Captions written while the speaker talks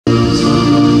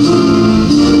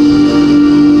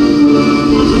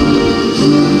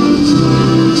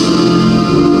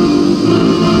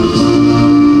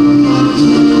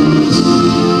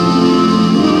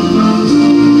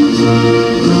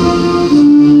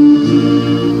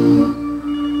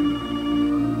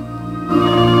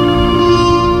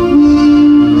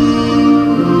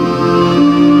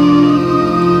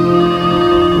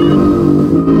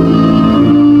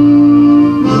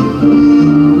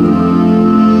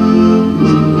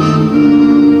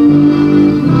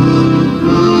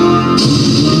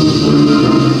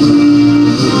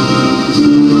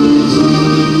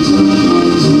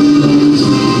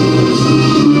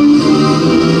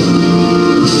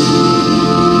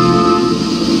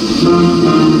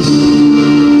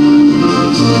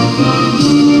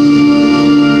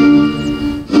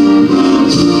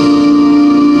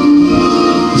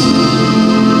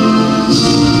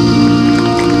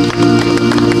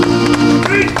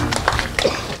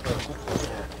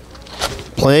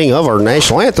Playing of our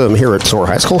national anthem here at Tinora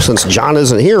High School. Since John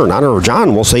isn't here, in honor of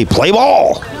John, we'll say play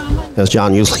ball, as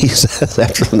John usually says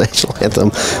after the national anthem.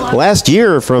 Last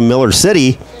year from Miller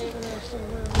City,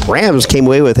 Rams came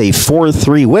away with a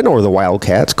 4-3 win over the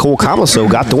Wildcats. Cole Comiso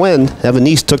got the win. Evan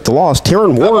Neese took the loss.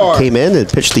 Taryn Ward came in and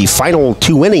pitched the final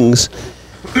 2 innings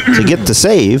to get the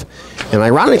save. And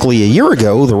ironically, a year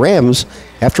ago, the Rams,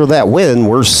 after that win,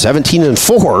 were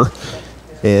 17-4.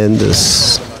 And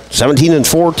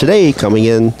 17-4 today, coming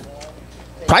in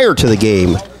prior to the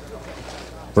game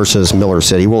versus Miller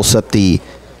City. We'll set the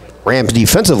Rams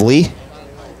defensively.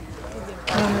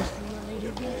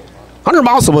 Hunter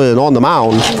Bosselman on the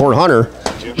mound for Hunter.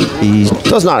 He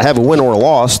does not have a win or a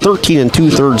loss. 13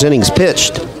 2/3 innings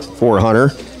pitched for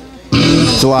Hunter.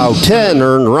 He's allowed 10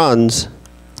 earned runs.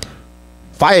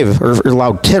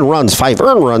 Allowed 10 runs, 5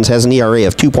 earned runs, has an ERA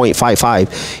of 2.55.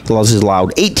 He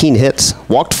allowed 18 hits,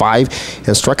 walked 5,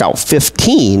 and struck out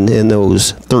 15 in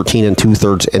those 13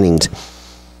 2/3 innings.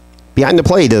 Behind the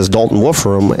plate is Dalton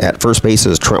Wolfram. At first base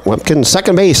is Trent Wimpkin.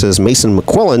 Second base is Mason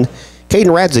McQuillan. Caden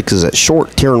Radzik is at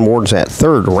short. Taryn Ward's at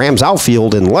third. Rams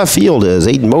outfield and left field is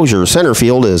Aiden Mosier. Center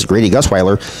field is Grady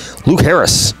Gusweiler. Luke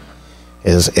Harris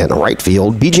is in right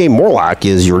field. BJ Morlock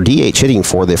is your DH hitting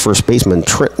for the first baseman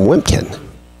Trent Wimpkin.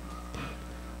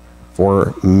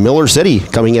 For Miller City,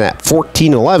 coming in at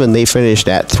 14-11, they finished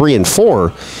at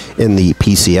 3-4 in the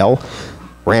PCL.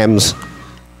 Rams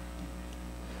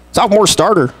sophomore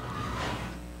starter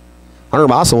Hunter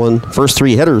Bosselman, first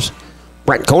 3 hitters.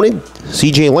 Brent Koenig,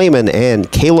 CJ Lehman, and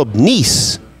Caleb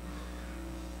Neese.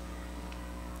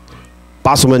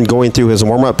 Bosselman going through his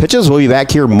warm-up pitches. We'll be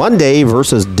back here Monday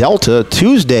versus Delta.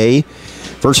 Tuesday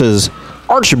versus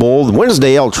Archibald.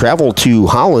 Wednesday, I'll travel to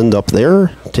Holland up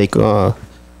there. Take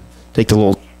the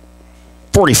little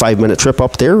 45-minute trip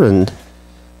up there and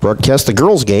broadcast the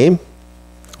girls' game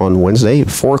on Wednesday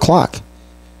at 4 o'clock.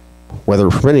 Weather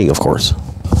permitting, of course.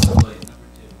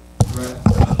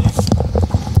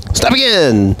 Stepping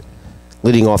in,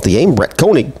 leading off the game, Brett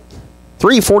Koenig.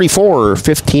 344,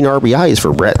 15 RBIs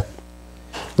for Brett.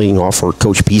 Leading off for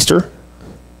Coach Peaster.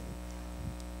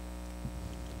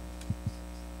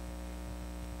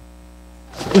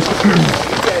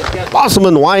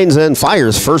 Bosselman winds and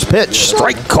fires. First pitch,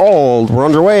 strike called. We're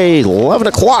underway. 11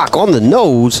 o'clock on the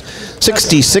nose.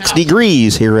 66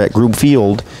 degrees here at Grube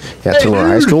Field at Tinora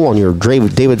High School on your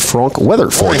David Frank weather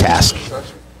forecast.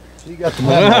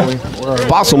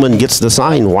 Bosselman gets the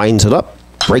sign, winds it up.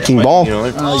 Breaking ball,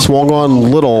 swung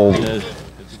on little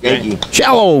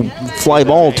shallow fly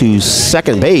ball to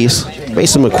second base.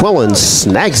 Mason McQuillan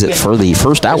snags it for the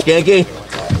first out.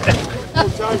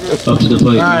 Up to the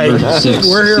plate, number 6,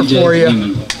 we're here CJ for you.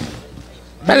 Lehman.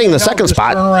 Batting the second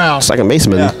spot, second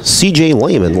baseman, CJ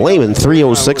Lehman. Lehman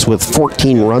 306 with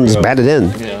 14 runs batted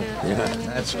in.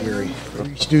 That's scary.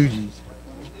 Three Stooges.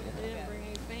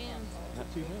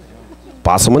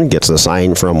 Bosselman gets the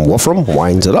sign from Wolfram,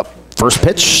 winds it up. First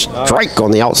pitch, strike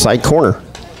on the outside corner.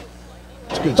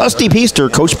 Dusty Peaster,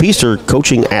 Coach Peaster,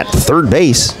 coaching at third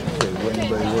base.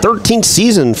 13th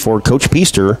season for Coach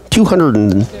Peaster,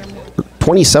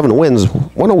 227 wins,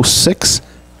 106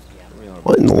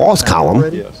 in the loss column.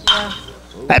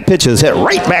 That pitch is hit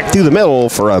right back through the middle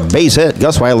for a base hit.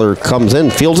 Gusweiler comes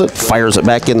in, fields it, fires it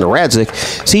back into Radzik.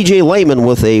 CJ Lehman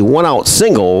with a one-out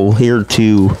single here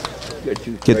to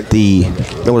get the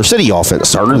Miller City offense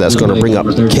started. That's going to bring up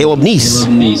Caleb Neese.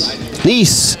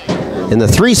 Neese in the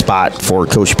 3 spot for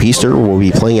Coach Peaster will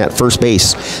be playing at first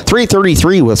base.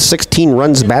 333 with 16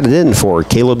 runs batted in for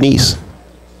Caleb Neese.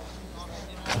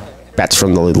 Bats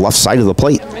from the left side of the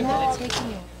plate.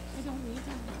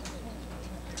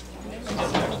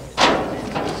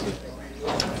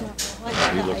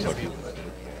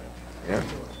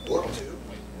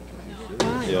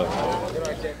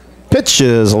 Pitch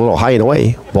is a little high and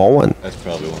away. Ball one. That's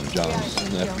probably one of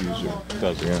John's nephews or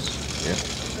cousins. Yeah.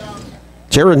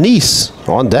 Jared Neese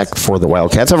on deck for the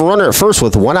Wildcats. Have a runner at first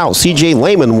with one out. C.J.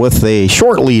 Lehman with a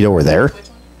short lead over there.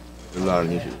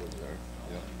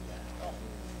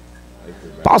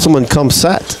 Bosselman comes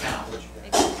set.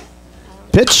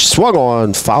 Pitch swung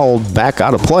on, fouled back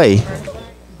out of play.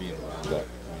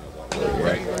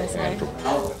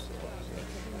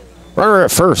 Runner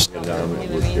at first.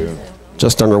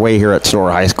 Just underway here at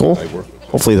Tinora High School.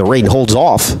 Hopefully the rain holds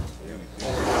off.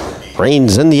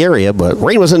 Rain's in the area, but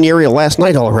rain was in the area last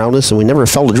night all around us, and we never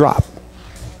felt a drop.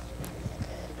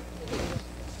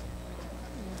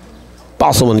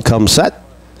 Bosselman comes set.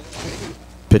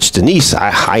 Pitch to Neese,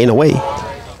 high and away.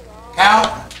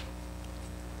 Count.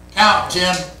 Count,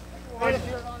 Tim.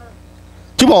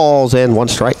 2 balls and 1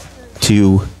 strike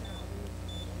to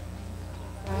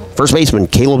first baseman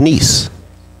Caleb Neese.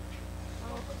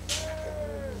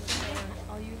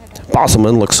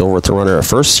 Bosselman looks over at the runner at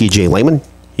first, C.J. Lehman.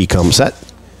 He comes set.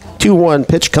 2-1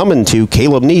 pitch coming to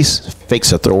Caleb Neese.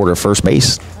 Fakes a throw to first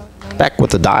base. Back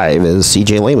with the dive is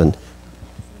C.J. Lehman.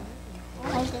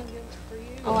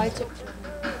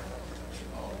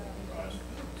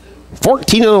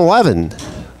 14-11.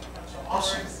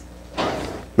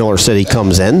 Miller City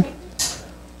comes in.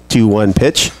 2-1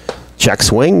 pitch. Check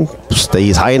swing.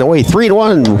 Stays high and away.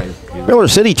 3-1. Miller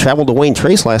City traveled to Wayne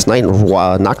Trace last night and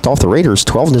knocked off the Raiders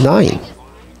 12-9.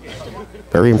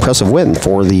 Very impressive win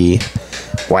for the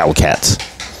Wildcats.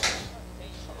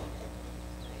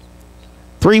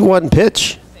 3-1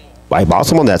 pitch by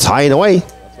Bosselman. That's high and away.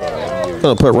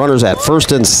 Going to put runners at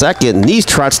first and second. Neese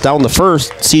trots down the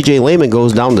first. C.J. Lehman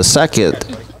goes down to second.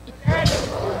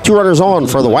 2 runners on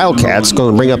for the Wildcats.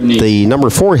 Going to bring up the number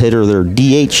 4 hitter, their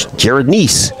DH, Jared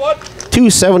Neese.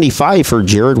 275 for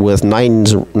Jared with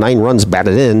 9 runs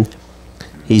batted in.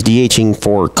 He's DHing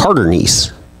for Carter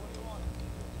Neese.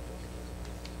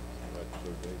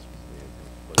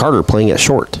 Carter playing at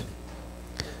short.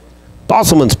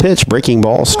 Bosselman's pitch, breaking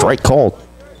ball, strike called.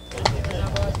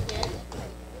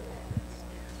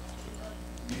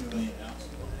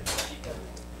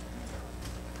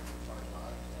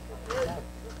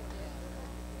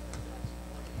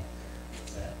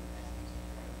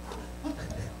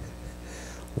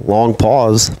 Long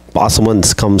pause.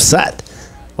 Bosselman comes set.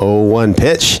 0-1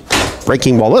 pitch.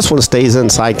 Breaking ball. This one stays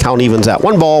inside. Count evens at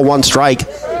 1 ball, 1 strike.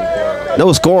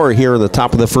 No score here in the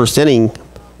top of the first inning.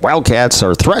 Wildcats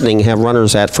are threatening to have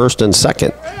runners at first and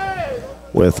second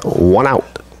with 1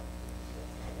 out.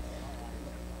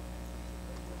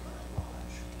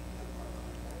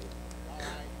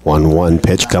 One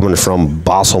pitch coming from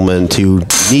Bosselman to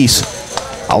Neese.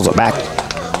 Fouls it back.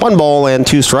 1 ball and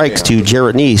 2 strikes to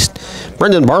Jarrett Neese.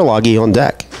 Brendan Barloggy on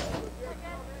deck.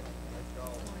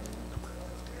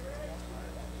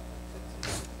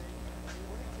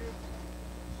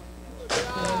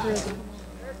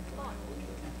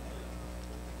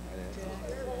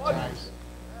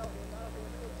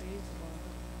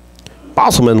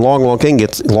 Bosselman, long look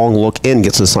in,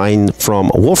 gets a sign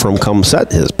from Wolfram. Comes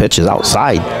set. His pitch is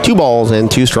outside. 2 balls and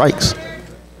 2 strikes.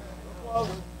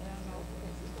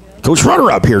 Coach Rudder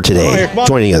up here today,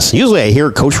 joining us. Usually I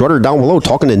hear Coach Rudder down below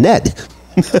talking to Ned.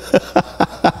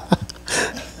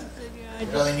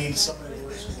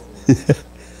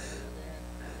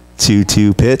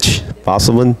 2-2 pitch.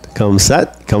 Bosselman comes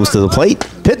set. Comes to the plate.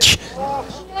 Pitch.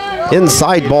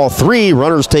 Inside ball 3.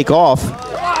 Runners take off.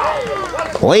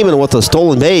 Lehman with a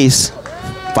stolen base.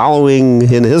 Following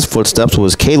in his footsteps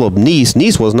was Caleb Neese.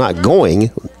 Neese was not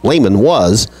going. Lehman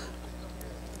was.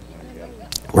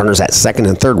 Runners at second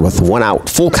and third with 1 out.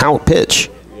 Full count pitch.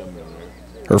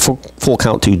 Or full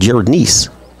count to Jared Neese.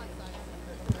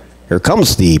 Here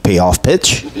comes the payoff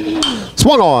pitch.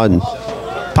 Swung on.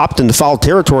 Popped into foul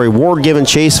territory. Ward given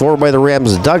chase over by the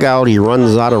Rams dugout. He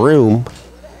runs out of room.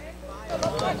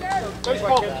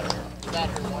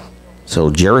 So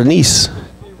Jared Neese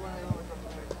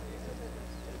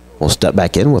will step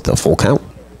back in with a full count.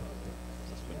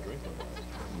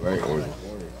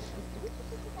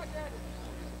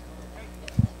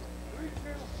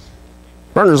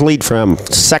 Runners lead from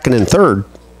second and third.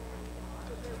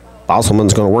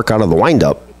 Bosselman's going to work out of the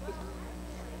windup.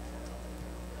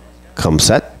 Come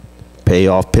set.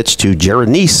 Payoff pitch to Jared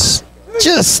Neese.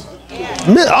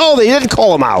 Oh, they didn't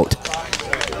call him out.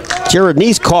 Jared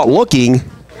Neese caught looking.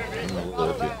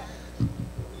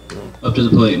 Up to the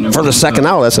plate. For the second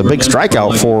out. That's a big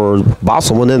strikeout for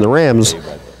Bosselman and the Rams.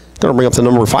 Going to bring up the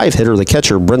number 5 hitter, the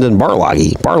catcher, Brendan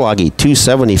Barloggy. Barloggy,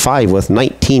 275 with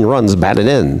 19 runs batted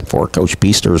in for Coach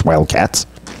Beaster's Wildcats.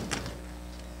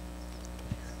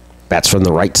 Bats from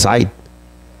the right side.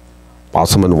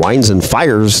 Bosselman winds and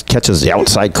fires, catches the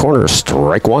outside corner,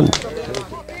 strike one.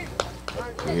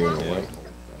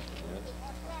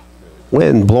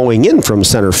 Wind blowing in from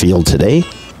center field today,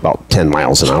 about 10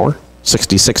 miles an hour,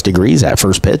 66 degrees at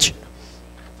first pitch.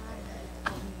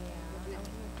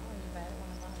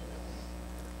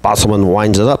 Bosselman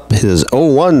winds it up, his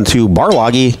 0-1 to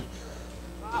Barloggy.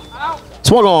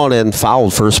 Swung on and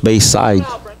fouled first base side.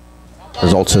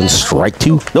 Results in strike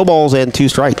two. No balls and 2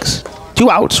 strikes.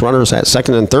 2 outs, runners at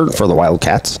second and third for the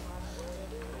Wildcats.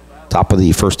 Top of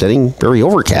the first inning, very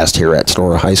overcast here at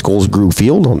Tinora High School's Groove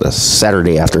Field on this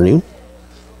Saturday afternoon.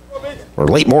 Or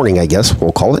late morning, I guess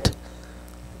we'll call it.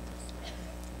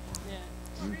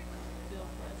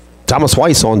 Thomas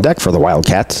Weiss on deck for the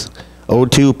Wildcats.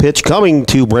 0-2 pitch coming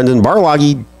to Brendan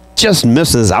Barloggy. Just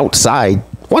misses outside.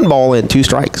 1 ball and 2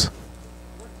 strikes.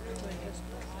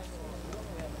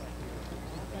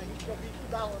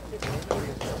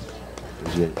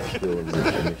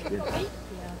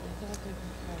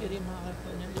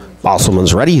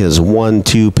 Bosselman's ready. His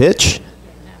 1-2 pitch.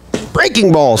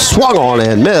 Breaking ball swung on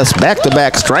and missed.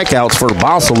 Back-to-back strikeouts for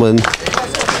Bosselman.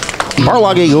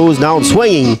 Barloggy goes down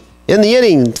swinging. In the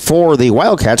inning for the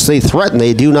Wildcats, they threaten.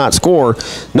 They do not score.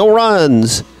 No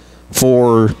runs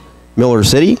for Miller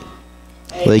City.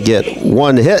 They get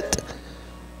 1 hit.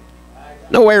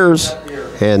 No errors.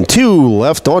 And 2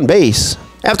 left on base.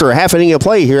 After a half inning of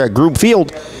play here at Group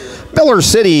Field, Miller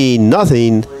City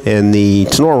nothing, and the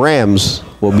Tinora Rams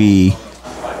will be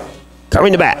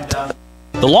coming to bat.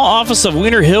 The law office of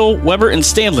Wiener Hill, Weber, and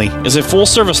Stanley is a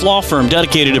full-service law firm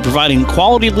dedicated to providing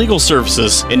quality legal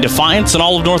services in Defiance and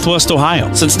all of Northwest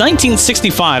Ohio. Since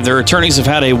 1965, their attorneys have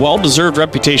had a well-deserved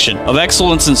reputation of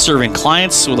excellence in serving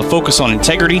clients with a focus on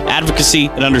integrity, advocacy,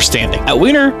 and understanding. At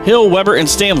Wiener Hill, Weber, and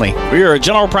Stanley, we are a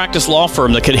general practice law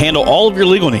firm that can handle all of your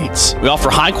legal needs. We offer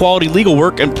high-quality legal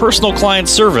work and personal client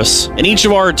service, and each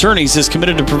of our attorneys is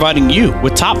committed to providing you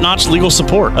with top-notch legal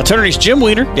support. Attorneys Jim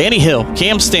Wiener, Danny Hill,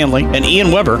 Cam Stanley, and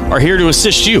Ian Weber are here to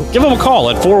assist you. Give them a call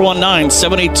at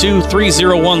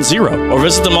 419-782-3010 or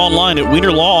visit them online at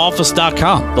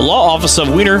wienerlawoffice.com. The law office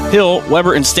of Wiener Hill,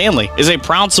 Weber, and Stanley is a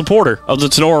proud supporter of the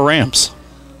Tinora Rams.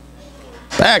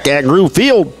 Back at Groove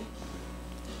Field.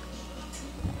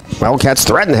 Wildcats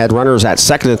threatened, had runners at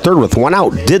second and third with 1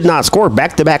 out. Did not score.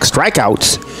 Back-to-back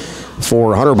strikeouts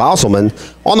for Hunter Bosselman.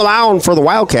 On the mound for the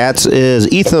Wildcats is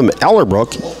Ethan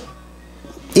Ellerbrook.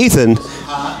 Ethan,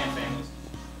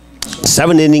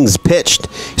 7 innings pitched.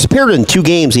 He's appeared in 2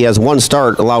 games. He has 1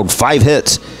 start, allowed 5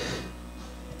 hits.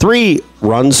 3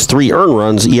 runs, 3 earned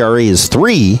runs. ERA is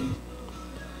 3.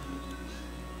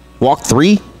 Walked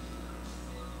 3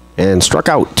 and struck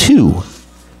out 2.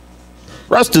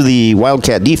 Rest of the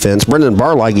Wildcat defense, Brendan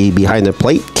Barloggy behind the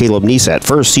plate, Caleb Neese at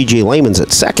first, CJ Layman's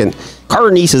at second, Carter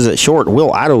Neese is at short,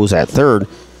 Will Otto's at third.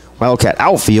 Wildcat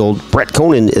outfield, Brett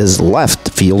Conan is left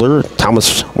fielder,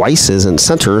 Thomas Weiss is in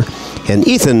center, and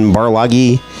Ethan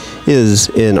Barloggy is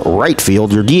in right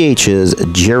field. Your DH is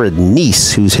Jared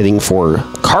Neese, who's hitting for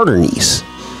Carter Neese.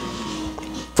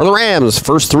 For the Rams,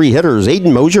 first 3 hitters,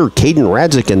 Aiden Mosier, Caden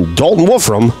Radzik, and Dalton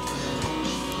Wolfram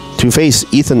to face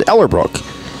Ethan Ellerbrook.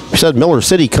 We said Miller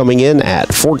City coming in at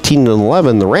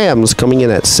 14-11. The Rams coming in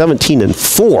at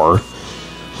 17-4.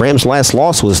 Rams' last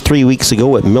loss was 3 weeks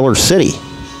ago at Miller City.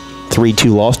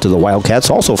 3-2 loss to the Wildcats,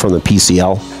 also from the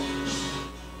PCL.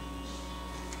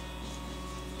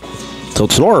 So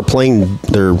Tinora playing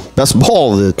their best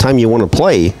ball the time you want to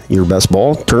play your best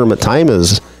ball. Tournament time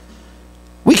is a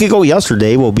week ago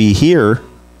yesterday. We'll be here,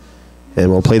 and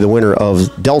we'll play the winner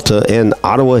of Delta and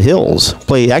Ottawa Hills.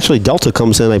 Actually, Delta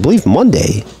comes in, I believe,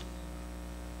 Monday.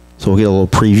 So we'll get a little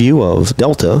preview of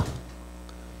Delta.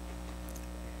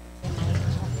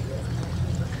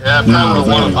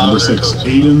 Number 6,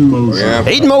 Aiden Mosier.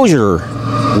 Aiden Mosier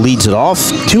leads it off.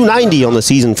 290 on the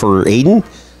season for Aiden.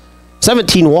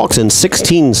 17 walks and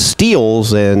 16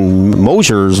 steals, and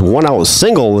Mosier's 1-out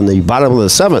single in the bottom of the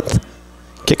 7th.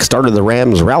 Kick started the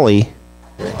Rams rally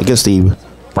against the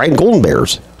Brighton Golden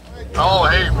Bears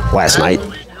last night.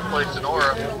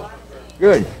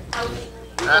 Good.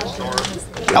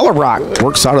 Ellerbrock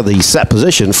works out of the set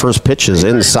position. First pitch is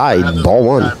inside, ball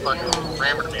 1.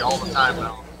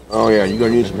 Oh, yeah, you're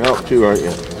going to need some help, too, aren't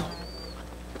you?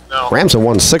 Rams have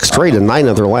won 6 straight and 9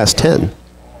 of their last 10.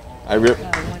 Hi, Rip.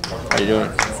 How you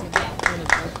doing?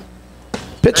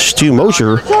 Pitch to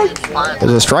Mosier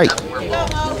is a strike.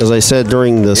 As I said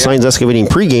during the Signs Excavating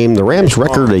pregame, the Rams'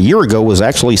 record a year ago was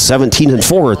actually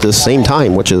 17-4 at this same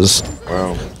time, which is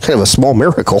kind of a small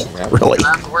miracle, really.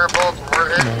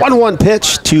 1-1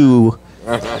 pitch to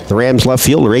the Rams' left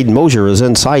fielder, Aiden Mosier, is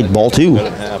inside, ball 2.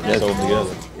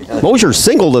 Mosier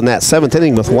singled in that 7th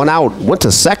inning with 1 out. Went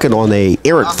to second on a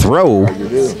errant throw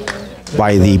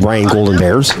by the Bryan Golden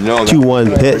Bears.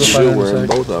 2-1 pitch.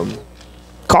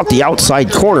 Caught the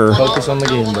outside corner. Focus on the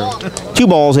game, bro. 2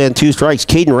 balls and 2 strikes.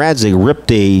 Caden Radzig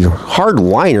ripped a hard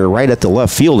liner right at the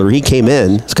left fielder. He came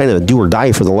in. It's kind of a do or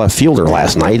die for the left fielder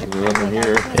last night.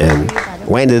 And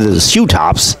landed at his shoe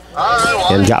tops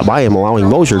and got by him, allowing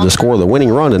Mosier to score the winning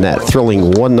run in that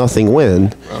thrilling 1-0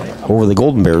 win over the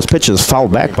Golden Bears. Pitch is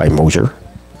fouled back by Mosier.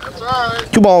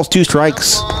 2 balls, 2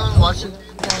 strikes.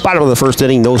 Bottom of the 1st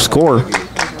inning, no score.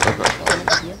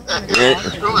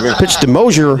 Pitch to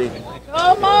Mosier.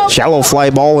 Shallow fly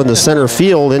ball into center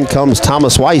field. In comes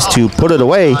Thomas Weiss to put it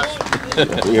away. Now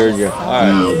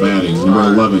batting,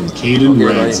 number 11, Caden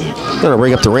Radzik. Going to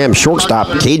bring up the Rams shortstop,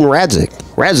 Caden Radzik.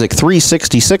 Radzik,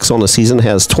 366 on the season,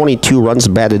 has 22 runs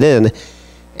batted in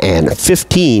and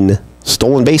 15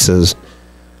 stolen bases.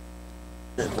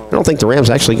 I don't think the Rams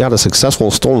actually got a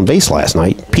successful stolen base last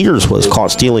night. Peters was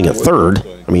caught stealing at third.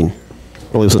 I mean,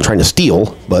 really wasn't trying to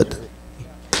steal, but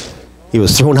he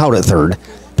was thrown out at third.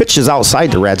 Pitch is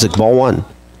outside to Radzik, ball 1.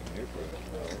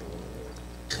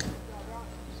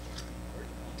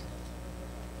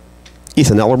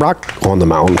 Ethan Ellerbrock on the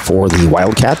mound for the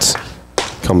Wildcats.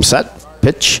 Comes set.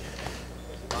 Pitch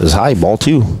is high, ball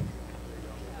 2.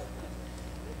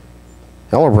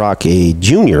 Ellerbrock, a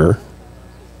junior.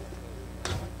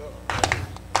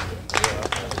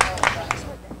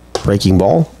 Breaking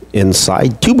ball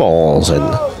inside, 2 balls and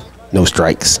no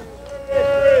strikes.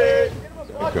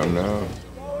 Come now.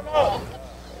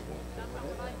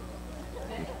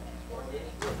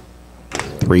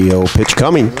 3-0 pitch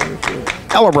coming.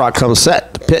 Ellerbrock comes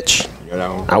set. Pitch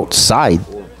outside.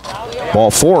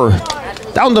 Ball 4.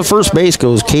 Down to first base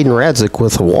goes Caden Radzik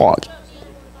with a walk.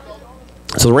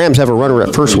 So the Rams have a runner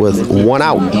at first with 1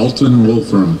 out. Dalton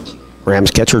Wolfram.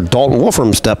 Rams catcher Dalton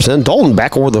Wolfram steps in. Dalton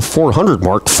back over the 400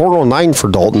 mark. 409 for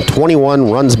Dalton. 21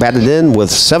 runs batted in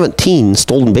with 17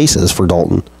 stolen bases for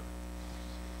Dalton.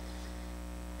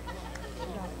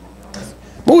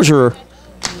 Mosier,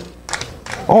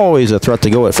 always a threat to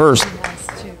go at first.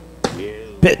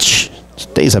 Pitch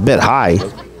stays a bit high.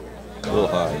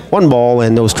 1 ball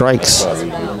and no strikes.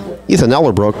 Ethan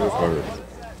Ellerbrook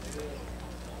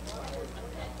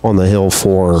on the hill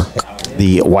for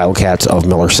the Wildcats of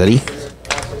Miller City.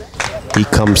 He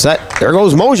comes set. There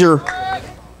goes Mosier.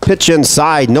 Pitch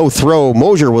inside, no throw.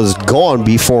 Mosier was gone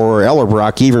before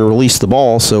Ellerbrock even released the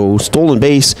ball. So stolen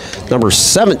base number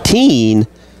 17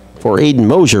 for Aiden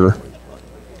Mosier.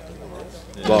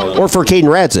 Or for Caden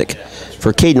Radzik.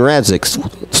 For Caden Radzik,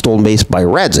 stolen base by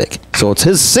Radzik. So it's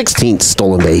his 16th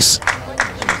stolen base.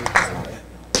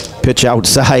 Pitch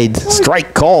outside,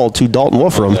 strike call to Dalton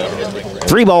Wolfram.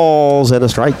 3 balls and a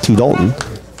strike to Dalton.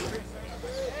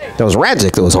 That was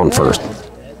Radzik that was on first.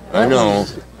 I know,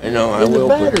 I will.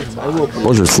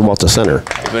 Mosier flew out to center.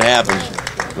 If it happens,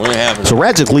 when it happens. So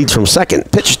Radzik leads from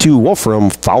second. Pitch to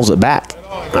Wolfram, fouls it back.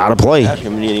 Out of play. Ask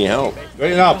him if he need any help.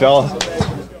 Good enough, fella.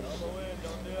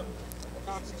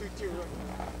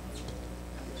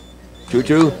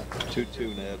 2-2?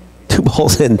 2-2, Ned. 2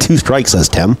 balls and 2 strikes, says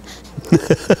Tim.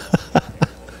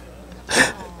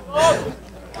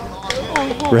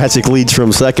 Radzik leads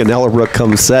from second. Ellerbrook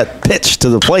comes set. Pitch to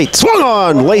the plate. Swung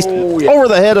on. Laced over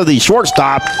the head of the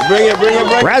shortstop. Bring it.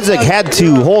 Radzik had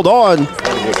to hold on.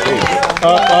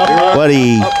 But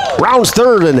he rounds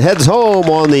third and heads home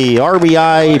on the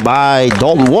RBI by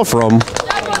Dalton Wolfram.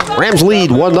 Rams lead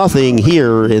 1-0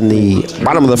 here in the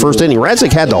bottom of the 1st inning.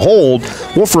 Radzik had to hold.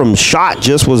 Wolfram's shot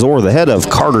just was over the head of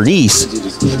Carter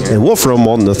East. And Wolfram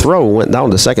on the throw went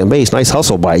down to second base. Nice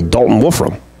hustle by Dalton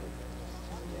Wolfram.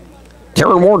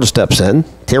 Taryn Ward steps in.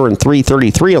 Taryn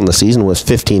 333 on the season with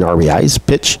 15 RBIs.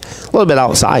 Pitch a little bit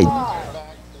outside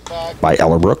by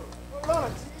Ellerbrook.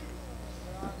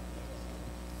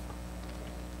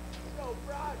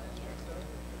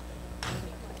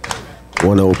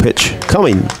 1-0 pitch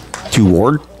coming to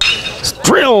Ward.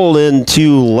 Drilled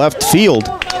into left field.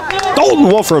 Dalton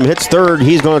Wolfram hits third.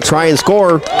 He's going to try and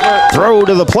score. Throw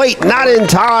to the plate. Not in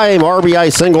time.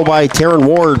 RBI single by Taryn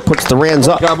Ward puts the Rams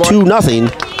up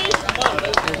 2-0.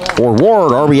 For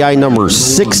Ward, RBI number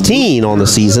 16 on the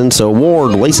season. So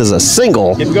Ward laces a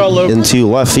single into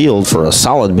left field for a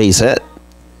solid base hit.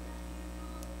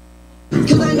 Going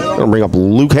to bring up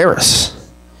Luke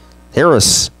Harris.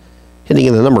 Harris hitting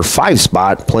in the number 5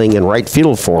 spot, playing in right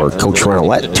field for Coach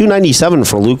Renolette. 297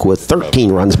 for Luke with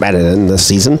 13 runs batted in this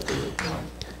season.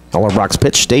 Ellerbrock's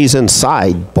pitch stays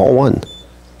inside, ball 1.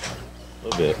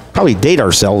 Probably date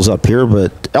ourselves up here,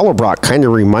 but Ellerbrock kind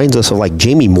of reminds us of like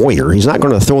Jamie Moyer. He's not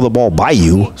going to throw the ball by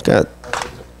you. He's going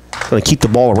to keep the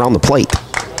ball around the plate.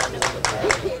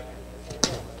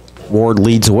 Ward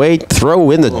leads away.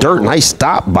 Throw in the dirt. Nice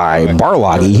stop by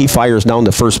Barloggy. He fires down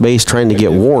to first base trying to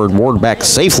get Ward. Ward back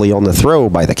safely on the throw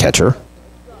by the catcher.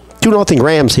 2-0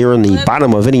 Rams here in the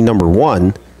bottom of inning number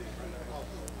 1.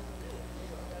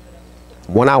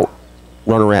 1 out.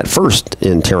 Runner at first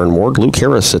in Taryn Ward. Luke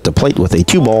Harris at the plate with a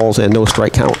 2 balls and no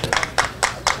strike count.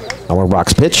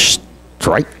 Ellerbrock's pitch.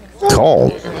 Strike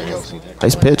called.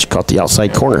 Nice pitch. Caught the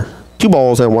outside corner. 2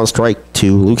 balls and 1 strike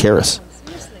to Luke Harris.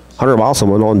 Hunter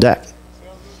Bosselman on deck.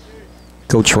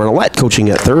 Coach Renolette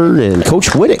coaching at third and Coach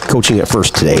Whittick coaching at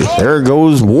first today. There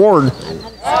goes Ward.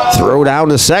 Throw down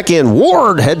to second.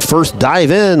 Ward head first dive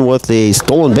in with a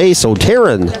stolen base. So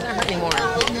Taryn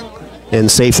in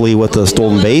safely with the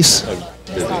stolen base.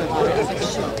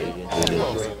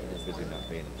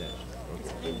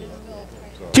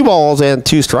 Two balls and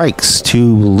 2 strikes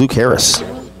to Luke Harris.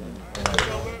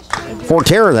 For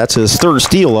Taryn, that's his 3rd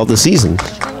steal of the season.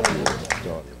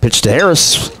 Pitch to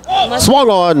Harris. Swung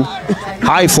on.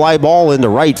 High fly ball into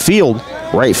right field.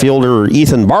 Right fielder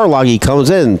Ethan Barloggy comes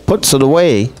in, puts it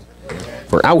away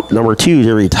for out number 2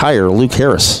 to retire Luke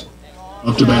Harris.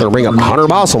 They'll bring up Hunter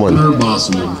Bosselman.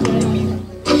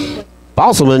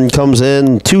 Bosselman comes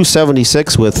in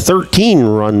 276 with 13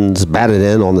 runs batted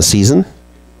in on the season.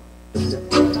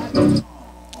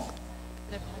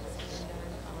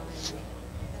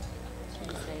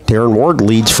 Darren Ward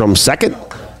leads from second.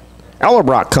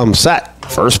 Ellerbrock comes set.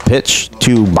 First pitch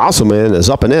to Bosselman is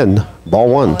up and in. Ball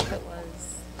 1.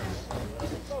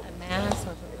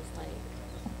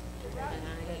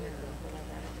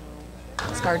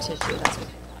 Scar tissue, that's what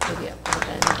maybe it would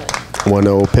have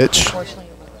 1-0 pitch. unfortunately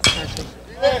it was scar tissue.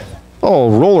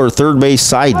 Oh, roller third base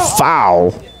side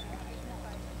foul.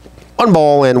 1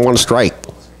 ball and 1 strike.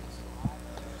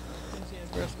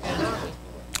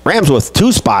 Rams with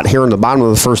 2 spot here in the bottom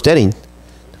of the 1st inning.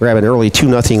 Grab an early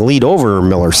 2-0 lead over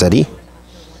Miller City.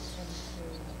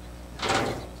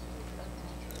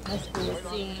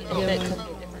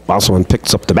 Bosselman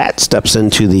picks up the bat, steps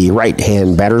into the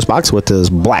right-hand batter's box with his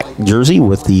black jersey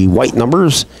with the white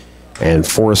numbers and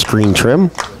forest green trim.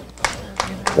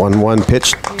 1-1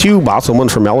 pitch to Bosselman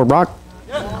from Ellerbrock.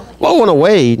 Low and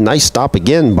away. Nice stop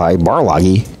again by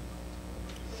Barloggy.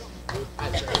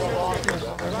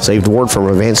 Saved Ward from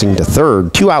advancing to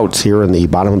third. 2 outs here in the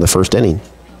bottom of the 1st inning.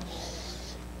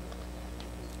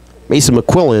 Mason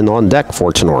McQuillan on deck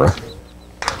for Tinora.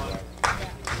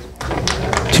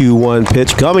 2-1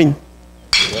 pitch coming.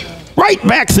 Right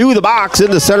back through the box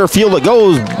into center field it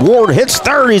goes. Ward hits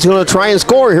third. He's going to try and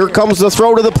score. Here comes the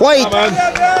throw to the plate.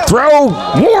 Throw.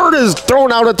 Ward is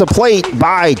thrown out at the plate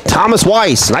by Thomas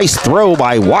Weiss. Nice throw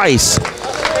by Weiss.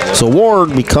 So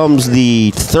Ward becomes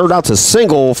the 3rd out to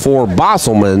single for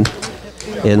Bosselman.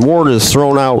 And Ward is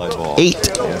thrown out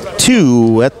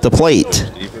 8-2 at the plate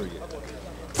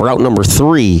for out number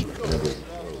 3.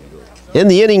 In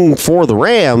the inning for the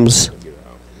Rams,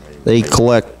 they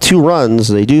collect 2 runs.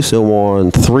 They do so on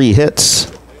 3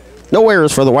 hits. No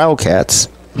errors for the Wildcats.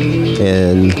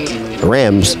 And the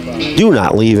Rams do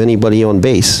not leave anybody on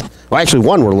base. Well, actually,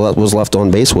 1 was left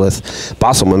on base with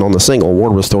Bosselman on the single.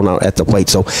 Ward was thrown out at the plate.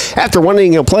 So after 1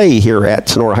 inning of play here at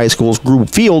Tinora High School's Group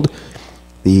Field,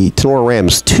 the Tinora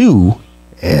Rams 2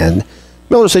 and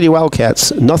Miller City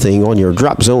Wildcats nothing on your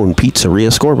Drop Zone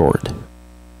Pizzeria scoreboard.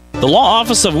 The law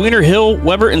office of Wiener Hill,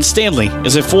 Weber, and Stanley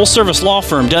is a full-service law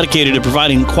firm dedicated to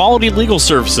providing quality legal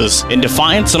services in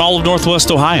Defiance and all of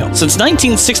Northwest Ohio. Since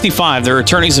 1965, their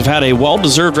attorneys have had a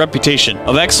well-deserved reputation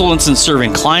of excellence in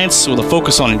serving clients with a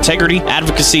focus on integrity,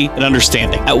 advocacy, and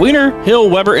understanding. At Wiener Hill,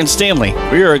 Weber, and Stanley,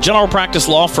 we are a general practice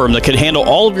law firm that can handle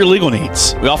all of your legal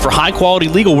needs. We offer high-quality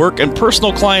legal work and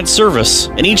personal client service,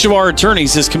 and each of our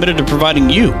attorneys is committed to providing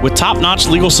you with top-notch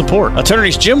legal support.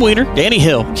 Attorneys Jim Wiener, Danny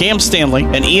Hill, Cam Stanley,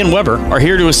 and Ian Weber are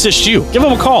here to assist you. Give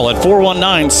them a call at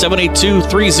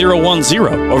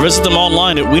 419-782-3010 or visit them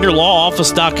online at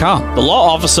wienerlawoffice.com. The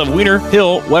law office of Wiener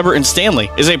Hill, Weber, and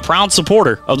Stanley is a proud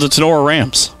supporter of the Tinora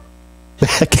Rams.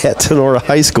 Back at Tinora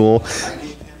High School.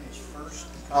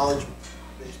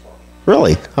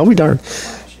 Really? I'll be darned.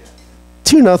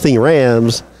 2-0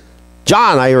 Rams.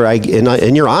 John,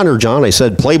 in your honor, John, I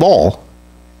said play ball.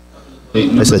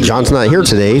 I said John's not here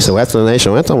today, so after the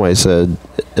national anthem, I said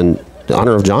in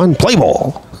honor of John, play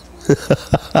ball.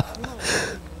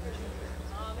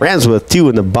 Rams with 2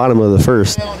 in the bottom of the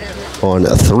 1st on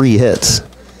 3 hits.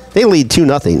 They lead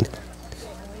 2-0.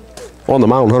 On the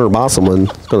mound, Hunter Bosselman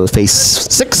is going to face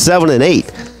 6, 7, and 8.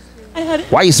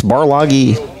 Weiss,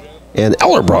 Barloggy, and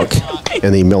Ellerbrook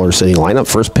in the Miller City lineup.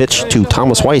 First pitch to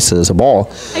Thomas Weiss is a ball.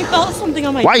 I felt something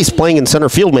on my Weiss playing in center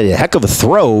field made a heck of a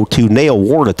throw to nail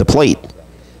Ward at the plate.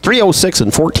 306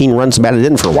 and 14 runs batted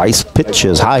in for Weiss. Pitch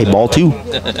is high, ball 2.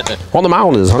 On the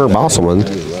mound is Hunter Bosselman.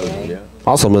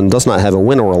 Bosselman does not have a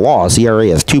win or a loss.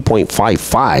 ERA of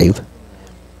 2.55.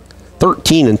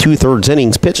 13 and 2/3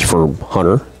 innings pitched for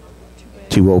Hunter.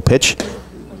 2-0 pitch.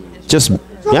 Just,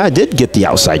 yeah, I did get the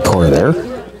outside corner there.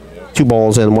 2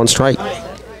 balls and 1 strike.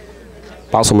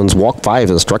 Bosselman's walked 5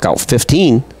 and struck out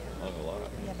 15.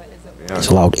 He's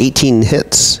allowed 18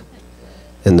 hits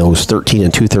in those 13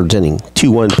 and 2/3 inning.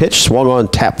 2-1 pitch, swung on,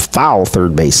 tap foul,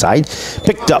 third base side.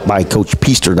 Picked up by Coach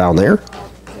Peaster down there.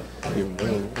 You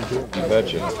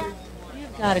betcha.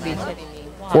 You've got to be kidding me.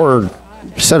 Wow. Or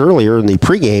said earlier in the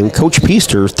pregame, Coach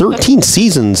Peaster, 13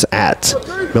 seasons at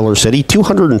Miller City,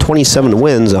 227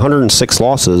 wins, 106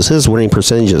 losses. His winning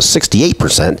percentage is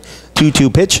 68%. 2-2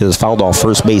 pitch is fouled off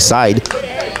first base side.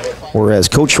 Whereas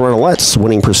Coach Renelette's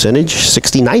winning percentage,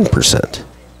 69%.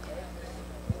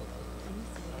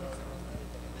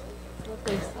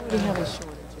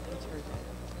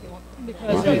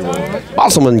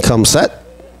 Bosselman comes set.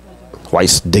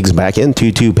 Weiss digs back in,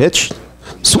 2-2 pitch.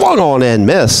 Swung on and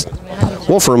missed.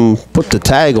 Wolfram put the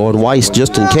tag on Weiss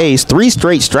just in case. 3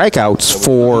 straight strikeouts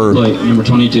for Plate number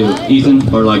 22, Ethan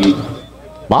Barlagi.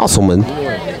 Bosselman.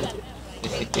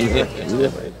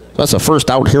 That's the first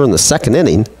out here in the second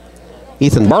inning.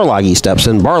 Ethan Barlagi steps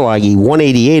in. Barlagi,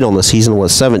 188 on the season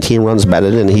with 17 runs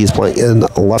batted in. He's playing in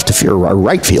left to field,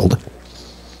 right field.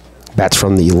 Bats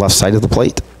from the left side of the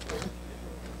plate.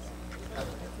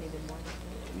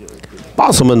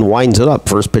 Bosselman winds it up.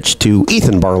 First pitch to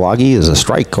Ethan Barlagi is a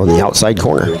strike on the outside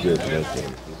corner.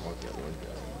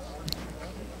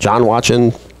 John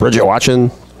watching, Bridget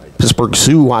watching, Pittsburgh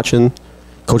Sioux watching.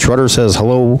 Coach Rudder says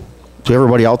hello to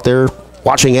everybody out there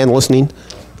watching and listening.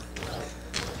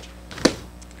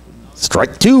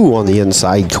 Strike 2 on the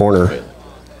inside corner.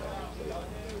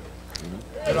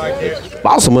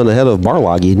 Bosselman ahead of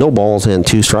Barlagi. No balls and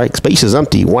 2 strikes. Base is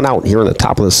empty. 1 out here in the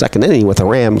top of the second inning with the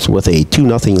Rams with a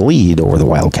 2-0 lead over the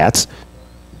Wildcats.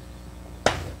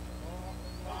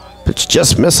 Pitch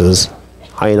just misses.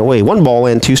 High and away. 1 ball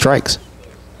and 2 strikes.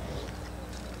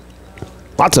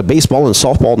 Lots of baseball and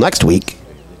softball next week.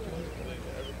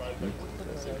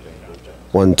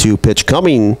 1-2 pitch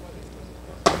coming.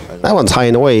 That one's high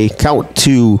and away. Count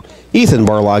to Ethan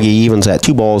Barlagi, evens at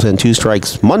 2 balls and 2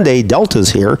 strikes. Monday,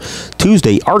 Delta's here.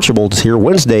 Tuesday, Archibald's here.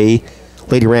 Wednesday,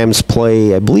 Lady Rams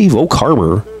play, I believe, Oak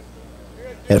Harbor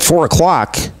at 4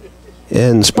 o'clock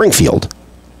in Springfield.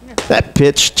 That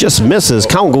pitch just misses.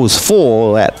 Count goes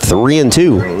full at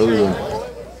 3-2.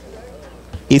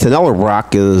 Ethan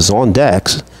Ellerbrock is on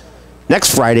decks.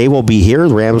 Next Friday, we'll be here.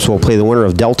 The Rams will play the winner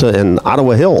of Delta and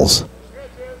Ottawa Hills.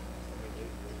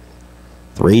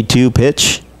 3-2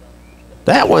 pitch.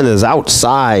 That one is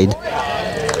outside.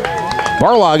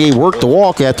 Barlagi worked the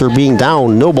walk after being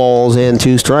down. No balls and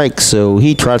 2 strikes. So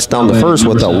he trots down the first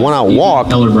with a 1-out walk.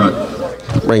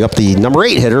 Bring up the number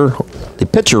 8 hitter, the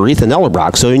pitcher, Ethan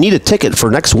Ellerbrock. So you need a ticket for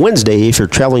next Wednesday if you're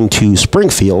traveling to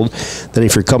Springfield. Then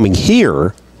if you're coming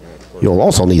here, you'll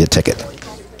also need a ticket.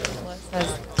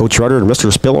 Coach Rudder and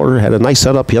Mr. Spiller had a nice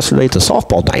setup yesterday at the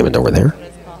softball diamond over there.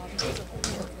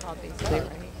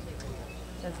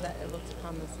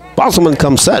 Bosselman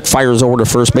comes set, fires over to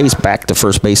first base, back to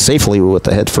first base safely with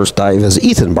the head first dive as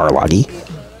Ethan Barlagi.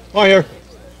 Come on here.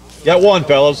 Got 1,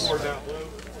 fellas.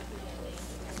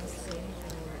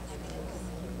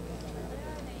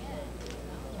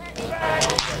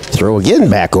 Throw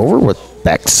again back over, with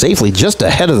back safely just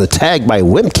ahead of the tag by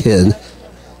Wimkin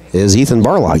is Ethan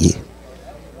Barlagi.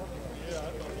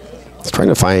 I was trying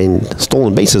to find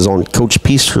stolen bases on Coach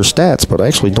Peaster's stats, but I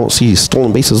actually don't see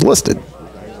stolen bases listed.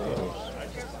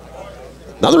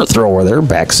 Another thrower there,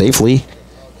 back safely,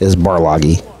 is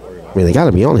Barlagi. I mean, they got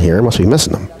to be on here. I must be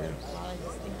missing them.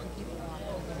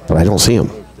 But I don't see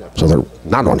them, so they're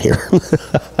not on here.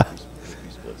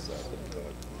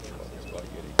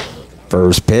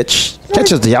 First pitch,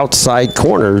 catches the outside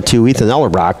corner to Ethan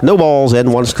Ellerbrock. No balls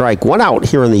and 1 strike. 1 out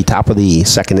here in the top of the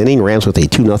second inning. Rams with a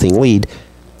 2-0 lead.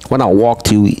 1-out walk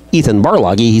to Ethan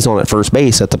Barlagi. He's on at first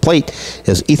base. At the plate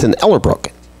is Ethan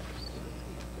Ellerbrook.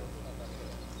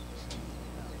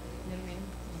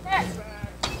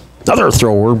 Another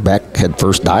thrower, back head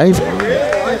first dive,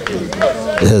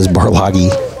 is Barlagi.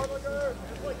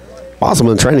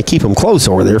 Bosselman trying to keep him close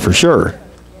over there for sure.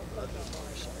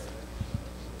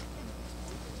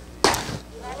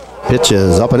 Pitch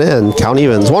is up and in. Count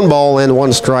evens. 1 ball and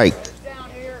 1 strike.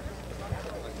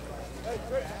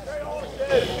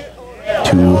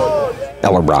 To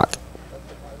Ellerbrock.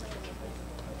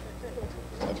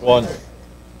 Watch 1.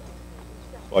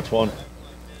 Watch 1.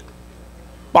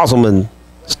 Bosselman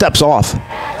steps off.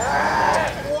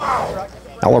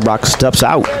 Ellerbach steps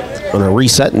out. Going to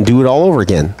reset and do it all over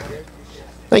again.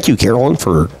 Thank you, Carolyn,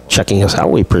 for checking us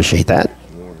out. We appreciate that.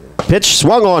 Pitch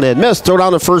swung on and missed. Throw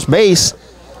down to first base.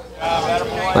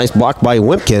 Nice block by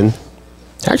Wimpkin.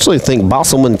 I actually think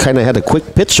Bosselman kind of had a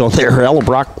quick pitch on there.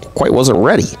 Ellerbach quite wasn't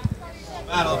ready.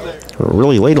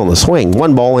 Really late on the swing.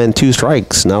 1 ball and 2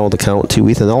 strikes. Now the count to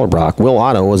Ethan Ellerbach. Will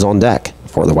Otto is on deck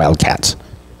for the Wildcats.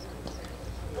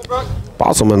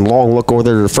 Bosselman, long look over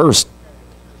there to first.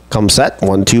 Comes set,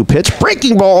 1-2 pitch,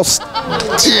 breaking balls.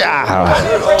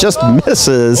 Yeah, just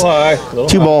misses.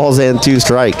 2 balls and 2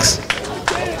 strikes.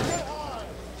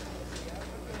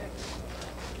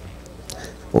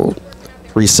 We'll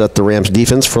reset the Rams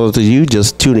defense for those of you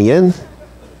just tuning in.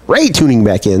 Ray tuning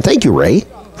back in. Thank you, Ray.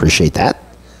 Appreciate that.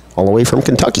 All the way from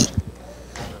Kentucky.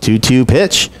 2-2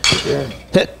 pitch.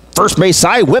 Hit first base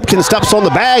side. Whipkin steps on the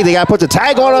bag. They got to put the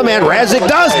tag on him, and Radzik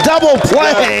does double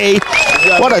play.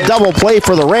 What a double play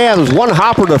for the Rams. 1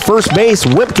 hopper to first base.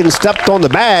 Whipkin stepped on the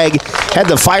bag, had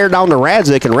to fire down to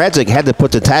Radzik, and Radzik had to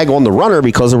put the tag on the runner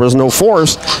because there was no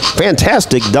force.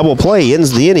 Fantastic double play.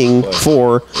 Ends the inning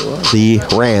for the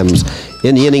Rams.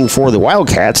 In the inning for the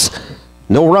Wildcats,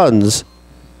 no runs,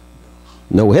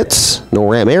 no hits, no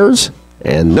Ram errors,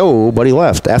 and nobody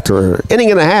left after an inning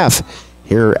and a half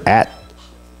here at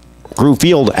Groove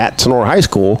Field at Tinora High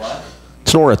School.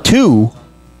 Tinora 2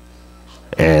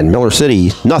 and Miller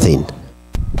City nothing.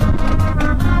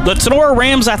 The Tinora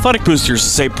Rams Athletic Boosters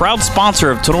is a proud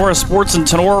sponsor of Tinora Sports and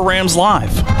Tinora Rams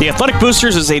Live. The Athletic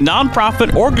Boosters is a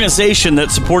nonprofit organization that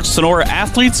supports Tinora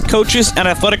athletes, coaches, and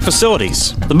athletic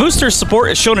facilities. The Boosters' support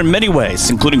is shown in many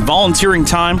ways, including volunteering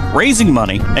time, raising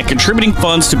money, and contributing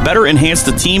funds to better enhance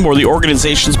the team or the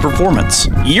organization's performance.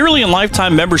 Yearly and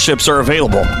lifetime memberships are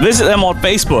available. Visit them on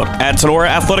Facebook at Tinora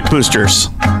Athletic Boosters.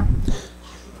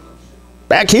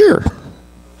 Back here.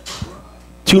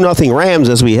 2-0 Rams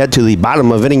as we head to the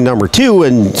bottom of inning number 2,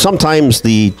 and sometimes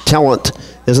the talent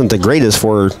isn't the greatest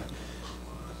for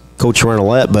Coach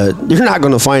Renolette, but you're not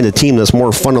going to find a team that's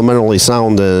more fundamentally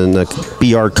sound than the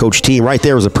BR coach team. Right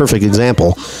there is a perfect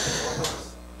example.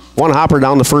 1 hopper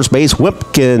down to first base.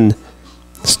 Whipkin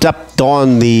stepped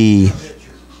on the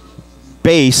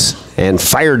base and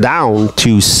fired down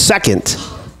to second.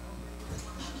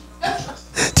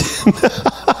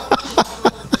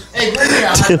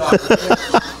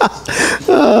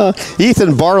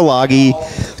 Ethan Barloggy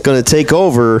going to take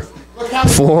over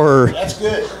for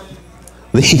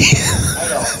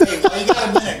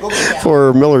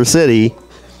for Miller City.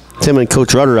 Tim and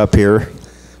Coach Rudder up here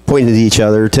pointing at each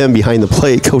other. Tim behind the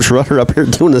plate. Coach Rudder up here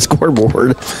doing the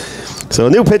scoreboard. So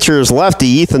new pitcher is lefty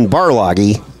Ethan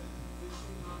Barloggy.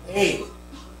 Hey.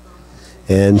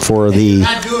 And for the You're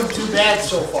not doing too bad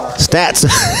so far. stats.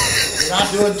 You're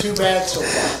not doing too bad so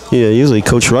far. Yeah, usually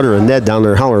Coach Rudder and Ned down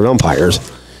there hollering umpires.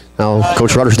 Now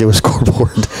Coach Rudder's doing a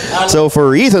scoreboard. So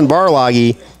for Ethan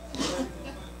Barloggy,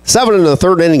 7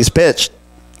 1/3 innings pitched.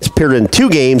 He's appeared in 2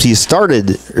 games. He's appeared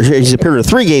in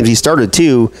 3 games. He started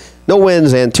 2. No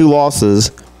wins and 2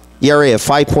 losses. ERA of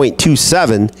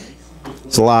 5.27.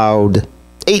 He's allowed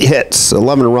 8 hits,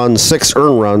 11 runs, 6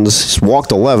 earned runs. He's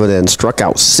walked 11 and struck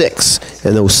out 6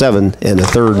 in those 7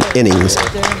 1/3 innings.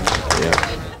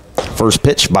 First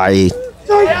pitch by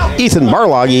Ethan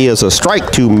Barloggy is a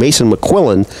strike to Mason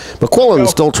McQuillan. McQuillan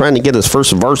still trying to get his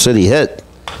first varsity hit.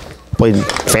 Played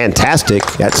fantastic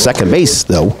at second base,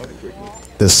 though,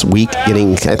 this week,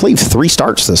 getting, I believe, 3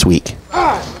 starts this week.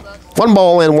 1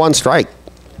 ball and 1 strike.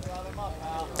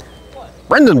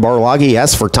 Brendan Barloggy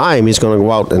asks for time. He's going to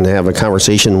go out and have a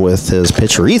conversation with his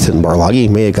pitcher, Ethan Barloggy. He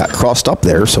may have got crossed up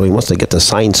there, so he wants to get the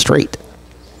sign straight.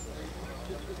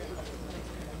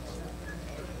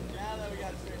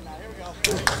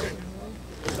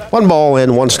 One ball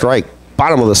and 1 strike.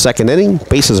 Bottom of the second inning.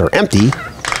 Bases are empty.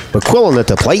 McQuillan at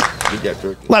the plate.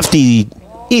 Lefty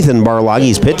Ethan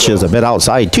Barloggy's pitch is a bit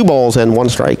outside. 2 balls and 1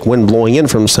 strike. Wind blowing in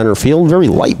from center field. Very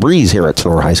light breeze here at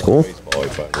Tinora High School.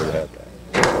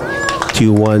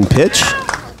 2-1 pitch.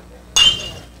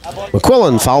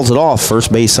 McQuillan fouls it off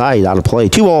first base side out of play.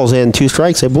 2 balls and 2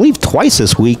 strikes. I believe twice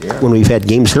this week when we've had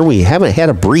games here, we haven't had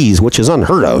a breeze, which is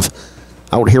unheard of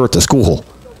out here at the school.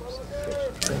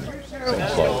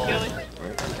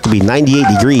 It'll be 98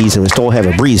 degrees and we still have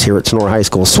a breeze here at Tinora High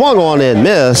School. Swung on and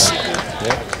missed.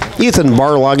 Ethan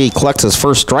Barloggy collects his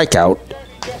first strikeout.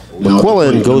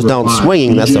 McQuillan goes down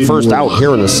swinging. That's the first out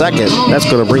here in the second. That's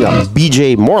going to bring up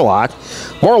B.J. Morlock.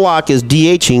 Morlock is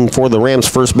DHing for the Rams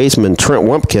first baseman Trent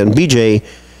Wumpkin. B.J.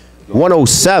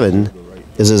 107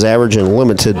 is his average in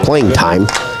limited playing time.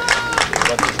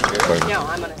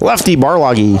 Lefty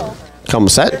Barloggy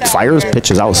comes set, fires,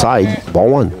 pitches outside, ball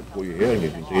 1.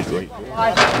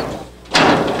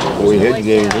 Before he hit, you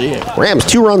gave him lead. Rams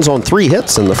 2 runs on 3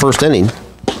 hits in the first inning.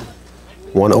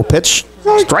 1-0 pitch.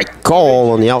 Strike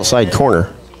call on the outside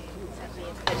corner.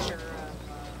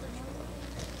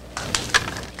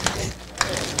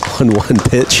 1-1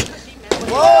 pitch.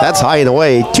 That's high and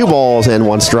away. 2 balls and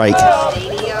 1 strike.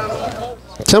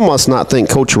 Tim must not think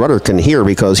Coach Rudder can hear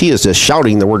because he is just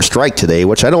shouting the word strike today,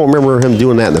 which I don't remember him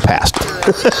doing that in the past.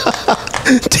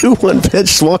 2-1 pitch,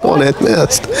 swung on and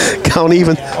missed. Count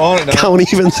even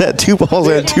at 2 balls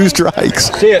and 2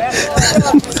 strikes. See it.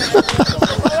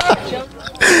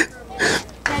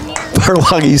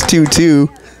 Barlagi's 2-2.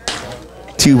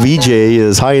 To VJ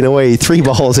is high and away, 3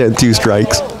 balls and 2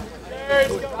 strikes.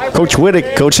 Coach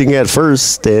Whittick coaching at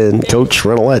first, and Coach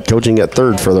Renolette coaching at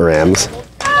third for the Rams.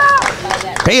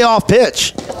 Payoff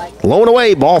pitch. Low and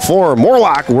away, ball 4.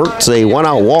 Morlock works a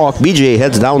 1-out walk. BJ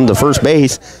heads down to first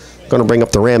base. Going to bring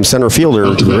up the Rams center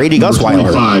fielder, Grady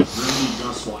Gusweiler.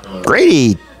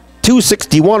 Grady,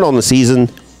 261 on the season.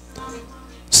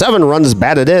 7 runs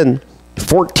batted in.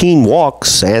 14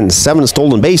 walks and 7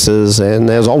 stolen bases. And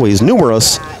as always,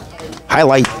 numerous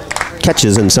highlight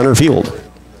catches in center field.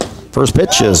 First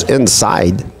pitch is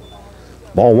inside.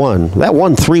 Ball 1. That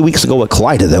one 3 weeks ago at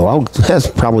Colida, though. That's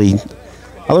probably,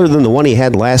 other than the one he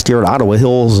had last year at Ottawa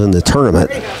Hills in the tournament,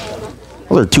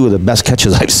 those are 2 of the best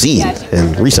catches I've seen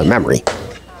in recent memory.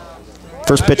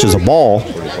 First pitch is a ball.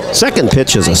 Second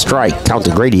pitch is a strike. Count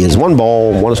to Grady is 1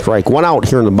 ball, 1 strike, 1 out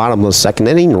here in the bottom of the second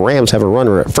inning. The Rams have a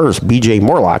runner at first, BJ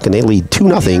Morlock, and they lead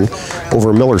 2-0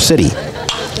 over Miller City.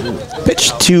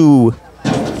 Pitch to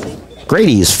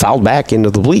Grady is fouled back into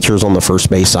the bleachers on the first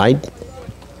base side.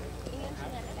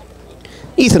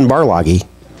 Ethan Barlagi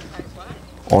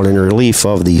on in relief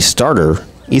of the starter,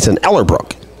 Ethan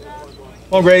Ellerbrook.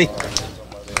 Come on, Grady.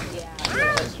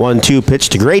 1-2 pitch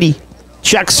to Grady.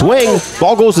 Check swing.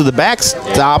 Ball goes to the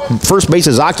backstop. First base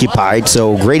is occupied,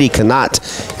 so Grady cannot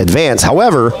advance.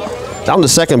 However, down to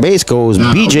second base goes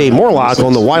BJ Morlock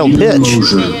on the wild pitch.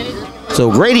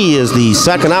 So Grady is the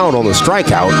second out on the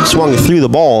strikeout. Swung through the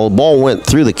ball. Ball went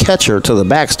through the catcher to the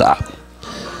backstop.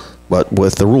 But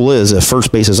with the rule is, if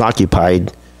first base is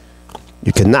occupied,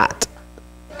 you cannot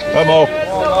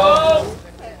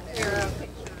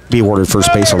be awarded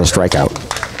first base on a strikeout.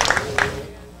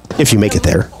 If you make it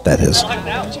there, that is.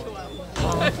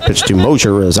 Pitch to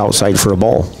Mosier is outside for a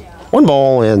ball. 1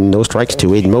 ball and no strikes to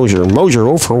Aiden Mosier. Mosier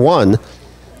 0 for 1.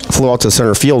 Flew out to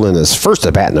center field in his first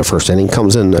at bat in the first inning.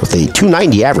 Comes in with a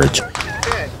 290 average.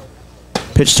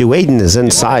 Pitch to Aiden is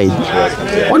inside.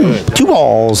 2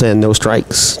 balls and no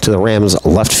strikes to the Rams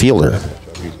left fielder.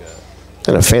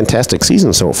 And a fantastic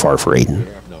season so far for Aiden.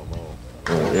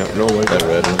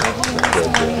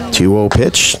 2-0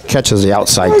 pitch. Catches the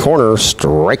outside corner.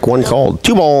 Strike 1 called.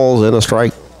 2 balls and a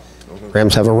strike.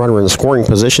 Rams have a runner in the scoring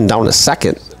position down to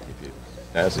second.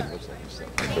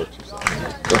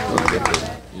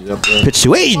 Pitch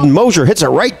to Aiden. Mosier hits it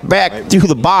right back through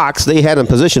the box. They had him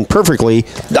positioned perfectly.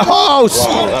 Oh,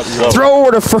 throw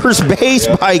to first base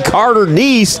by Carter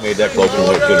Neese.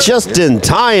 Just in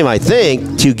time, I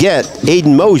think, to get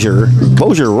Aiden Mosier.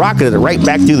 Mosier rocketed it right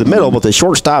back through the middle, but the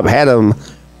shortstop had him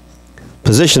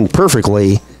positioned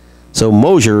perfectly. So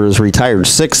Mosier is retired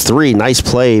 6-3. Nice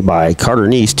play by Carter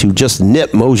Neese to just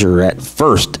nip Mosier at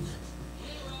first.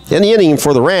 In the inning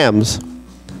for the Rams,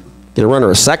 get a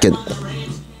runner a second.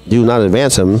 Do not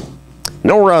advance him.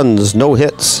 No runs, no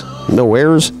hits, no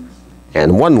errors,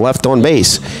 and 1 left on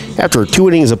base. After 2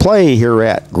 innings of play here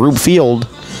at Group Field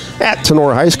at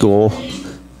Tinora High School,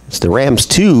 it's the Rams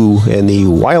 2 and the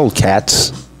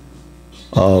Wildcats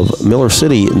of Miller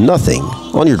City 0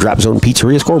 on your Drop Zone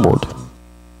Pizzeria scoreboard.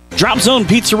 Drop Zone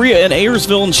Pizzeria in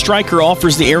Ayersville and Stryker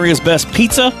offers the area's best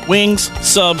pizza, wings,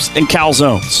 subs, and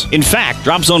calzones. In fact,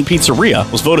 Drop Zone Pizzeria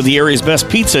was voted the area's best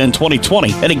pizza in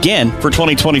 2020 and again for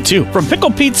 2022. From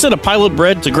pickle pizza to pilot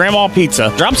bread to grandma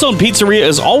pizza, Drop Zone Pizzeria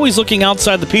is always looking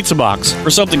outside the pizza box for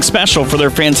something special for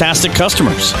their fantastic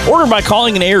customers. Order by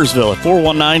calling in Ayersville at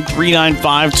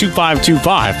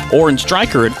 419-395-2525 or in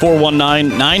Stryker at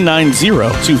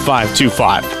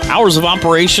 419-990-2525. Hours of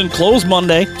operation close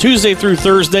Monday, Tuesday through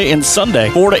Thursday, and Sunday,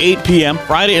 4 to 8 p.m.,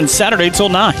 Friday and Saturday till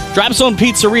 9. Drop Zone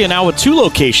Pizzeria now with 2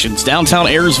 locations, downtown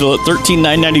Ayersville at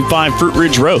 13995 Fruit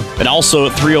Ridge Road, and also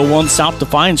at 301 South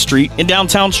Defiance Street in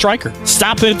downtown Stryker.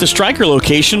 Stop in at the Stryker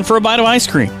location for a bite of ice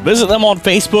cream. Visit them on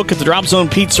Facebook at the Drop Zone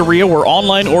Pizzeria, where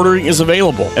online ordering is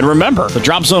available. And remember, the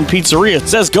Drop Zone Pizzeria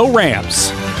says go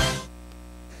Rams.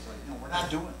 We're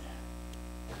not doing that.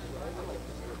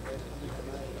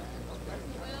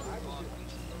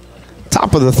 Top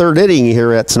top of the third inning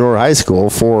here at Tinora High School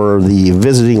for the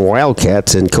visiting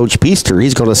Wildcats and Coach Peaster.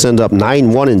 He's going to send up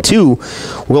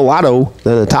 9-1-2. Will Otto,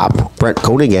 then the top, Brent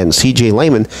Koenig and C.J.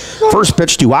 Lehman. First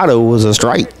pitch to Otto was a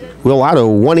strike. Will Otto,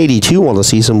 182 on the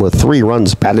season with 3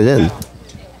 runs batted in.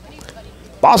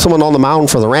 Bosselman on the mound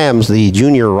for the Rams. The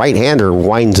junior right-hander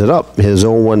winds it up. His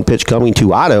 0-1 pitch coming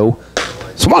to Otto.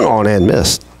 Swung on and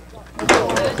missed.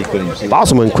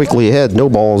 Bosselman quickly ahead. No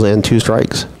balls and 2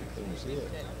 strikes.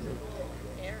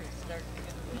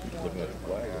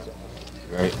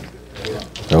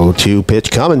 0-2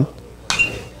 pitch coming.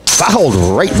 Fouled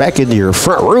right back into your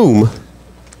front room.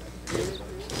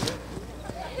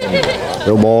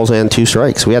 No balls and 2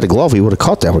 strikes. We had a glove. We would have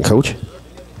caught that one, Coach.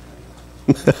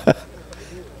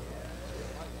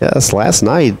 Yes, last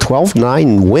night,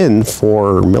 12-9 win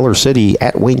for Miller City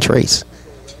at Wayne Trace.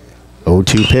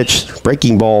 0-2 pitch.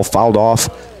 Breaking ball fouled off.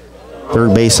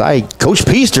 Third base side. Coach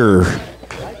Peaster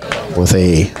with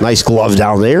a nice glove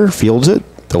down there. Fields it.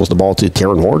 Throws the ball to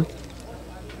Taryn Ward.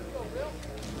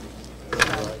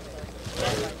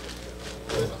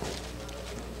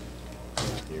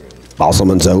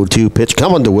 Bosselman's 0-2 pitch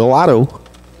coming to Will Otto.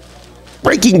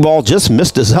 Breaking ball just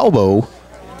missed his elbow.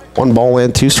 1 ball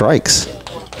and 2 strikes.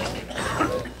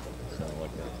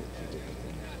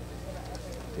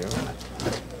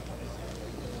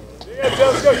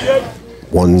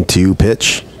 1-2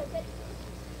 pitch.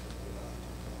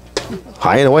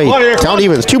 High and away. Count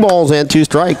evens. 2 balls and 2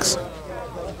 strikes.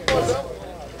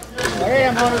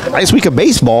 Nice week of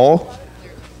baseball.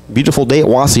 Beautiful day at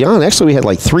Wasion. Actually, we had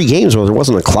like 3 games where there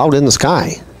wasn't a cloud in the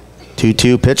sky.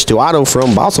 2-2 pitch to Otto from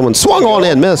Bosselman. Swung on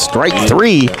and missed. Strike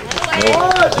 3.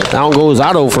 Down goes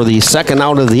Otto for the second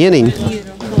out of the inning. 4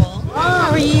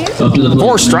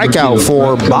 strikeout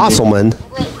for Bosselman.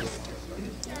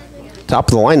 Top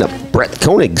of the lineup, Brett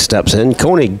Koenig steps in.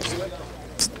 Koenig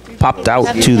popped out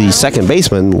to the second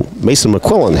baseman. Mason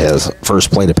McQuillan, his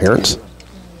first plate appearance.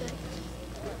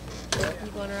 You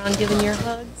going around giving your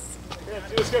hugs?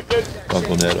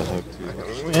 Uncle Ned a hug too.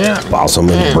 Yeah.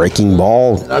 Bosselman breaking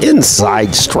ball.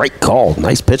 Inside strike called.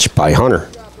 Nice pitch by Hunter.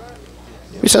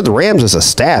 We said the Rams as a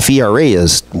staff ERA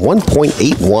is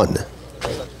 1.81.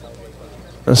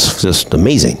 That's just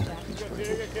amazing.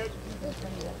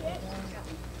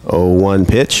 0-1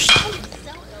 pitch.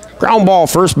 Ground ball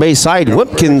first base side.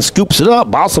 Whipkin scoops it up.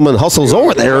 Bosselman hustles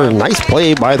over there. Nice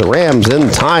play by the Rams in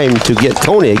time to get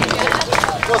Koenig.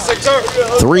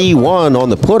 3-1 on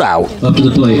the putout. Up to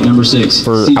the plate, number 6.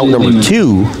 For C.J. out number Lehman.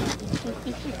 2.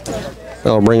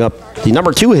 That'll bring up the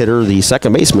number 2 hitter, the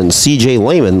second baseman, C.J.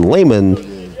 Lehman. Lehman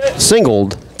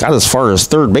singled, got as far as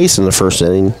third base in the first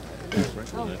inning,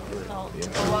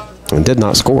 and did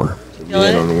not score.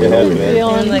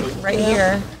 Feeling like right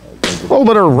here. A little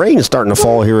bit of rain starting to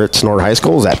fall here at Tinora High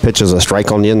School. That pitch is a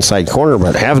strike on the inside corner,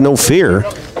 but have no fear.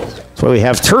 That's why we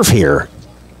have turf here.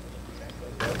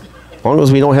 As long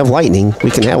as we don't have lightning,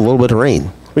 we can have a little bit of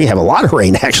rain. We can have a lot of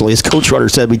rain, actually, as Coach Rutter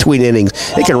said, between innings.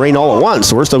 It can rain all at once,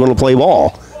 so we're still going to play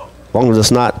ball. As long as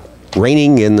it's not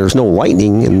raining and there's no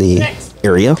lightning in the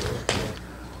area.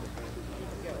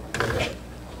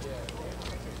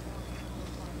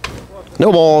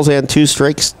 No balls and 2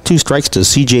 strikes. 2 strikes to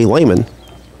C.J. Lehman.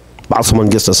 Bosselman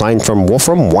gets the sign from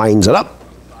Wolfram, winds it up.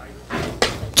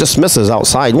 Just misses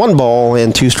outside. 1 ball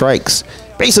and 2 strikes.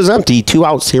 Base is empty. 2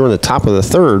 outs here in the top of the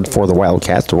third for the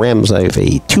Wildcats. The Rams have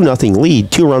a 2-0 lead.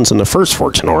 2 runs in the first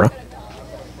for Tinora.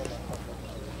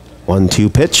 1-2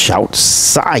 pitch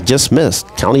outside. Just missed.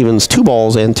 Count evens 2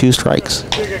 balls and 2 strikes.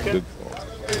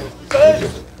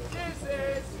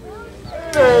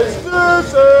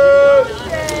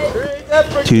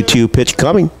 2-2 pitch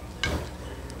coming.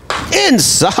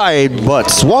 Inside, but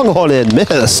swung on and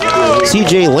missed.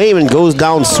 C.J. Lehman goes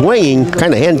down swinging.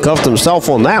 Kind of handcuffed himself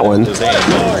on that one.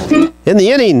 In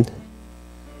the inning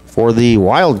for the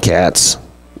Wildcats.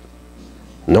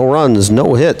 No runs,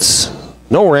 no hits,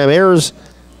 no Ram errors,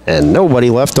 and nobody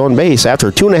left on base. After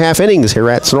 2.5 innings here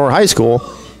at Tinora High School,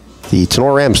 the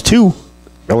Tinora Rams 2,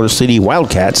 Miller City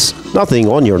Wildcats nothing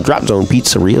on your Drop Zone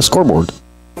Pizzeria scoreboard.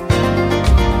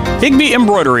 Higby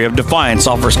Embroidery of Defiance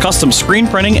offers custom screen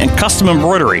printing and custom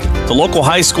embroidery to local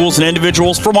high schools and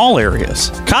individuals from all areas.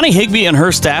 Connie Higby and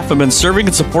her staff have been serving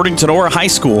and supporting Tinora High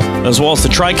School, as well as the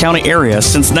Tri-County area,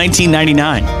 since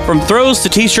 1999. From throws to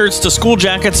t-shirts to school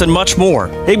jackets and much more,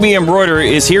 Higby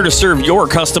Embroidery is here to serve your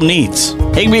custom needs.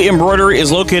 Higby Embroidery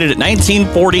is located at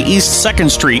 1940 East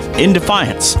 2nd Street in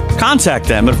Defiance. Contact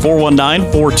them at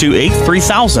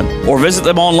 419-428-3000 or visit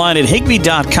them online at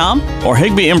higby.com or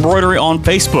Higby Embroidery on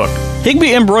Facebook.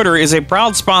 Higby Embroidery is a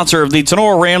proud sponsor of the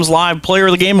Tinora Rams Live Player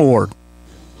of the Game Award.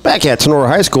 Back at Tinora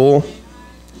High School,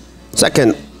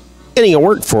 second inning of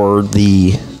work for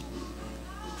the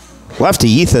lefty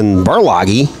Ethan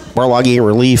Barloggy. Barloggy in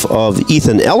relief of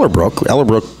Ethan Ellerbrook.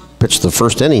 Ellerbrook pitched the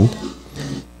first inning.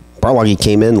 Barloggy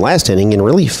came in last inning in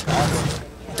relief.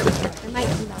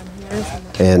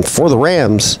 And for the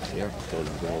Rams,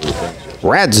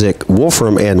 Radzik,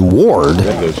 Wolfram, and Ward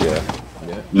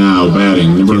Now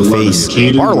batting number 11, face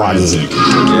Caden Barloggy.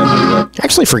 Radzik.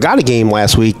 Actually forgot a game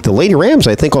last week. The Lady Rams,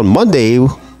 I think on Monday, I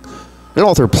don't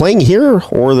know if they're playing here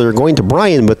or they're going to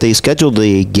Bryan, but they scheduled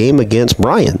a game against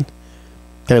Bryan.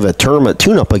 Kind of a tournament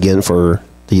tune-up again for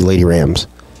the Lady Rams.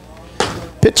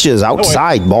 Pitch is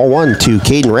outside. Ball 1 to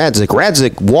Caden Radzik.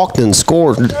 Radzik walked and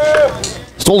scored.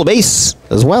 Stole a base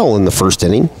as well in the first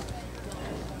inning.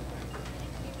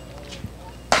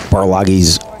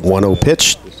 Barloggy's 1-0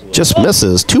 pitch just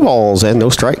misses. 2 balls and no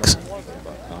strikes.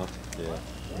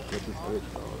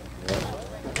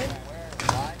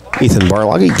 Ethan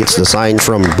Barloggy gets the sign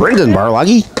from Brendan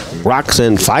Barloggy. Rocks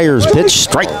and fires pitch.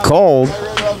 Strike called.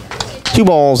 2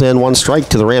 balls and 1 strike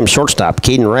to the Rams shortstop,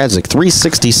 Caden Radzik.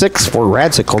 366 for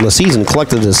Radzik on the season.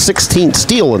 Collected his 16th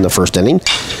steal in the first inning.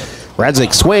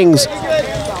 Radzik swings.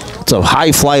 It's a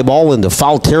high fly ball into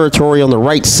foul territory on the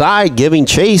right side, giving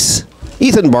chase.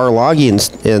 Ethan Barloggy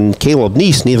and Caleb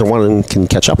Neese, neither one can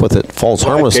catch up with it. Falls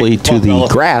harmlessly to the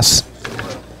grass.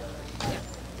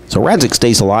 So Radzik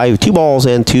stays alive. 2 balls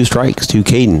and 2 strikes to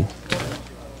Caden.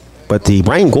 But the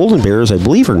Bryan Golden Bears, I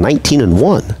believe, are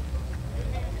 19-1.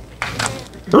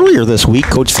 Earlier this week,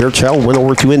 Coach Fairchild went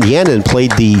over to Indiana and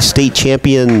played the state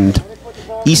champion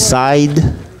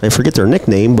Eastside, I forget their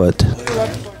nickname, but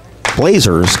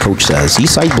Blazers, Coach says.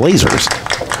 Eastside Blazers.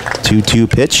 2-2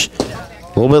 pitch,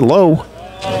 a little bit low.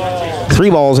 3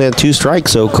 balls and 2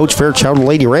 strikes, so Coach Fairchild and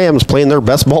Lady Rams playing their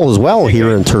best ball as well here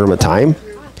in tournament time.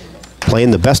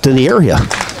 Playing the best in the area.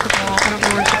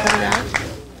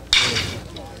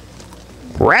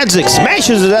 Radzik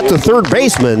smashes it at the third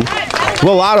baseman.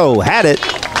 Will Otto had it.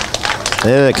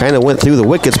 And it kind of went through the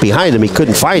wickets behind him. He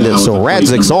couldn't find it, so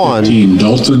Radzik's on.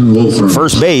 Dalton Wolfram.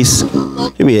 First base.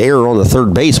 Maybe an error on the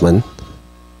third baseman.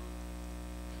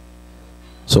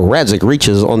 So Radzik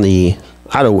reaches on the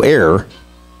Otto error.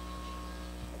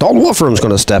 Dalton Wolfram's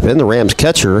going to step in, the Rams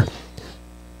catcher.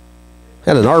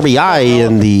 Had an RBI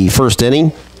in the first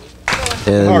inning.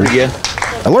 And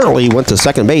alertly went to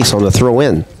second base on the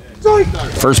throw-in.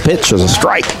 First pitch was a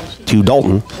strike to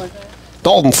Dalton.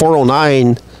 Dalton,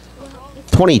 409,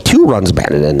 22 runs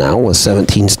batted in now with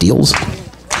 17 steals.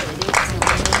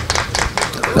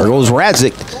 There goes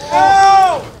Radzik.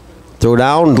 Throw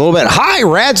down a little bit high.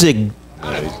 Radzik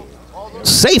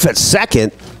safe at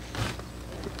second.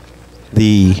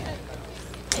 The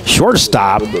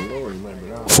shortstop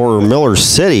for Miller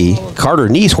City, Carter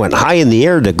Neese, went high in the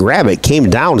air to grab it, came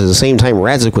down at the same time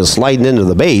Radzik was sliding into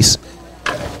the base.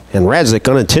 And Radzik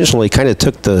unintentionally kind of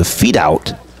took the feet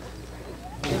out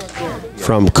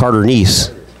from Carter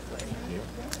Neese.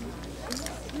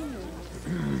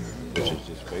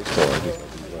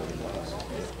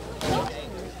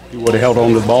 He would have held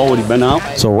on to the ball, would he been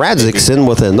out? So Radzik's in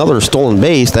with another stolen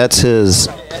base. That's his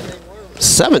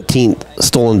 17th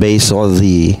stolen base of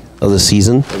the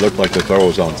season. It looked like the throw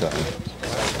was on time.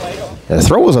 And the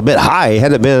throw was a bit high.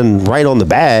 Had it been right on the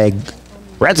bag,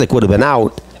 Radzik would have been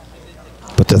out.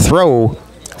 But the throw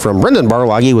from Brendan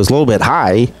Barloggy was a little bit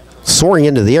high. Soaring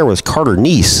into the air was Carter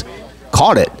Neese.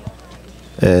 Caught it.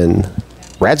 And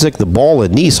Radzik, the ball,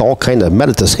 and Neese all kind of met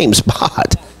at the same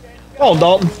spot. Oh,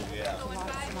 Dalton.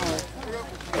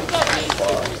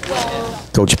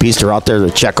 Coach Peaster out there to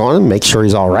check on him, make sure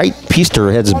he's all right.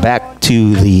 Peaster heads back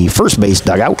to the first base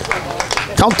dugout.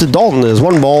 Count to Dalton is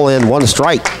 1 ball and 1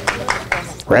 strike.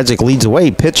 Radzik leads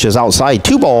away. Pitch is outside.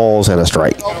 2 balls and a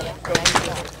strike.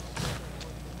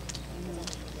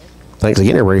 Thanks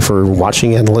again, everybody, for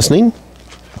watching and listening.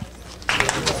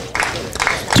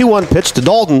 2-1 pitch to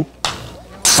Dalton.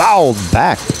 Fouled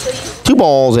back. 2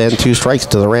 balls and 2 strikes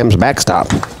to the Rams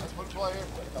backstop.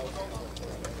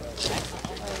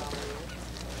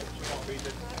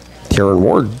 Karen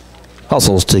Ward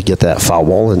hustles to get that foul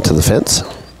ball into the fence.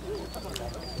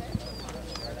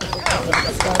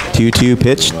 2-2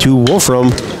 pitch to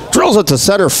Wolfram. Drills it to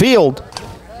center field.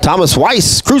 Thomas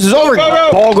Weiss cruises over.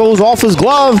 Ball goes off his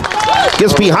glove.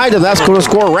 Gets behind him. That's going to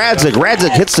score Radzik.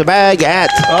 Radzik hits the bag at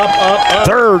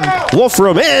third.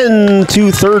 Wolfram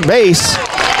into third base.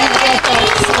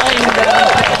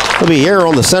 There'll be error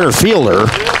on the center fielder.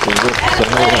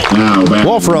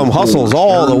 Wolfram hustles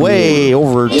all the way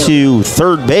over to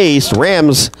third base.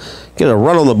 Rams get a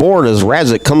run on the board as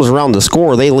Radzik comes around to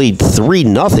score. They lead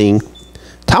 3-0.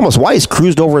 Thomas Weiss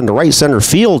cruised over into right center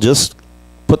field, just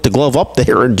put the glove up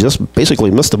there and just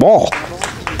basically missed the ball.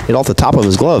 hit off the top of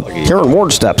his glove. Taron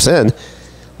Ward steps in.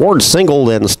 Ward singled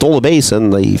and stole a base in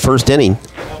the first inning.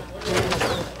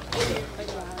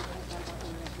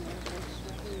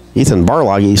 Ethan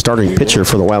Barloggy, starting pitcher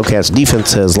for the Wildcats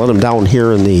defense, has let him down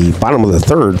here in the bottom of the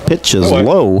third. Pitch is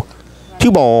low.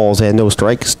 2 balls and no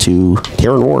strikes to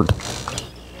Taron Ward.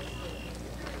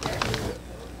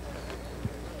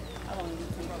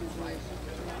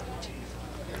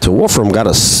 So Wolfram got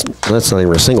that's not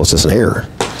even a single, it's just an error.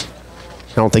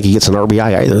 I don't think he gets an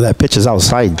RBI either. That pitch is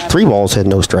outside. 3 balls and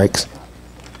no strikes.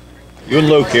 You and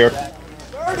Luke here.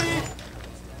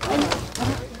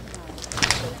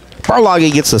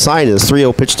 Barloggy gets the sign as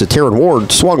 3-0 pitch to Taron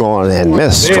Ward. Swung on and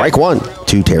missed. Strike 1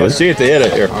 to Taron. Let's see if they hit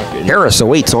it here. Harris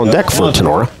awaits on deck for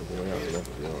Tinora.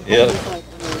 Yeah.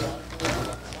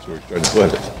 That's where he's trying to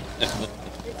put it.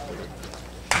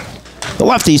 The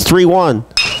lefty's 3-1.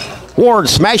 Ward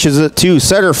smashes it to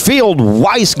center field.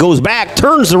 Weiss goes back,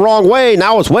 turns the wrong way.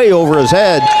 Now it's way over his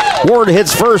head. Ward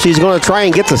hits first. He's going to try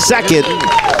and get to second.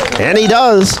 And he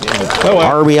does.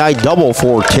 RBI double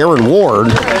for Taron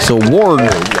Ward. So Ward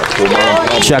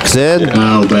checks in.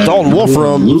 Dalton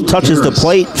Wolfram touches the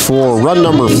plate for run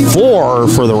number 4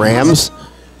 for the Rams.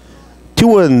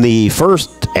 2 in the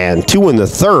first and 2 in the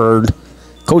third.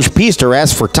 Coach Peaster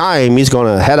asked for time. He's going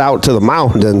to head out to the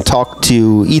mound and talk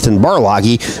to Ethan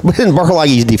Barloggy. But in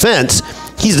Barloggy's defense,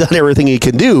 he's done everything he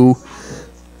can do.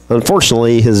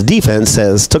 Unfortunately, his defense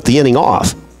has took the inning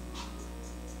off.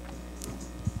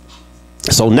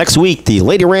 So next week, the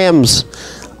Lady Rams.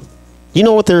 You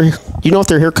know if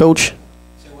they're here, Coach?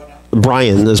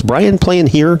 Brian, is Brian playing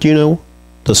here? Do you know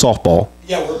the softball?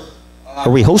 Yeah, are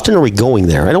we hosting or are we going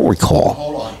there? I don't recall.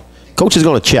 hold on. Coach is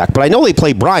going to check, but I know they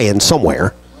play Brian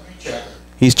somewhere. Check.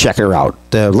 He's checking her out.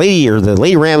 The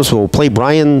Lady Rams will play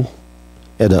Brian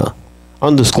at a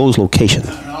undisclosed location.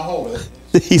 I'll hold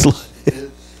it. He's.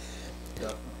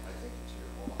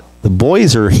 The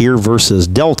boys are here versus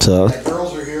Delta. The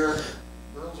girls are here.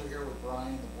 Girls are here with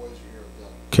Brian. The boys are here with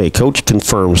Delta. Okay, Coach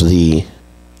confirms the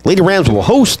Lady Rams will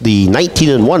host the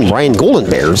 19-1 Bryan Golden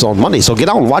Bears on Monday. So get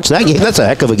out and watch that game. That's a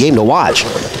heck of a game to watch.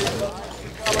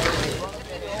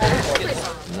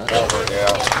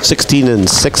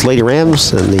 16-6 Lady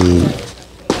Rams and the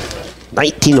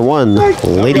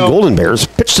 19-1 Lady Golden Bears.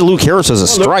 Pitch to Luke Harris as a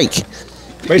strike.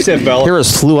 Race that fella.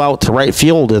 Harris flew out to right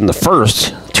field in the first.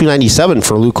 297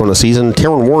 for Luke on the season.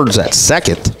 Taron Ward's at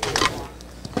second.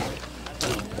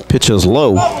 Pitch is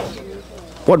low.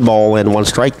 1 ball and 1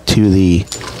 strike to the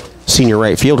senior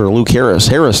right fielder, Luke Harris.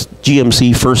 Harris,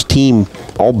 GMC first team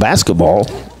all basketball.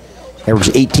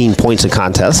 Averaged 18 points a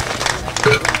contest.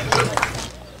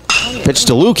 Pitch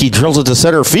to Luke. He drills it to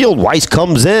center field. Weiss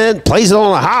comes in, plays it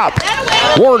on a hop.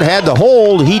 Ward had to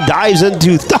hold. He dives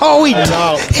into.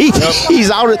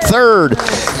 He's out at third.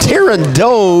 Taron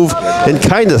dove and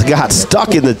kind of got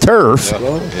stuck in the turf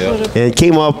and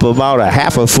came up about a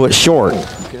half a foot short.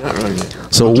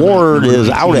 So Ward is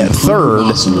out at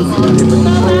third.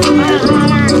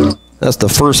 That's the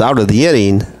first out of the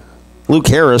inning. Luke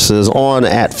Harris is on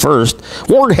at first.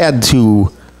 Ward had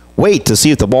to wait to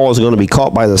see if the ball was going to be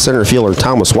caught by the center fielder,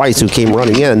 Thomas Weiss, who came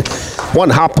running in. 1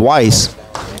 hopped Weiss,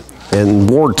 and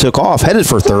Ward took off, headed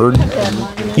for third.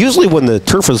 Usually when the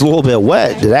turf is a little bit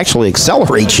wet, it actually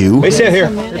accelerates you. They sit here.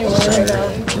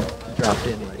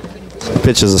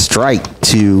 Pitch is a strike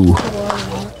to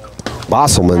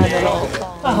Bosselman.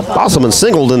 Bosselman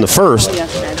singled in the first.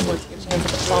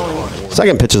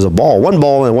 Second pitch is a ball. 1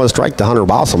 ball and 1 strike to Hunter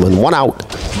Bosselman. 1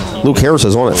 out. Luke Harris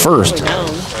is on at first.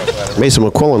 Mason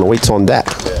McQuillan waits on deck.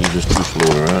 He's just too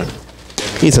slow around.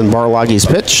 Ethan Barloggy's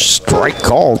pitch. Strike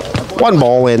called. 1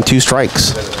 ball and 2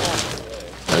 strikes.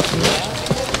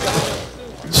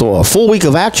 So a full week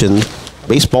of action.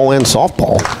 Baseball and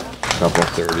softball. Couple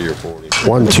 30 or 40.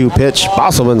 1-2 pitch.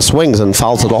 Bosselman swings and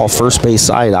fouls it off first base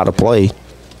side out of play.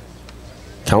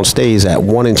 Count stays at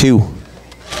 1-2.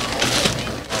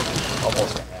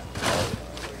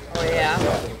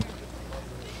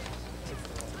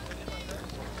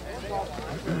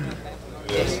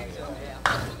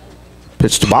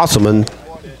 Pitch to Bosselman.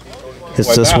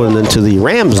 Hits this one into the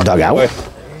Rams dugout.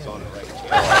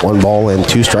 1 ball and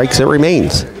 2 strikes. It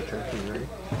remains.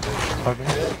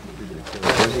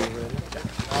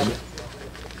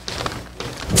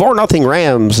 Four 0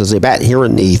 Rams as they bat here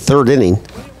in the third inning.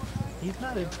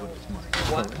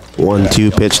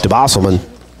 1-2 pitch to Bosselman.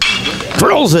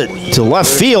 Drills it to left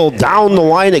field. Down the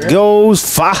line it goes.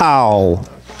 Foul.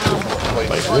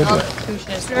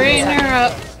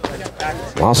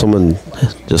 Bosselman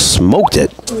just smoked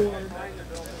it.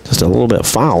 Just a little bit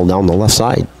foul down the left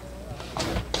side.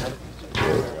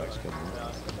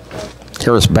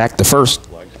 Harris back to first.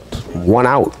 1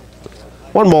 out.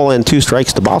 1 ball and 2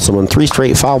 strikes to Bosselman. 3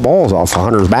 straight foul balls off of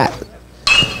Hunter's bat.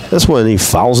 This one he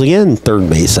fouls again, third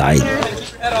base side.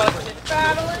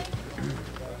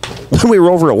 When we were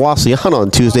over at Wassiana on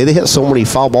Tuesday, they hit so many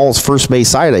foul balls first base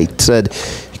side. I said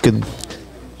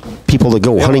people that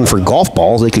go hunting for golf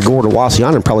balls, they could go over to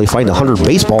Wassiana and probably find 100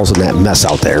 baseballs in that mess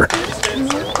out there.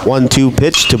 1-2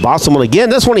 pitch to Bosselman again.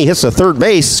 This one he hits the third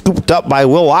base, scooped up by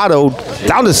Will Otto.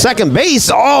 Down to second base.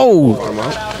 Oh!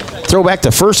 Throw back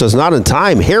to first is not in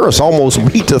time. Harris almost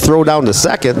beat the throw down to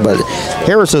second, but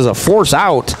Harris is a force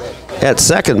out at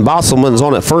second. Bosselman's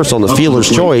on at first on the fielder's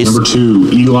choice. Number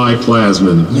 2, Eli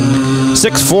Plasman.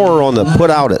 6-4 on the put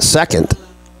out at second.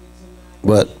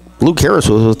 But Luke Harris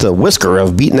was with the whisker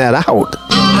of beating that out.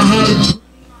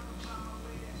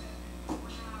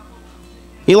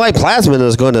 Eli Plasman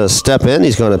is going to step in.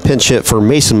 He's going to pinch hit for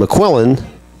Mason McQuillan.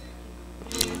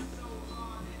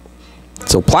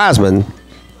 So Plasman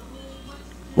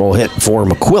will hit for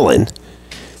McQuillan.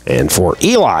 And for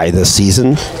Eli this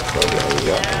season,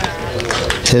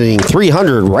 hitting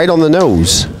 300 right on the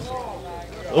nose.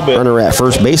 Runner at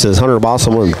first base is Hunter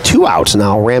Bosselman. 2 outs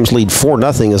now. Rams lead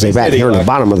 4-0 as they bat here in the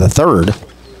bottom of the third.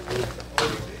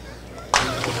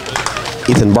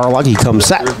 Ethan Barloggy comes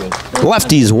set.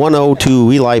 Lefties 1-0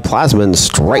 to Eli Plasman.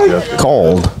 Strike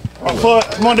called.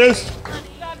 Come on, Deuce.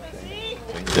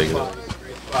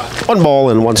 1 ball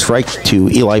and 1 strike to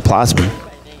Eli Plasman.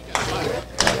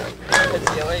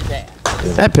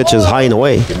 That pitch is high and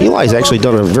away. Eli's actually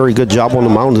done a very good job on the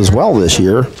mound as well this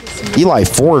year. Eli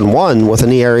 4-1 with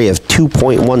an ERA of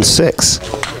 2.16.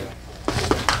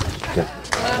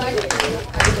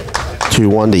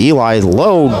 2-1 to Eli.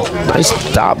 Low. Nice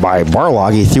stop by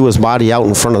Barlog. He threw his body out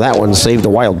in front of that one, saved a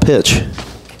wild pitch.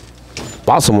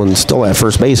 Bosselman still at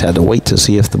first base, had to wait to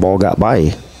see if the ball got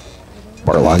by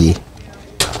Barloggy.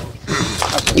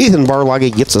 Ethan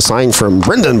Barloggy gets a sign from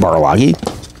Brendan Barloggy.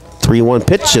 3-1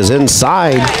 pitch is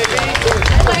inside.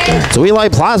 So Eli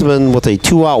Plasman with a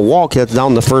 2-out walk hits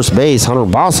down to first base.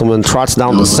 Hunter Bosselman trots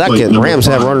down to second. Rams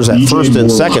have runners at first and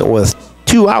second with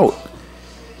 2 out.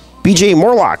 B.J.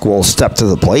 Morlock will step to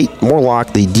the plate.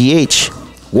 Morlock, the DH,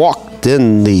 walked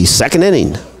in the second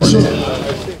inning.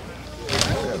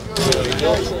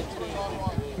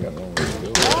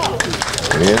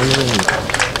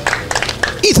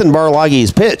 Ethan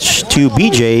Barloggy's pitch to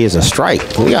BJ is a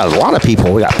strike. We got a lot of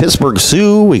people. We got Pittsburgh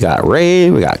Sue, we got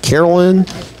Ray, we got Carolyn,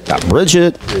 got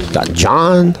Bridget, got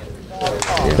John.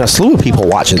 Got a slew of people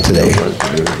watching today.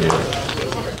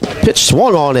 Pitch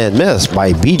swung on and missed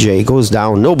by BJ. Goes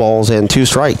down, no balls and 2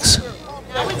 strikes.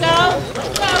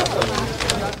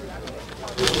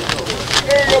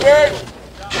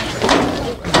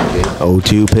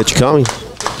 0-2 pitch coming.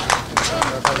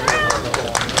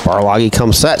 Barloggy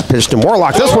comes set, pitch to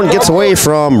Morlock. This one gets away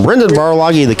from Brendan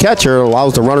Barloggy, the catcher,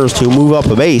 allows the runners to move up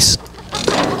a base.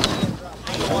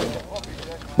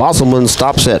 Bosselman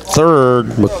stops at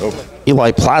third.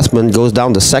 Eli Plasman goes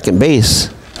down to second base.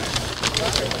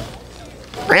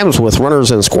 Rams with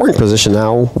runners in scoring position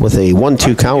now with a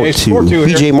 1-2 count to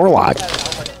B.J. Morlock.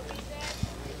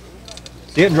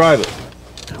 See it, drive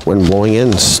it. Wind blowing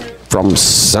in from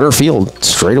center field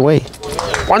straight away.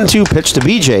 1-2 pitch to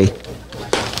B.J.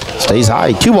 Stays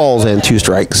high. 2 balls and 2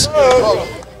 strikes.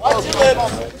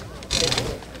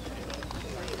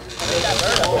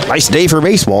 Nice day for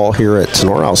baseball here at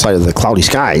Tinora outside of the cloudy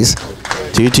skies.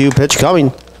 2-2 pitch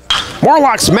coming.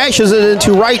 Morlock smashes it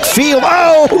into right field.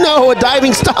 Oh, no, a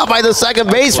diving stop by the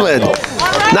second baseman.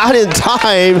 Not in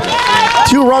time.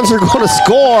 2 runs are going to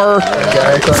score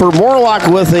for Morlock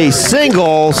with a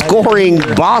single, scoring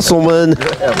Bosselman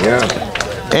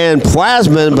and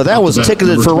Plasman, but that was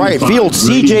ticketed for right field.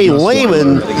 C.J.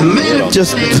 Lehman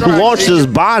just launched his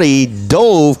body,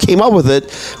 dove, came up with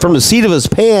it from the seat of his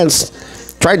pants,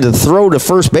 tried to throw to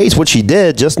first base, which he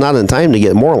did, just not in time to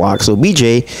get Morlock. So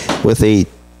B.J. with a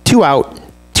 2-out,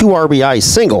 2 RBI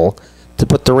single to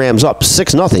put the Rams up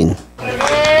 6-0.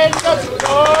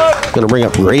 Going to bring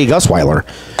up Grady Gusweiler.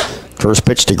 First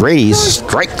pitch to Grady.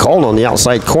 Strike called on the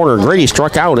outside corner. Grady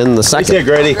struck out in the second. See it,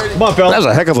 Grady. Come on, fella. That was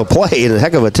a heck of a play and a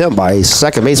heck of a attempt by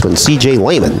second baseman C.J.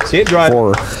 Lehman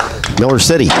for Miller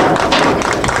City.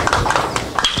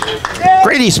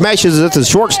 Grady smashes it to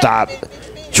shortstop.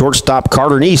 Shortstop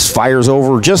Carter Neese fires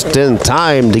over just in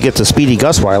time to get to Speedy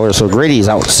Gusweiler. So Grady's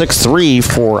out 6-3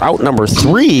 for out number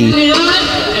 3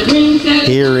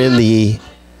 here in the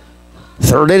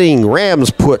third inning. Rams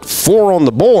put 4 on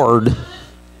the board.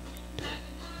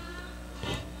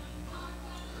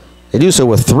 They do so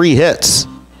with 3 hits.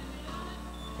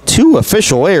 2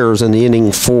 official errors in the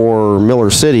inning for Miller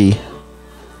City.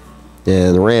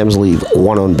 And the Rams leave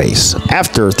 1 on base.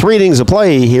 After 3 innings of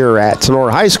play here at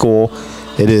Tinora High School,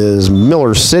 It is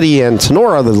Miller City and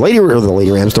Tinora.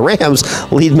 The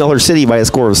Rams lead Miller City by a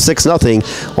score of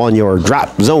 6-0 on your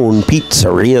Drop Zone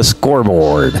Pizzeria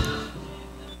scoreboard.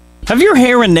 Have your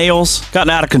hair and nails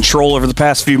gotten out of control over the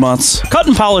past few months? Cut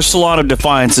and Polish Salon of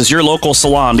Defiance is your local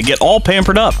salon to get all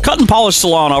pampered up. Cut and Polish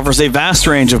Salon offers a vast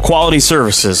range of quality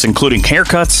services, including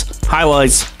haircuts,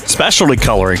 highlights, specialty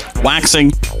coloring,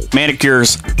 waxing,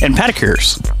 manicures, and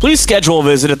pedicures. Please schedule a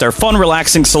visit at their fun,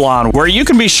 relaxing salon where you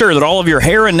can be sure that all of your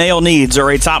hair and nail needs are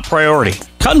a top priority.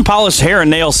 Cut and Polish Hair and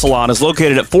Nail Salon is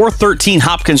located at 413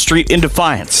 Hopkins Street in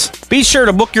Defiance. Be sure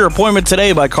to book your appointment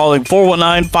today by calling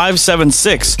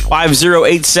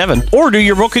 419-576-5087 or do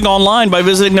your booking online by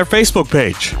visiting their Facebook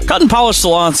page. Cut and Polish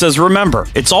Salon says, remember,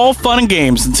 it's all fun and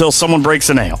games until someone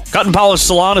breaks a nail. Cut and Polish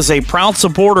Salon is a proud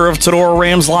supporter of Tinora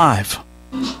Rams Live.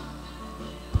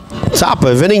 Top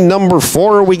of inning number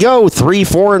 4 we go. 3,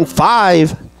 4, and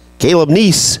 5. Caleb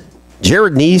Neese,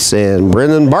 Jared Neese, and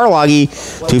Brendan Barloggy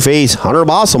to face Hunter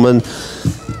Bosselman.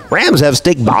 Rams have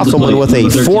staked Bosselman with a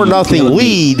 4-0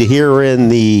 lead here in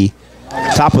the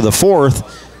top of the 4th.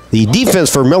 The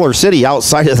defense for Miller City,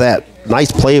 outside of that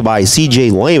nice play by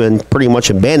C.J. Lehman, pretty much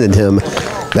abandoned him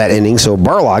that inning, so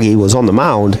Barloggy was on the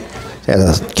mound. Had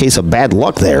a case of bad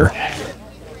luck there.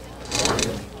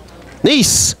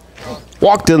 Neese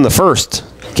walked in the first.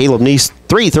 Caleb Neese,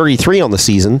 .333 on the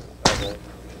season.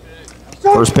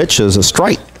 First pitch is a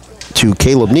strike to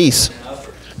Caleb Neese.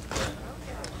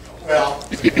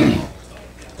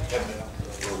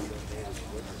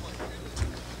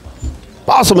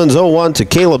 Bosselman's 0-1 to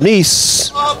Caleb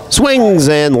Neese. Swings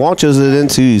and launches it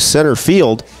into center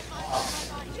field.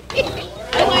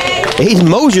 Aiden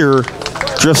Mosier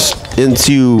drifts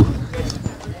into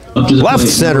left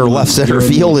center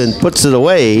field and puts it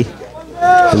away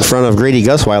in front of Grady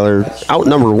Gusweiler. Out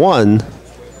number 1.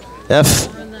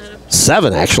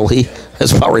 F7 actually.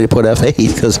 That's about ready to put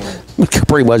F8 because we could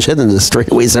pretty much hit into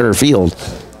straightaway center field.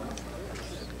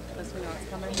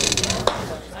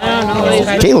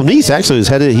 Caleb Neese actually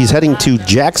he's heading to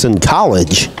Jackson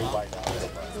College.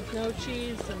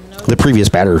 The previous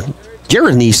batter,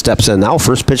 Jared Neese, steps in now.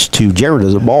 First pitch to Jared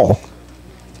is a ball.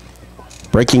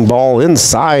 Breaking ball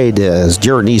inside as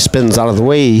Jared Neese spins out of the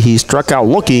way. He struck out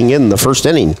looking in the first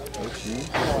inning.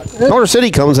 Miller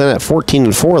City comes in at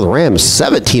 14-4. The Rams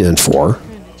 17-4.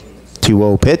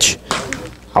 2-0 pitch.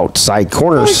 Outside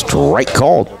corner, strike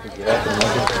called.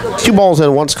 2 balls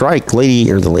and 1 strike.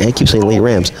 I keep saying Lady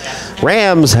Rams.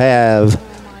 Rams have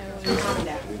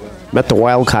met the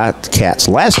Wildcats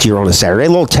last year on a Saturday. A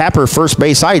little tapper first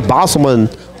base side. Bosselman.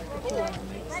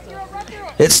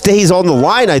 It stays on the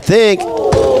line, I think.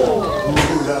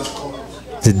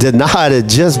 It did not. It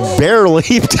just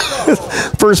barely.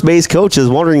 First base coach is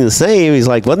wondering the same. He's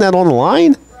like, wasn't that on the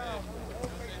line?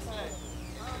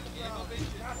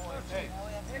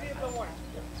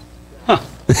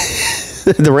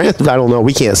 The Rams, I don't know.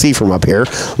 We can't see from up here,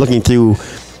 looking through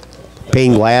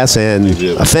pane glass and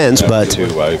a fence, but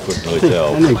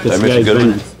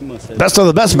best of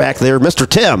the best back there, Mr.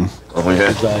 Tim.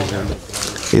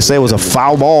 They say it was a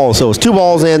foul ball, so it was 2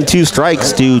 balls and 2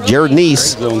 strikes to Jared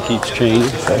Neese.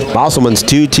 Bosselman's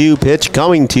 2-2 pitch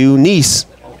coming to Neese.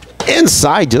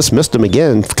 Inside, just missed him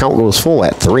again. Count was full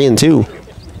at 3-2.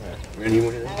 You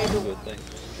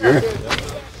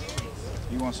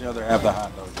want to see how they have the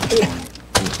hot dog?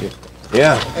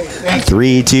 Yeah.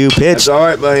 3-2 pitch. That's all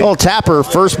right, buddy. Little tapper,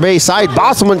 first base side.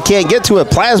 Bosselman can't get to it.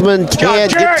 Plasman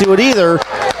can't get to it either.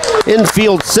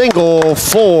 Infield single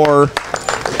for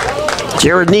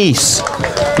Jared Neese.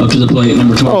 Up to the plate,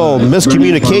 number 12. Oh,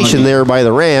 miscommunication there by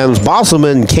the Rams.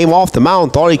 Bosselman came off the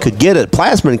mound, thought he could get it.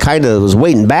 Plasman kind of was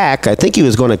waiting back. I think he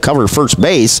was going to cover first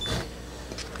base.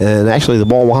 And actually the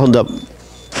ball wound up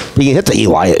being hit to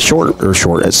Eli at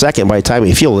at second by the time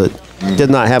he fielded it. Did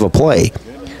not have a play.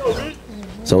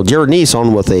 So Jared Neese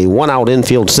on with a 1-out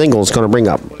infield single is going to bring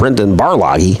up Brendan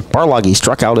Barloggy. Barloggy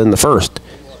struck out in the first.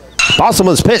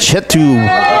 Bosselman's pitch hit to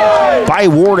by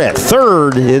Ward at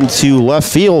third into left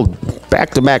field.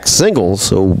 Back-to-back singles.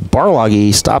 So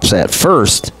Barloggy stops at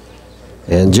first.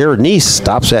 And Jared Neese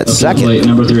stops at second. Plate,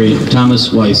 number 3,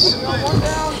 Thomas Weiss.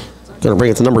 Going to bring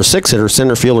it to number 6 hitter,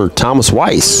 center fielder Thomas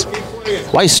Weiss.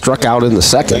 Weiss struck out in the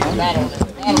second.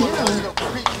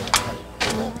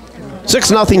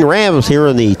 6-0 Rams here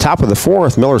in the top of the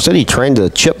 4th. Miller City trying to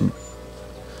chip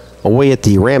away at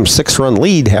the Rams' 6-run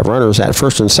lead. Have runners at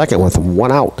first and second with 1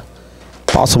 out.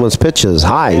 Bosselman's pitch is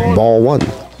high, ball 1.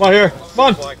 Come on here. Come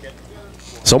on.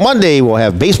 So Monday we'll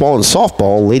have baseball and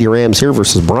softball. Lady Rams here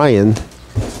versus Bryan.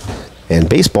 And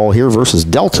baseball here versus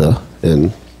Delta.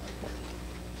 And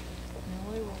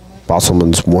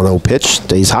Bosselman's 1-0 pitch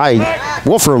stays high.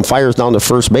 Wolfram fires down to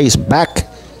first base. Back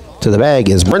to the bag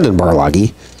is Brendan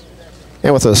Barloggy.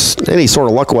 And with any sort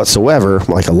of luck whatsoever,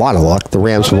 like a lot of luck, the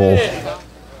Rams will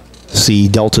see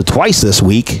Delta twice this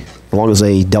week, as long as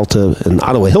they Delta and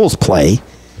Ottawa Hills play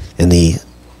in the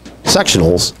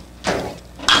sectionals.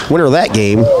 Winner of that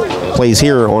game plays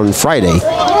here on Friday.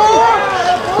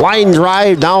 Line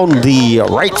drive down the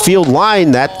right field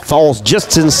line. That falls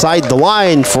just inside the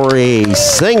line for a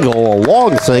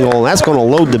long single, and that's going to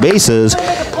load the bases.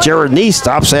 Jared Neese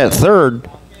stops at third.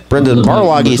 Brendan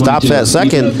Barloggy stops at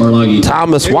second.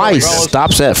 Thomas Weiss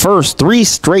stops at first. 3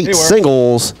 straight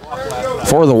singles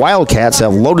for the Wildcats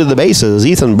have loaded the bases.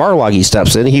 Ethan Barloggy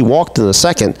steps in. He walked in the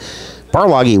second.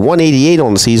 Barloggy 188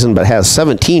 on the season, but has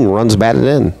 17 runs batted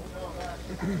in.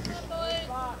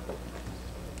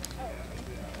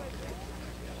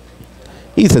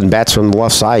 Ethan bats from the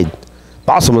left side.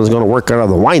 Bosselman's going to work out of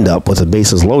the windup with the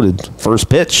bases loaded. First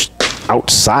pitch,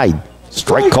 outside.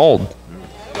 Strike called.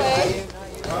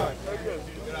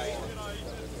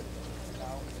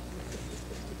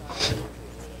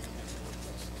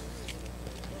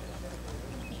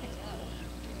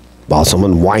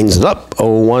 Bosselman winds it up.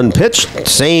 0-1 pitch.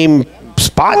 Same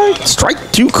spot.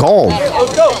 Strike 2 called.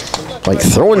 Like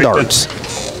throwing darts.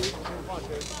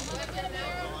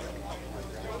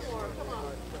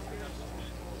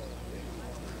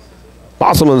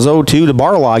 Bosselman's 0-2 to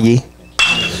Barloggy.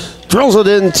 Drills it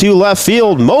into left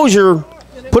field. Mosier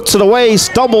puts it away,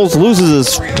 stumbles, loses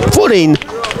his footing.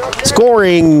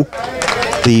 Scoring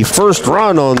the first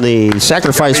run on the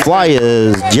sacrifice fly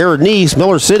is Jared Neese.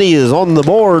 Miller City is on the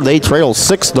board. They trail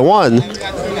 6-1.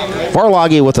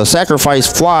 Barloggy with a sacrifice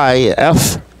fly,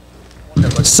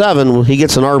 F7. He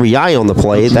gets an RBI on the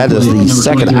play. That is the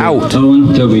second out.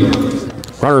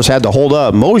 Runners had to hold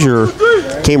up. Mosier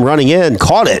came running in,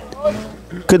 caught it.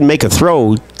 Couldn't make a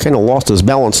throw. Kind of lost his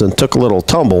balance and took a little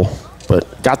tumble, but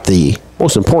got the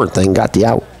most important thing, got the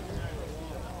out.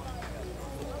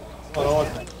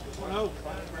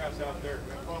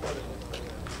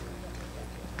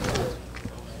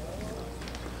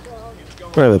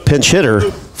 We have a pinch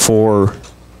hitter for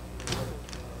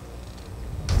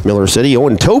Miller City.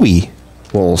 Owen Toby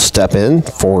will step in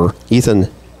for Ethan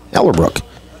Ellerbrook.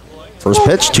 First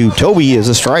pitch to Toby is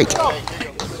a strike.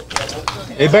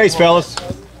 Hey, base, fellas.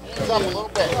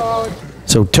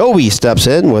 So Toby steps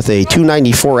in with a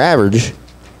 .294 average.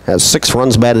 Has 6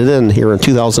 runs batted in here in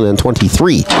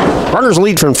 2023. Runners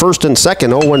lead from first and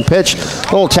second. 0-1 pitch.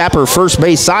 Little tapper first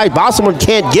base side. Bosselman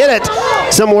can't get it.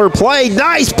 Similar play.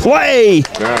 Nice play.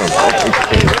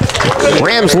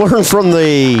 Rams learned from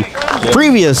the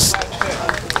previous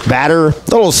batter.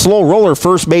 Little slow roller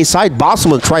first base side.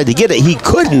 Bosselman tried to get it. He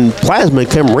couldn't. Plasma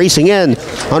came racing in.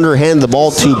 Underhand the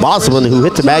ball to Bosselman, who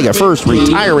hit the bag at first,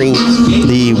 retiring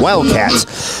the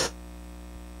Wildcats.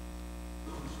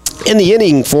 In the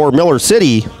inning for Miller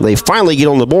City, they finally get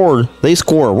on the board. They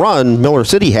score a run. Miller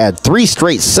City had 3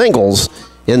 straight singles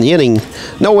in the inning.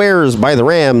 No errors by the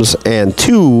Rams, and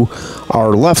 2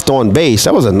 are left on base.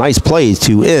 That was a nice play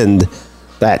to end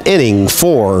that inning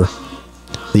for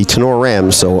the Tinora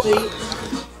Rams. So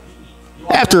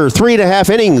after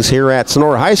 3.5 innings here at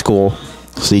Sonora High School,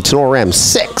 it's the Tinora Rams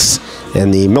 6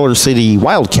 and the Miller City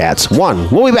Wildcats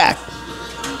 1. We'll be back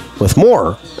with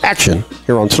more action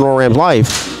here on Tinora Rams Live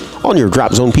on your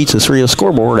Drop Zone Pizza 3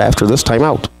 scoreboard after this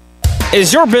timeout.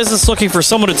 Is your business looking for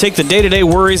someone to take the day-to-day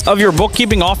worries of your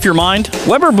bookkeeping off your mind?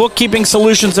 Weber Bookkeeping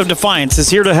Solutions of Defiance is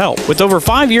here to help. With over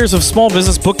 5 years of small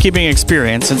business bookkeeping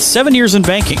experience and 7 years in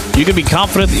banking, you can be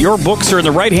confident that your books are in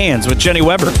the right hands with Jenny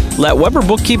Weber. Let Weber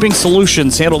Bookkeeping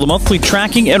Solutions handle the monthly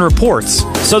tracking and reports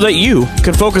so that you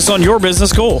can focus on your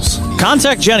business goals.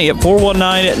 Contact Jenny at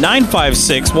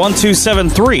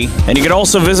 419-956-1273, and you can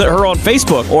also visit her on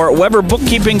Facebook or at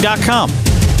weberbookkeeping.com.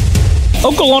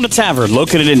 Okolona Tavern,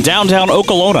 located in downtown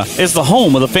Okolona, is the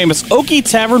home of the famous Okie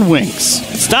Tavern Wings.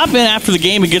 Stop in after the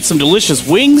game and get some delicious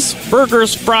wings,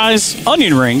 burgers, fries,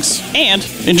 onion rings, and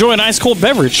enjoy an ice cold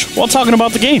beverage while talking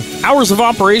about the game. Hours of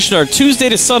operation are Tuesday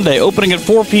to Sunday, opening at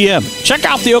 4 p.m. Check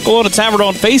out the Okolona Tavern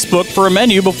on Facebook for a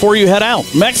menu before you head out.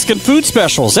 Mexican food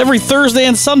specials every Thursday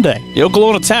and Sunday. The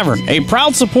Okolona Tavern, a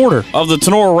proud supporter of the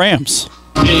Tinora Rams.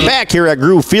 Back here at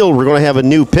Groove Field, we're going to have a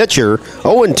new pitcher.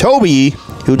 Owen Toby,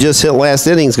 who just hit last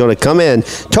inning, is going to come in.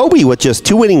 Toby, with just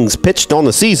 2 innings pitched on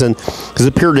the season, has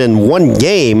appeared in 1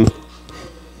 game.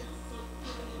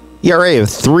 ERA of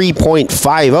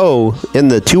 3.50 in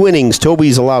the 2 innings.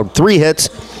 Toby's allowed 3 hits,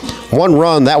 1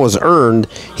 run. That was earned.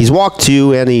 He's walked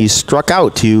 2, and he's struck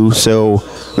out 2. So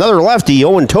another lefty,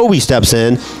 Owen Toby, steps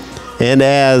in. And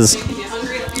as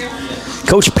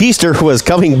Coach Peaster was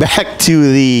coming back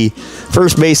to the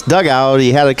first base dugout.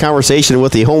 He had a conversation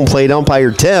with the home plate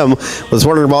umpire, Tim. Was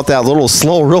wondering about that little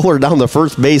slow roller down the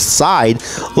first base side.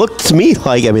 Looked to me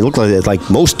like, looked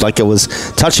like it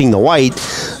was touching the white.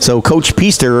 So Coach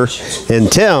Peaster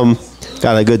and Tim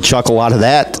got a good chuckle out of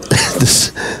that.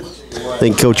 I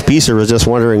think Coach Peaster was just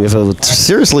wondering if it was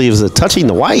touching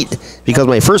the white, because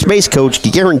my first base coach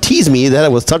guarantees me that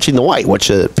it was touching the white,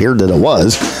 which it appeared that it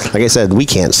was. Like I said, we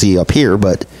can't see up here,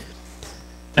 but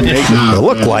it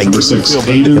looked like it was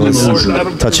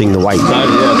touching the white.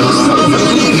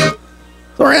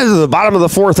 So we're into the bottom of the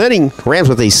fourth inning. Rams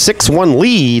with a 6-1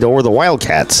 lead over the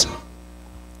Wildcats.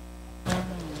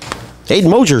 Aiden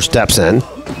Mosier steps in.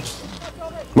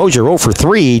 Mosier 0 for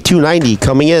 3, 290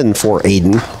 coming in for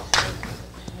Aiden.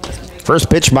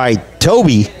 First pitch by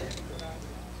Toby.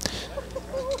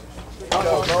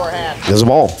 There's a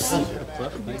ball.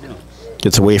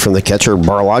 Gets away from the catcher,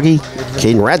 Barloggy.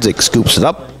 Caden Radzik scoops it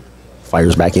up.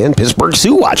 Fires back in. Pittsburgh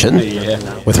Sioux watching.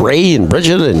 With Ray and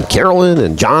Bridget and Carolyn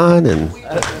and John and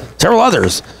several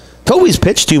others. Toby's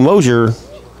pitch to Mosier.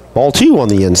 Ball 2 on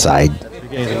the inside.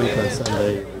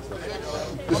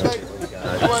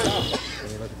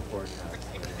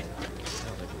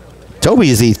 Toby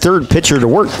is the third pitcher to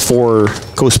work for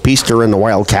Coach Peaster and the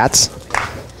Wildcats.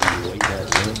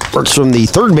 Works from the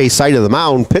third base side of the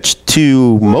mound. Pitched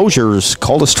to Mosier's,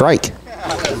 called a strike.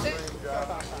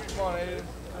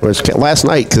 Last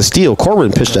night, Castillo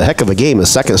Corbin pitched a heck of a game.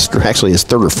 His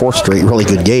third or fourth straight really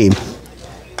good game.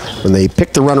 When they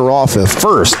picked the runner off at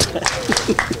first,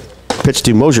 pitch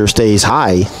to Mosier stays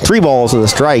high. 3 balls and a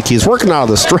strike. He's working out of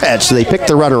the stretch, so they picked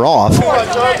the runner off.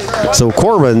 So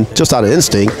Corbin, just out of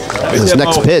instinct, his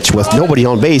next pitch with nobody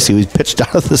on base, he was pitched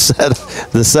out of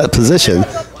the set position,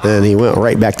 and he went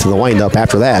right back to the windup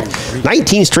after that.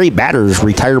 19 straight batters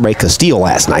retired by Castillo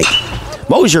last night.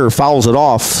 Mosier fouls it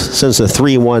off since a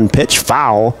 3-1 pitch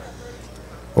foul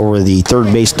over the third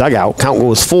base dugout. Count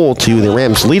goes full to the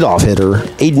Rams leadoff hitter,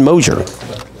 Aiden Mosier.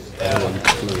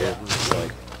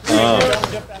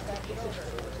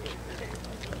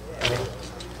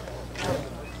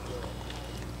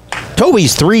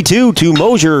 Toby's 3-2 to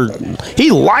Mosier.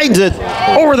 He lines it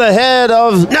over the head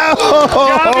of, no,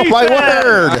 my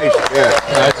word.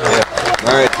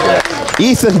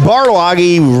 Ethan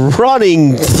Barloggy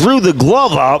running through the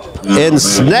glove up and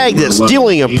snagged it,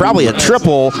 stealing probably a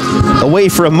triple away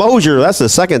from Mosier. That's the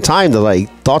second time that I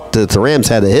thought that the Rams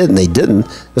had a hit, and they didn't.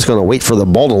 Just going to wait for the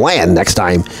ball to land next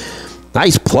time.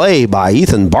 Nice play by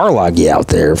Ethan Barloggy out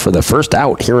there for the first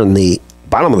out here in the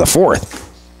bottom of the fourth.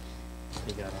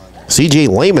 C.J.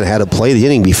 Lehman had a play the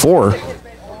inning before.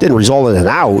 Didn't result in an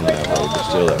out,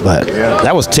 but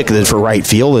that was ticketed for right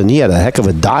field, and he had a heck of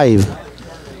a dive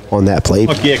on that play.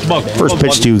 First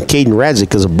pitch to Caden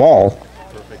Radzik is a ball.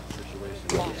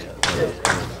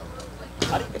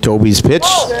 Toby's pitch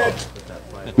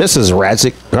misses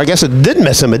Radzik. I guess it did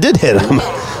miss him. It did hit him.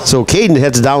 So Caden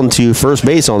heads down to first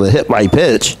base on the hit by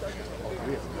pitch.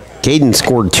 Caden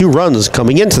scored 2 runs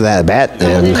coming into that bat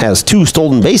and has 2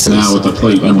 stolen bases. Now at the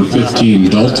plate, number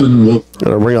 15, Dalton Wolf.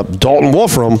 Going to bring up Dalton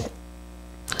Wolfram.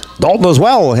 Dalton as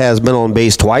well has been on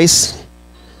base twice.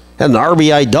 Had an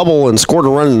RBI double and scored a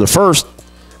run in the first.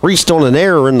 Reached on an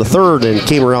error in the third and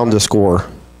came around to score.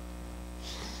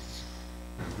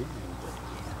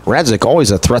 Radzik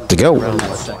always a threat to go.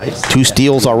 2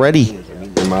 steals already.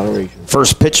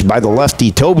 First pitch by the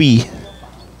lefty Toby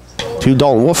to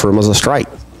Dalton Wolfram was a strike.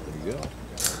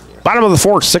 Bottom of the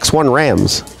fourth, 6-1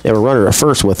 Rams. They have a runner at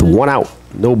first with 1 out,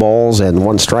 no balls, and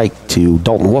 1 strike to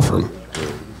Dalton Wolfram.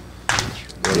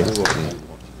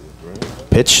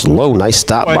 Pitch low, nice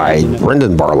stop by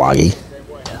Brendan Barloggy.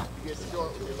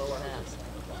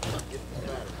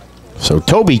 So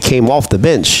Toby came off the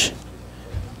bench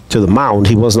to the mound.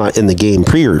 He was not in the game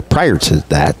prior to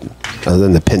that, other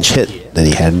than the pinch hit that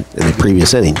he had in the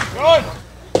previous inning.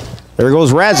 There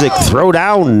goes Radzik, throw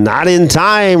down, not in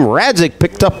time. Radzik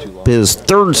picked up his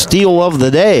 3rd steal of the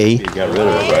day. He got rid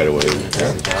of it right away.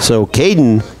 So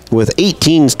Caden, with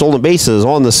 18 stolen bases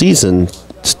on the season,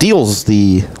 steals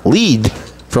the lead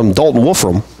from Dalton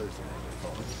Wolfram.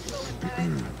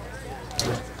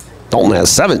 Dalton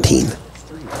has 17.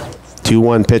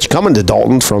 2-1 pitch coming to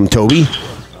Dalton from Toby.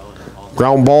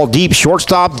 Ground ball deep,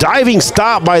 shortstop, diving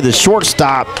stop by the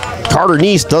shortstop. Carter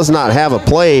Neese does not have a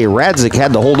play. Radzik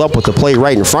had to hold up with the play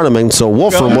right in front of him, so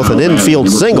Wolfram with an infield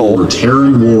single.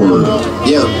 Taryn Ward.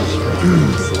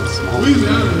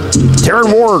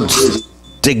 Taryn Ward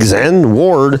digs in.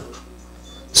 Ward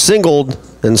singled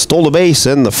and stole the base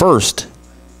in the first.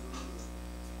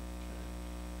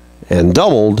 And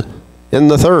doubled in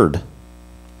the third.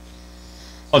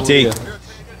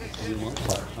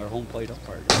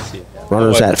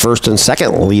 Runners at first and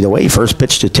second lead away. First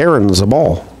pitch to Terrans, the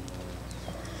ball.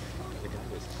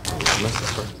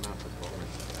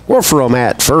 Wolfram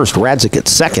at first, Radzik at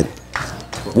second.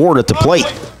 Ward at the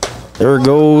plate. There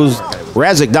goes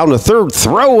Radzik down to third.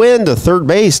 Throw in to third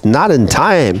base, not in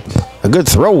time. A good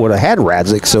throw would have had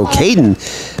Radzik. So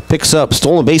Caden picks up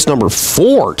stolen base number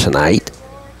 4 tonight.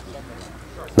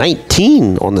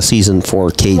 19 on the season for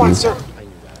Caden.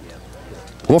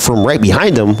 Wolfram right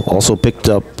behind him also picked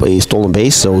up a stolen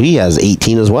base, so he has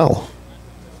 18 as well.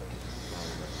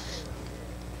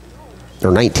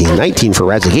 Or 19. 19 for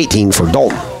Radzik, 18 for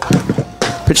Dalton.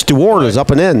 Pitch to Ward is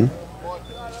up and in.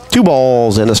 2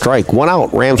 balls and a strike. 1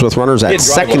 out. Rams with runners at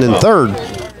second and third,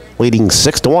 leading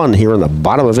 6-1 here in the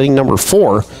bottom of inning number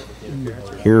 4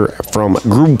 here from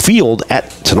Grube Field at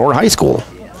Tinora High School.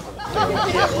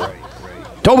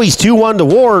 Toby's 2-1 to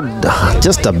Ward,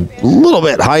 just a little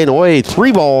bit high and away.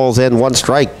 3 balls and 1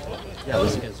 strike.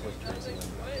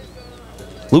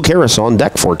 Luke Harris on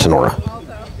deck for Tinora.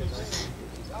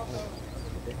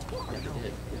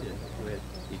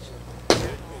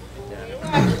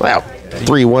 Well,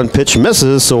 3-1 pitch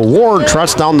misses, so Ward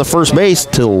trots down the first base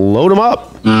to load him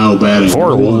up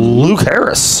for Luke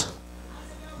Harris.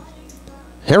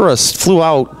 Harris flew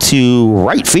out to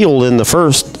right field in the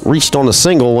first, reached on a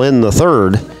single in the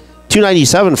third.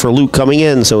 297 for Luke coming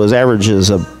in, so his average is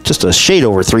just a shade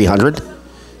over 300.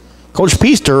 Coach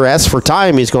Peaster asks for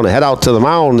time. He's going to head out to the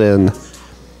mound and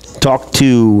talk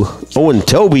to Owen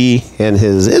Toby and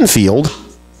his infield.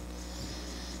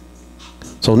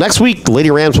 So next week, the Lady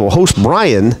Rams will host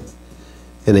Bryan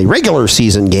in a regular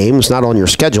season game. It's not on your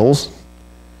schedules.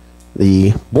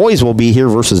 The boys will be here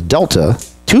versus Delta.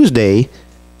 Tuesday,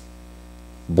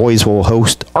 boys will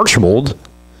host Archbold.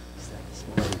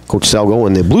 Coach Salgo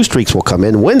and the Blue Streaks will come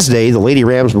in. Wednesday, the Lady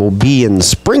Rams will be in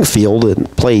Springfield and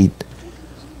play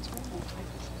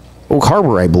Oak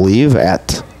Harbor, I believe,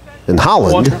 in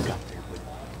Holland.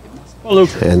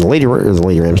 And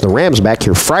the Rams back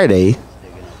here Friday.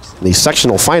 The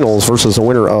sectional finals versus the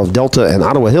winner of Delta and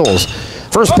Ottawa Hills.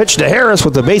 First pitch to Harris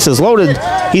with the bases loaded.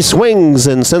 He swings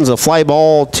and sends a fly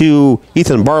ball to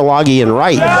Ethan Barloggy in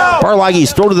right.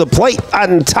 Barloggy's throw to the plate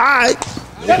on tie.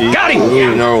 Got him.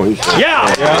 Yeah.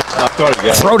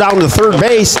 Throw down to third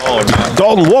base.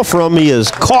 Dalton Wolfram, he is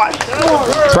caught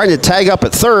trying to tag up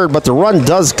at third, but the run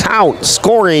does count.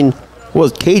 Scoring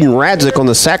was Caden Radzik on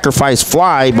the sacrifice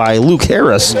fly by Luke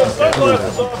Harris.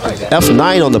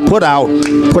 F9 on the put out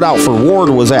for Ward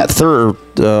was at third.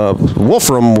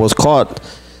 Wolfram was caught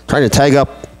trying to tag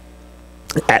up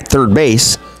at third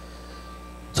base.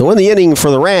 So in the inning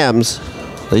for the Rams,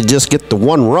 they just get the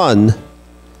 1 run,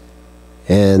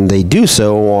 and they do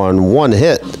so on 1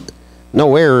 hit.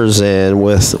 No errors, and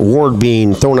with Ward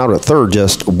being thrown out at third,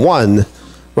 just 1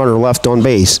 runner left on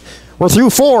base. We're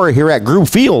through 4 here at Grube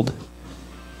Field.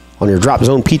 On your Drop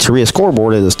Zone Pizzeria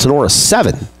scoreboard, it is Tinora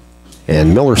 7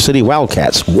 and Miller City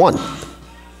Wildcats 1.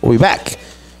 We'll be back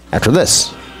after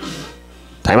this.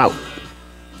 Timeout.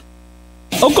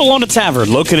 Okolona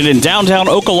Tavern, located in downtown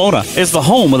Okolona, is the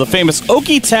home of the famous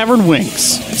Okie Tavern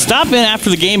wings. Stop in after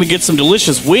the game and get some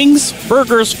delicious wings,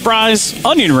 burgers, fries,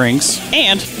 onion rings,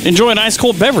 and enjoy an ice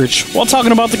cold beverage while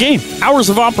talking about the game. Hours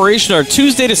of operation are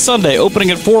Tuesday to Sunday, opening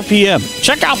at 4 p.m.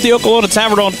 Check out the Okolona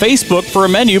Tavern on Facebook for a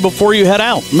menu before you head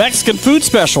out. Mexican food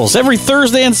specials every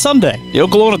Thursday and Sunday. The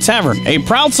Okolona Tavern, a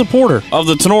proud supporter of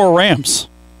the Tinora Rams.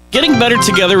 Getting better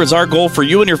together is our goal for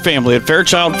you and your family at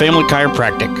Fairchild Family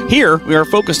Chiropractic. Here, we are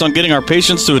focused on getting our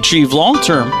patients to achieve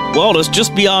long-term wellness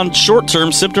just beyond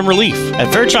short-term symptom relief.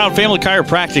 At Fairchild Family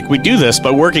Chiropractic, we do this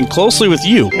by working closely with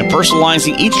you and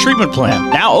personalizing each treatment plan.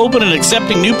 Now open and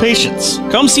accepting new patients.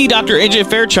 Come see Dr. AJ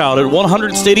Fairchild at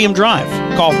 100 Stadium Drive.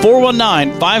 Call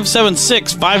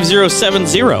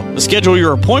 419-576-5070 to schedule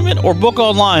your appointment or book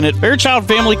online at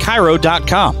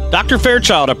fairchildfamilychiro.com. Dr.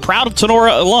 Fairchild, a proud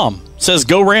Tinora alum, says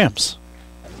go Rams.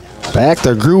 Back to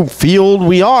Grube Field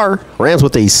we are. Rams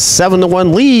with a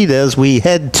 7-1 lead as we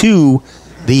head to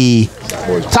the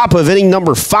top of inning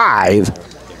number 5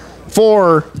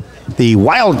 for the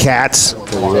Wildcats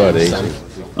of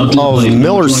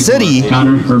Miller City.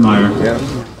 Connor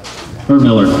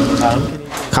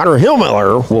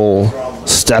Hillmiller will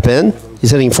step in.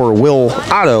 He's hitting for Will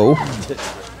Otto.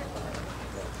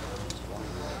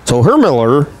 So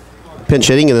Hillmiller, pinch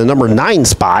hitting in the number 9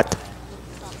 spot,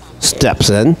 steps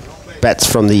in. Bets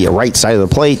from the right side of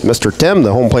the plate. Mr. Tim,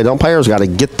 the home plate umpire, has got to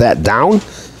get that down.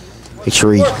 Make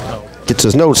sure he gets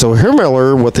his note. So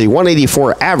Hillmiller with a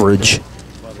 184 average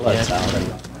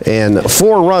and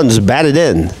 4 runs batted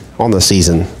in on the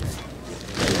season.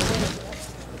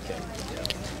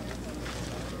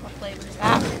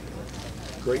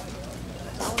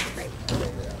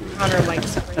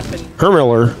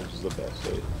 Hermiller,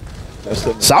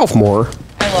 sophomore,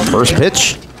 first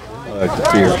pitch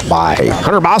by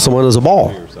Hunter Bosselman is a ball.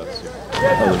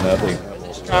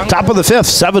 Top of the fifth,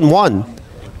 7-1.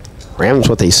 Rams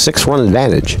with a 6-run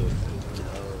advantage.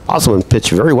 Bosselman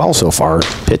pitched very well so far.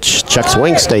 Pitch checks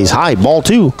swing, stays high. Ball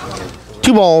 2.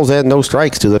 2 balls and no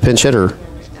strikes to the pinch hitter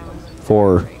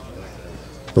for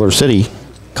Miller City,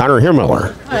 Connor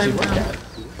Hermiller.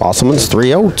 Bosselman's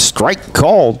 3-0. Strike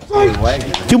called.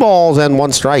 2 balls and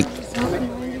 1 strike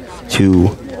to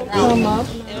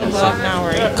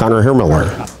Connor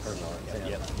Hermiller.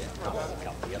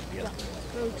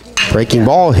 Breaking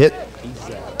ball hit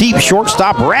deep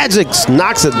shortstop. Radzik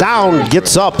knocks it down,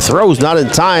 gets up, throws not in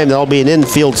time. That'll be an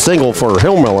infield single for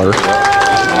Hermiller.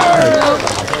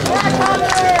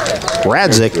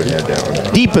 Radzik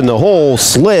deep in the hole,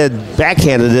 slid,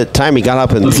 backhanded it. Time he got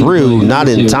up and threw, not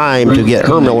in time to get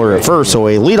Hermiller at first. So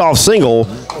a leadoff single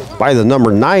by the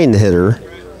number 9 hitter.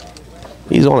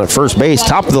 He's on at first base,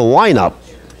 top of the lineup.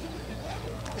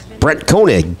 Brett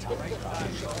Koenig.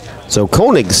 So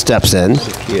Koenig steps in.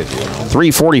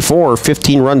 344,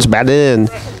 15 runs batted in.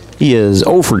 He is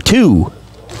 0 for 2.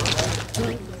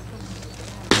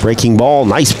 Breaking ball,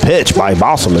 nice pitch by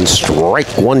Bosselman. Strike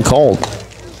 1 called.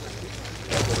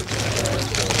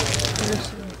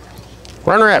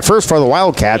 Runner at first for the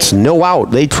Wildcats, no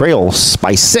out. They trail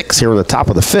by 6 here in the top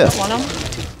of the 5th.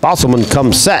 Bosselman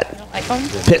comes set.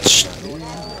 Pitch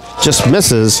just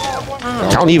misses.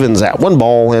 Count evens at 1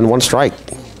 ball and 1 strike.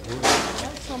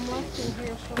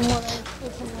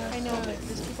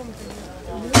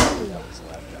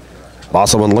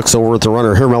 Bosselman looks over at the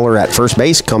runner Hermiller at first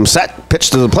base, comes set, pitch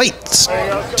to the plate.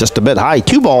 Just a bit high,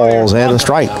 2 balls and a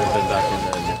strike.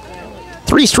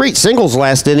 3 straight singles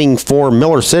last inning for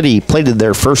Miller City, plated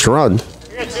their first run.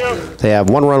 They have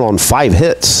 1 run on 5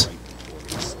 hits.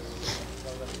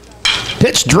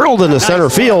 Pitch drilled into center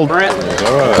field.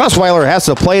 Gussweiler has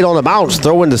to play it on the bounce,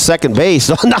 throw into second base.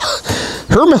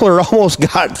 Hermiller almost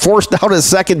got forced out at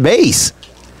second base.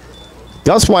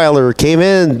 Gussweiler came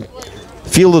in,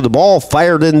 fielded the ball,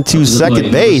 fired into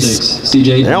second base.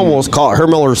 They almost caught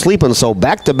Hermiller sleeping, so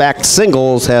back-to-back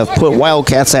singles have put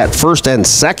Wildcats at first and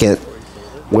second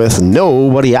with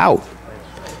nobody out.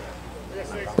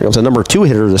 There comes a number 2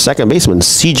 hitter, the second baseman,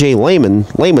 C.J. Lehman.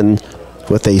 Lehman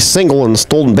with a single and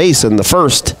stolen base in the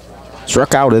first.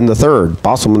 Struck out in the third.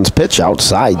 Bosselman's pitch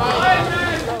outside.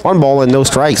 1 ball and no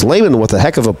strikes. Lehman with a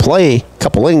heck of a play a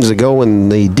couple innings ago in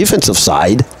the defensive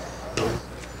side.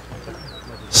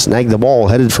 Snagged the ball,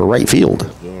 headed for right field.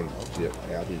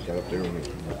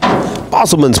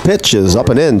 Bosselman's pitch is up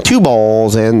and in. 2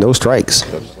 balls and no strikes.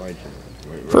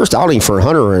 First outing for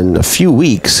Hunter in a few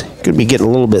weeks. Could be getting a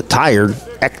little bit tired.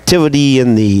 Activity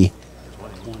in the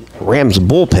Rams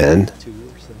bullpen.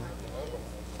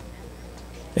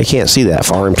 They can't see that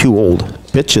far. I'm too old.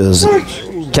 Pitches,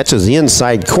 catches the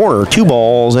inside corner. 2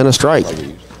 balls and a strike.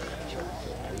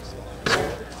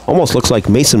 Almost looks like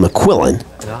Mason McQuillan.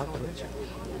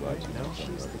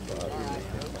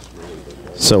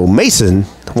 So Mason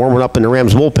warming up in the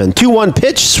Rams bullpen. 2-1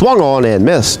 pitch, swung on and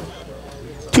missed.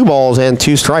 2 balls and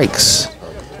 2 strikes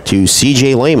to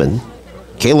C.J. Lehman.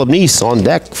 Caleb Neese on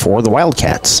deck for the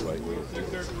Wildcats.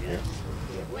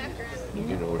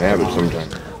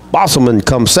 Bosselman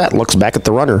comes set, looks back at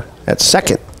the runner at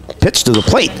second. Pitch to the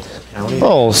plate.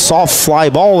 Oh, soft fly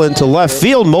ball into left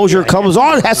field. Mosier comes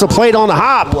on, has to play it on the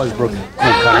hop.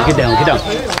 Get down.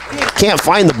 Can't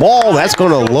find the ball. That's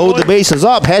going to load the bases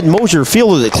up. Had Mosier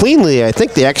fielded it cleanly, I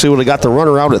think they actually would have got the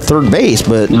runner out at third base,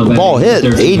 but the ball hit.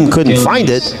 Aiden couldn't find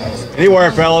it.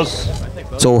 Anywhere, fellas.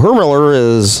 So Hermiller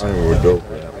is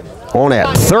on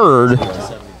at third.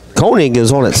 Koenig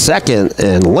is on at second,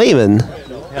 and Lehman,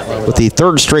 with the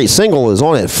 3rd straight single, is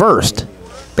on at first.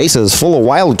 Bases full of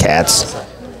Wildcats.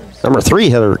 Number 3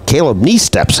 hitter Caleb Neese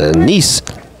steps in. Neese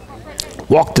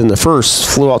walked in the first,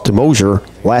 flew out to Mosier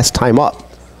last time up.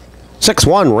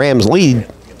 6-1, Rams lead.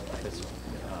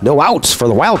 No outs for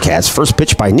the Wildcats. First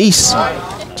pitch by Neese.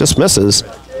 Just misses.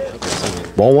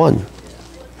 Ball 1.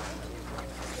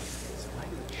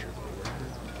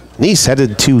 Neese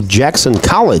headed to Jackson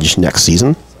College next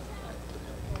season.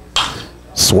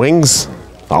 Swings,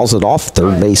 fouls it off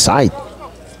third base side.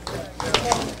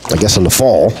 I guess in the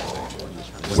fall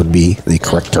would be the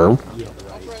correct term.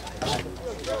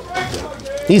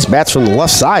 Neese bats from the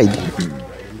left side.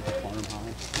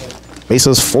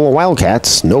 Bases full of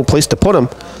Wildcats. No place to put him.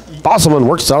 Bosselman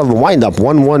works out of the windup.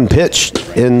 1-1 pitch.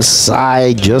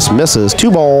 Inside, just misses.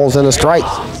 2 balls and a strike.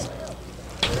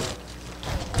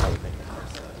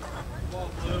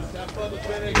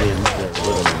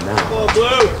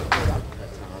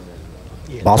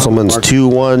 Bosselman's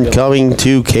 2-1 coming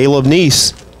to Caleb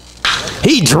Neese.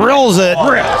 He drills it.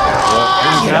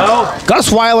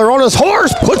 Gus Weiler on his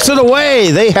horse puts it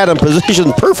away. They had him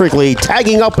positioned perfectly,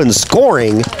 tagging up and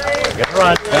scoring.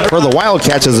 For the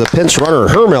Wildcats as a pinch runner,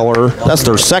 Hermiller. That's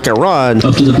their second run.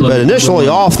 But initially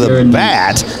off the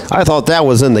bat, I thought that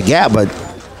was in the gap, but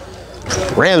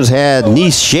Rams had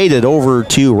Neese shaded over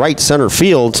to right center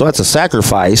field, so that's a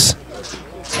sacrifice.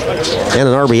 And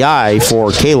an RBI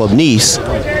for Caleb Neese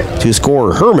to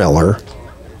score Hermiller.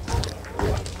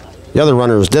 The other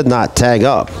runners did not tag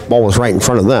up. Ball was right in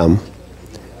front of them.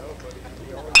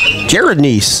 Jared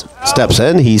Neese steps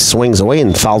in. He swings away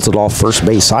and fouls it off first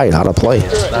base side out of play.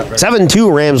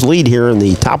 7-2 Rams lead here in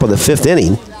the top of the 5th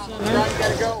inning.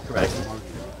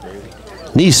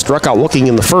 Neese struck out looking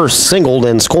in the first, singled,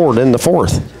 and scored in the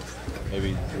 4th.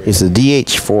 He's the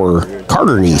DH for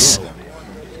Carter Neese.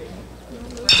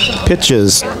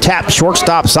 Pitches tap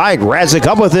shortstop side. Radzic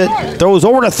up with it. Throws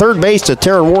over to third base to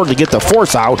Terran Ward to get the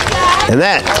force out. And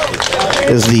that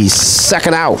is the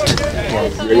second out.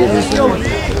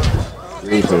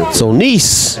 So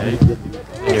Neese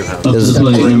is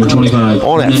number 25.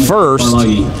 on at first.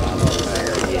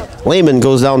 Lehman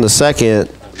goes down to second.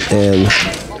 And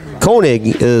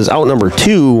Koenig is out number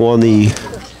 2 on the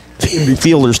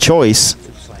fielder's choice.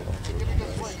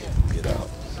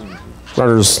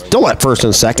 Runners still at first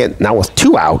and second, now with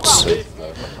 2 outs.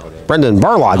 Brendan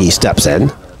Barloggy steps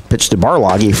in. Pitch to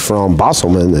Barloggy from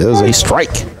Bosselman is a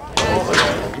strike.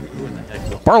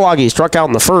 Barloggy struck out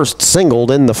in the first, singled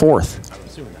in the 4th.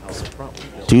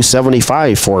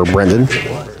 275 for Brendan.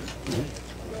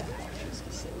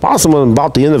 Bosselman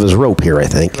about the end of his rope here, I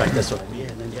think.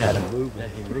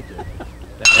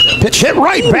 Pitch hit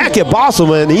right back at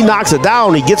Bosselman. He knocks it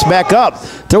down. He gets back up.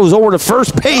 Throws over to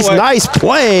first base. Nice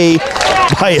play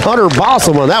by Hunter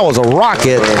Bosselman. That was a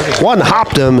rocket. One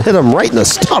hopped him, hit him right in the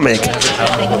stomach.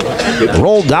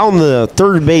 Rolled down the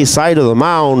third base side of the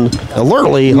mound.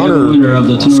 Alertly, Hunter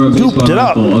scooped it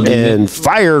up and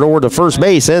fired over to first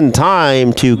base in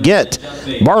time to get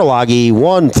Barloggy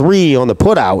 1-3 on the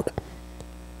putout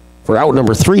for out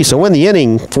number 3. So in the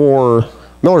inning for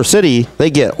Miller City,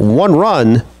 they get 1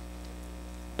 run.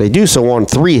 They do so on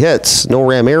 3 hits, no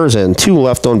Ram errors, and 2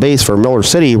 left on base for Miller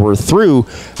City. We're through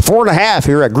 4.5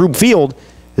 here at Group Field.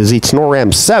 Is the Tinora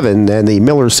Rams 7 and the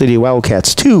Miller City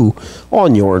Wildcats 2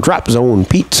 on your Drop Zone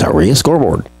Pizzeria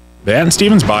scoreboard. Batt &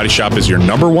 Stevens Body Shop is your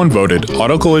 #1 voted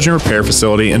auto collision repair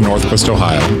facility in Northwest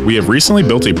Ohio. We have recently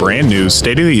built a brand new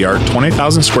state-of-the-art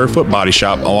 20,000 square foot body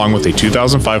shop along with a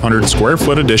 2,500 square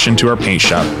foot addition to our paint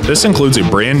shop. This includes a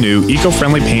brand new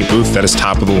eco-friendly paint booth that is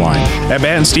top of the line. At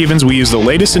Batt & Stevens, we use the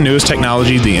latest and newest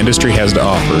technology the industry has to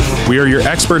offer. We are your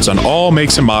experts on all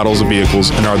makes and models of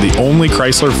vehicles and are the only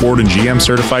Chrysler, Ford, and GM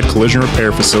certified collision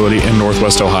repair facility in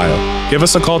Northwest Ohio. Give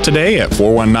us a call today at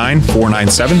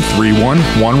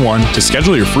 419-497-3111 to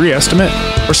schedule your free estimate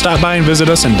or stop by and visit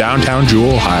us in downtown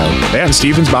Jewell, Ohio. Batt &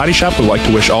 Stevens Body Shop would like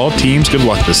to wish all teams good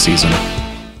luck this season.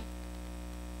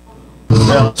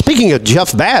 Speaking of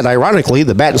Jeff Batt, ironically,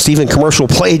 the Batt & Stevens commercial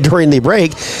played during the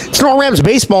break. Tinora Rams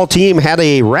baseball team had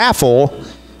a raffle.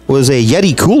 It was a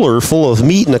Yeti cooler full of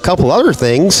meat and a couple other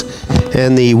things.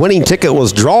 And the winning ticket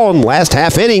was drawn last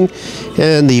half inning.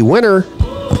 And the winner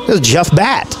is Jeff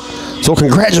Batt. So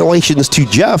congratulations to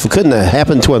Jeff. It couldn't have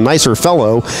happened to a nicer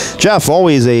fellow. Jeff,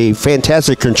 always a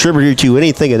fantastic contributor to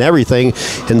anything and everything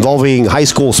involving high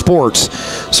school sports.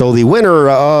 So the winner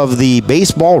of the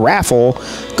baseball raffle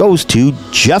goes to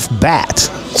Jeff Batt.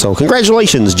 So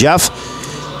congratulations, Jeff.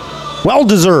 Well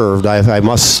deserved. I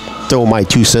must throw my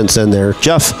 2 cents in there.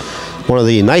 Jeff, one of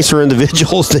the nicer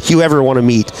individuals that you ever want to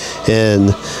meet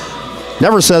and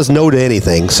never says no to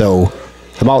anything. So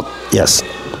yes.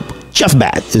 Jeff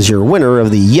Batt is your winner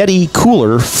of the Yeti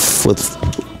cooler with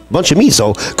a bunch of meat.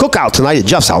 So cookout tonight at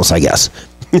Jeff's house, I guess.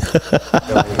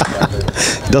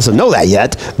 Doesn't know that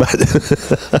yet, but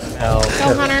Go,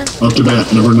 Hunter. Up to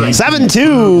bat, number 9.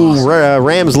 7-2.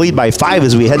 Rams lead by 5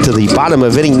 as we head to the bottom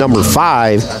of inning number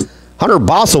 5. Hunter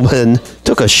Bosselman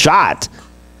took a shot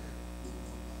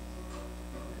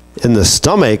in the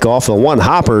stomach off the one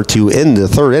hopper to end the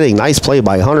 3rd inning. Nice play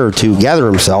by Hunter to gather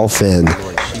himself and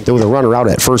throw the runner out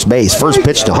at first base. First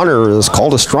pitch to Hunter is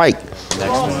called a strike.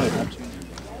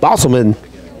 Bosselman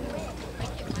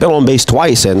been on base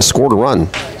twice and scored a run.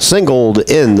 Singled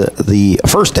in the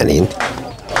 1st inning.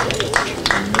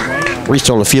 Reached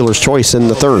on the fielder's choice in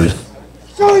the 3rd.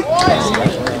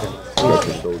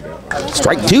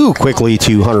 Strike 2 quickly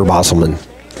to Hunter Bosselman.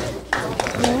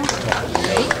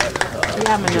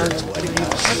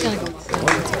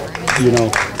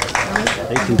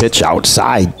 Pitch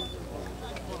outside.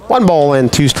 1 ball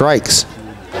and 2 strikes.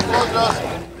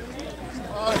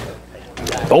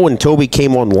 Owen Toby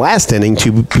came on last inning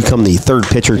to become the third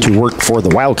pitcher to work for the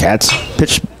Wildcats.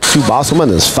 Pitch to Bosselman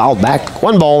is fouled back.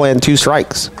 1 ball and 2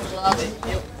 strikes.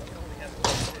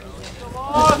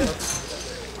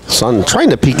 Sun trying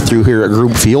to peek through here at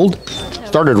Group Field.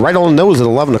 Started right on the nose at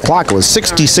 11 o'clock. It was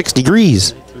 66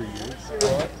 degrees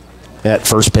at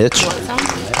first pitch.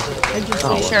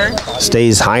 Sure.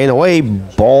 Stays high and away.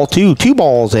 Ball 2. 2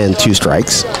 balls and 2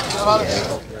 strikes.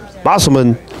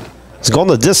 Bosselman has gone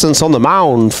the distance on the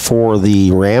mound for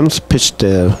the Rams. Pitched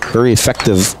a very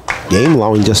effective game,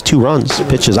 allowing just 2 runs.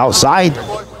 Pitch is outside.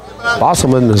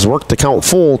 Bosselman has worked the count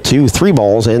full to 3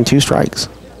 balls and 2 strikes.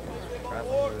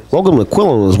 Logan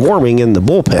McQuillan was warming in the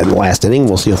bullpen last inning.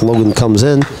 We'll see if Logan comes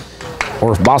in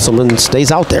or if Bosselman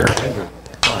stays out there.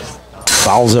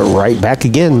 Fouls it right back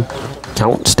again.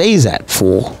 Count stays at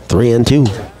full, 3-2.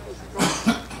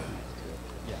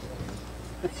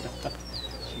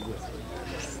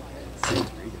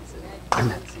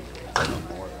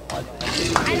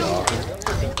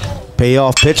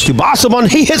 Payoff pitch to Bosselman.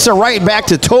 He hits it right back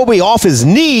to Toby off his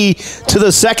knee to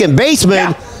the second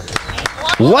baseman.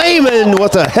 Lehman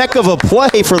with a heck of a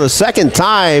play for the second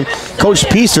time. Coach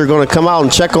Pieser going to come out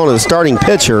and check on his starting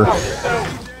pitcher.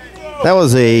 That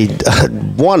was a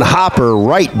one hopper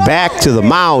right back to the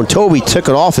mound. Toby took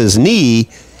it off his knee.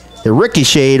 It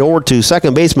ricocheted over to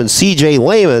second baseman C.J.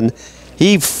 Lehman.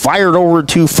 He fired over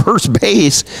to first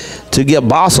base to get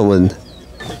Bosselman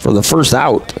for the first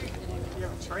out.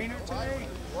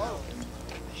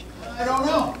 I don't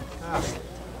know.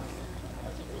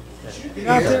 Get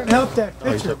out there and help that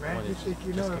pitcher, man. You think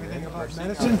you know everything about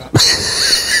medicine?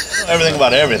 Everything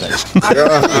about everything.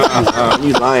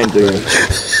 You lying to him.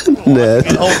 Ned.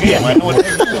 The whole game, I know what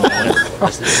they're doing.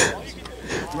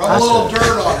 Rub a little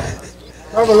dirt on it.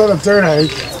 Rub a little dirt on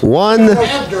it.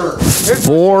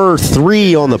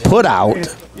 1-4-3 on the put out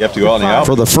You have to go out in the out.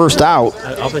 for the first out.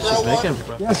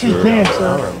 Yes, you can,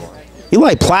 sir.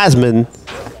 Eli Plasman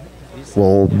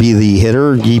will be the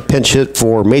hitter. He pinch hit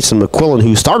for Mason McQuillan,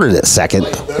 who started at second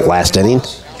last inning.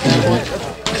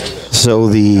 So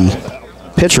the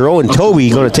pitcher Owen Toby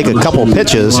going to take a couple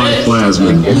pitches.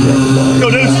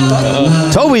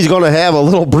 Toby's going to have a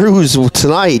little bruise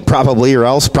tonight, probably, or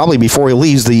else probably before he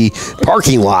leaves the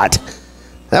parking lot.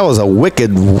 That was a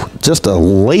wicked, just a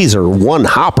laser one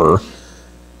hopper.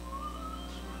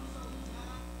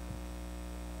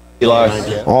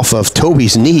 Eli. Off of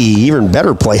Toby's knee. Even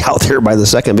better play out there by the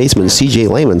second baseman, C.J.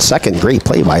 Lehman. Second great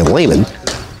play by Lehman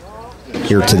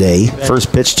here today.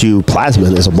 First pitch to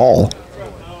Plasman is a ball.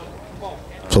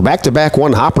 So back-to-back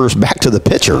one hoppers back to the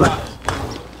pitcher.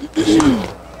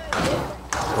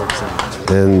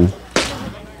 And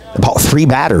about 3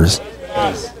 batters.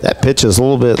 That pitch is a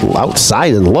little bit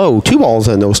outside and low. 2 balls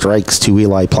and no strikes to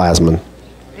Eli Plasman.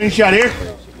 Any shot here?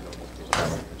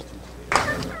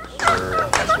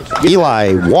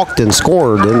 Eli walked and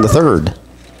scored in the third.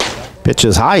 Pitch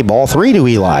is high, ball 3 to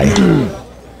Eli.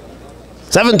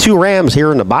 7-2 Rams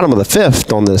here in the bottom of the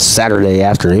 5th on this Saturday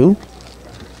afternoon.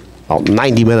 About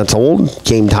 90 minutes old,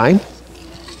 game time.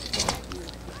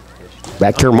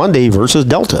 Back here Monday versus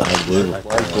Delta.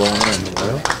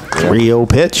 3-0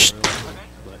 pitch.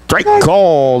 Strike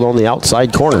called on the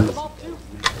outside corner.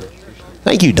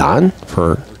 Thank you, Don,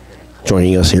 for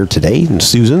joining us here today. And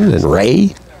Susan and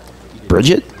Ray,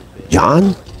 Bridget,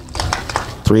 John.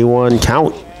 3-1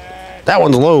 count. That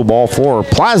one's low, ball 4.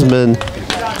 Plasman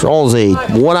draws a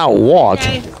one-out walk.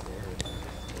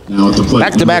 Now at the plate,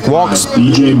 Back-to-back walks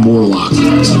B.J. Morlock.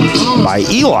 by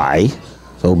Eli.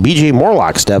 So B.J.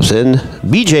 Morlock steps in.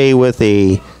 B.J. with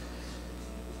a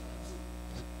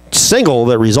single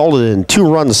that resulted in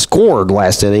 2 runs scored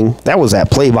last inning. That was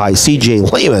that play by C.J.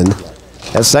 Lehman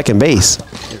at second base.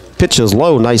 Pitch is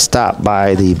low. Nice stop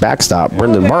by the backstop,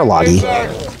 Brendan Barloggy.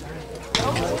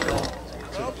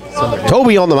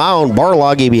 Toby on the mound.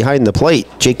 Barloggy behind the plate.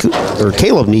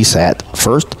 Caleb Neese at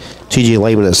first. C.J.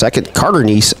 Lehman at second. Carter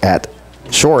Neese at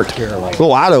short.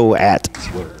 Will Otto at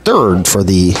third for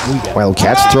the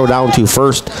Wildcats. Throw down to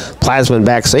first. Plasman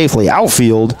back safely.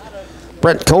 Outfield,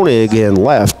 Brent Koenig in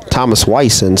left. Thomas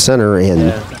Weiss in center.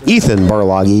 And Ethan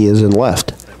Barloggy is in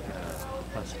left.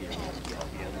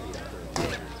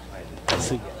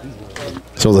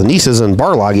 So the Nieces and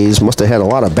Barloggys must have had a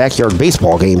lot of backyard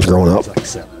baseball games growing up.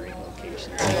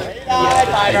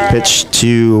 Pitch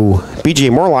to B.J.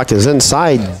 Morlock is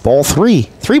inside, ball 3.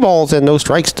 3 balls and no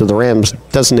strikes to the Rams'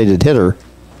 designated hitter.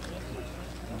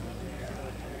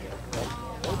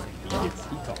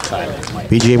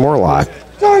 B.J. Morlock.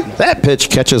 That pitch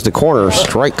catches the corner,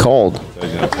 strike called.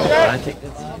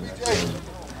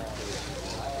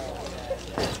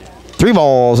 3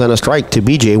 balls and a strike to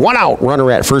B.J. 1 out,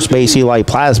 runner at first base, Eli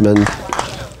Plasman.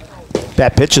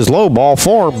 That pitch is low, ball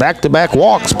 4, back-to-back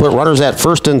walks, put runners at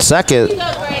first and second.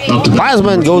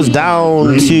 Plasman goes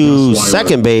down to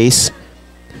second base,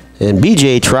 and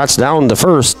BJ trots down to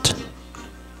first.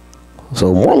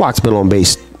 So Morlock's been on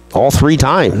base all 3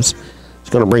 times. He's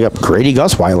going to bring up Grady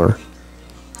Gusweiler.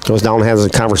 Goes down and has a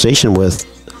conversation with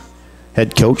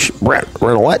head coach Brett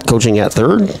Renolette, coaching at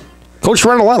third. Coach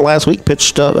Renolette last week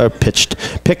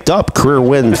picked up career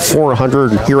win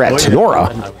 400 here at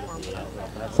Tinora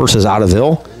versus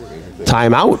Ottoville.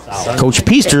 Timeout. Coach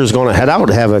Peaster is going to head out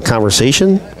to have a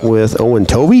conversation with Owen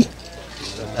Toby.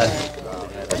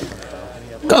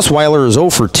 Gusweiler is 0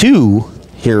 for 2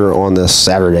 here on this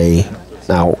Saturday,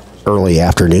 now early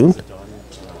afternoon.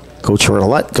 Coach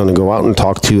Renolette going to go out and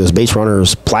talk to his base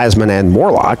runners Plasman and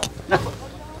Morlock.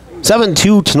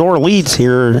 7-2 Tinora leads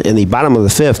here in the bottom of the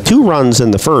 5th. 2 runs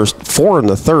in the first, 4 in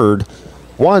the third,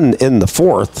 1 in the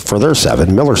 4th for their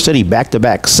 7. Miller City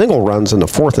back-to-back single runs in the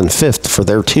 4th and 5th for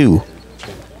their 2.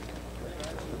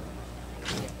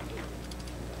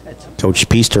 Coach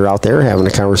Peaster out there having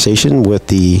a conversation with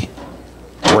the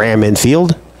Ram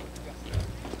infield.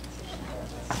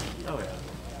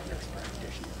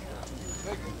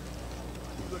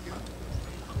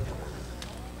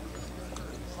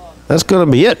 That's going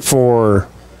to be it for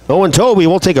Owen Toby.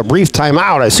 We'll take a brief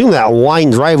timeout. I assume that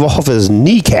line drive off his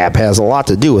kneecap has a lot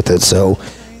to do with it. So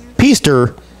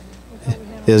Peaster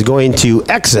is going to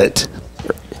exit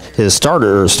his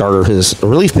his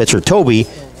relief pitcher, Toby,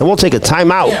 and we'll take a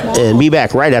timeout and be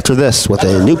back right after this with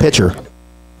a new pitcher.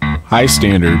 High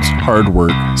standards, hard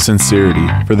work, sincerity.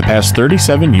 For the past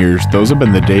 37 years, those have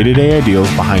been the day-to-day ideals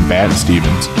behind Bat &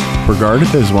 Stevens.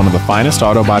 Regarded as one of the finest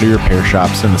auto body repair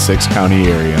shops in the 6-county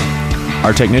area.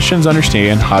 Our technicians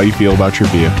understand how you feel about your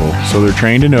vehicle, so they're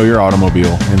trained to know your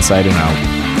automobile inside and out.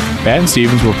 Bat &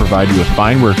 Stevens will provide you with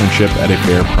fine workmanship at a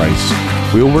fair price.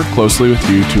 We will work closely with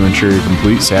you to ensure your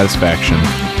complete satisfaction.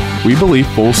 We believe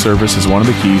full service is one of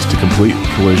the keys to complete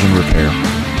collision repair.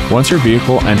 Once your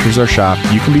vehicle enters our shop,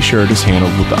 you can be sure it is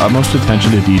handled with the utmost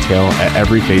attention to detail at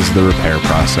every phase of the repair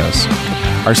process.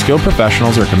 Our skilled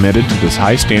professionals are committed to this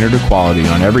high standard of quality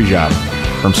on every job,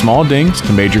 from small dings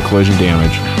to major collision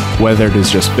damage, whether it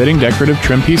is just fitting decorative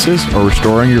trim pieces or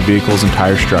restoring your vehicle's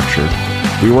entire structure.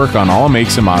 We work on all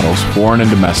makes and models, foreign and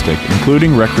domestic,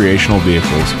 including recreational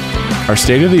vehicles. Our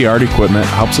state-of-the-art equipment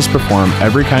helps us perform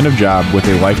every kind of job with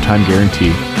a lifetime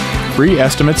guarantee. Free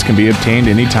estimates can be obtained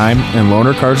anytime, and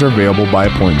loaner cars are available by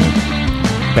appointment.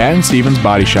 Bat & Stevens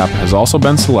Body Shop has also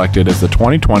been selected as the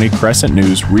 2020 Crescent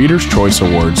News Reader's Choice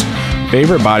Awards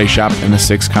favorite body shop in the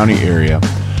 6-county area.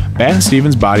 Bat &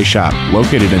 Stevens Body Shop,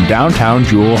 located in downtown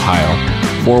Jewell, Ohio.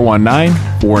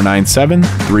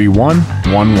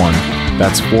 419-497-3111.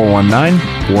 That's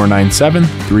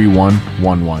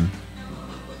 419-497-3111.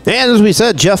 And as we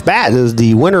said, Jeff Batt is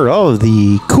the winner of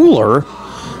the cooler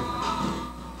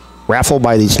raffle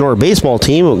by the Tinora baseball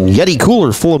team. Yeti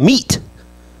cooler full of meat.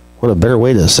 What a better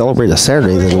way to celebrate a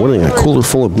Saturday than winning a cooler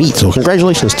full of meat. So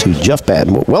congratulations to Jeff Batt.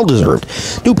 Well deserved.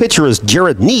 New pitcher is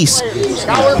Jared Neese.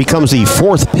 Becomes the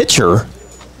 4th pitcher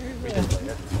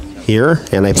here.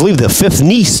 And I believe the 5th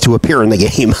Neese to appear in the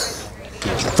game.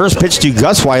 First pitch to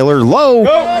Gusweiler. Low.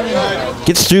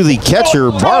 Gets through the catcher.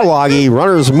 Barloggy.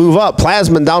 Runners move up.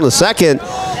 Plasman down to second.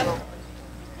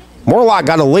 Morlock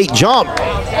got a late jump.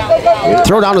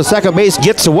 Throw down to second base.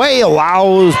 Gets away.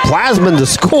 Allows Plasman to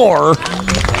score.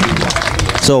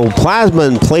 So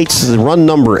Plasman plates run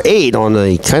number 8 on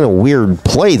a kind of weird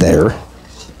play there.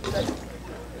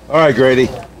 All right, Grady.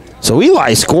 So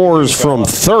Eli scores from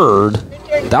third.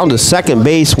 Down to second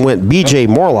base went B.J.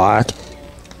 Morlock.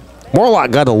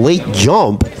 Morlock got a late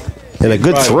jump, and a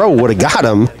good throw would have got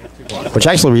him, which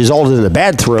actually resulted in a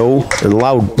bad throw and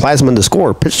allowed Plasman to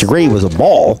score. Pitch to Grady was a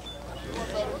ball.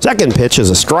 Second pitch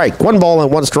is a strike. 1 ball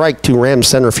and 1 strike to Rams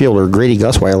center fielder Grady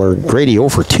Gusweiler. Grady 0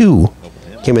 for 2.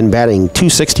 Came in batting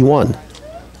 .261.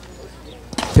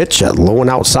 Pitch low and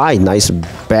outside. Nice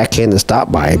backhanded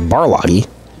stop by Barloggy.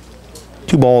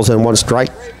 2 balls and 1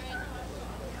 strike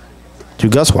to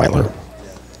Gusweiler.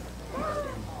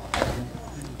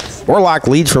 Morlock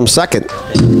leads from second.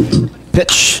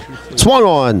 Pitch swung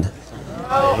on.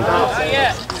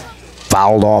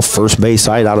 Fouled off first base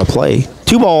side out of play.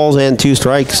 2 balls and 2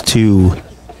 strikes to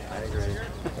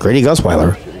Grady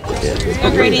Gusweiler.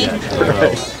 Grady.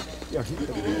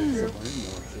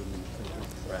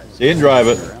 See and drive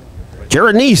it.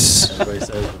 Jared Neese.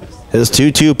 His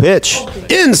 2-2 pitch.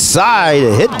 Inside.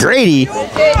 It hit Grady.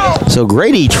 So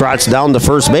Grady trots down to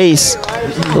first base.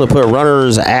 Going to put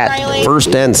runners at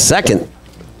first and second.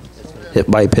 Hit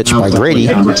by pitch by Grady.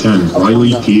 Number 10,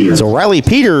 Riley Peters. So Riley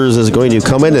Peters is going to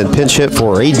come in and pinch hit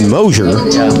for Aiden Mosier.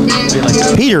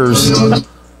 Peters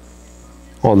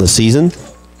on the season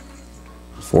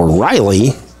for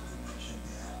Riley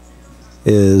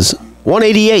is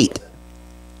 188.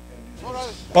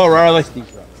 Oh, Riley.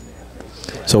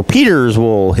 So Peters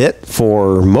will hit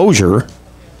for Mosier.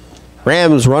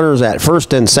 Rams runners at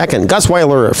first and second.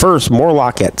 Gusweiler at first,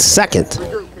 Morlock at second.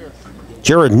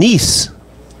 Jared Neese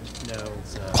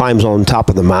climbs on top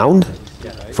of the mound.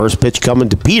 First pitch coming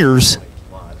to Peters.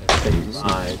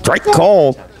 Strike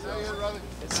called.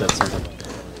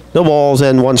 No balls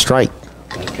and one strike.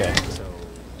 Okay, so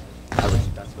I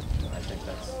think that's the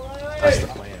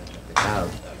plan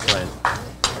that they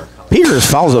have. Peters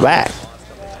fouls it back.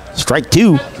 Strike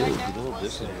two.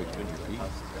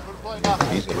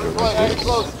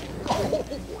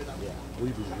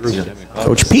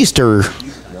 Coach Peaster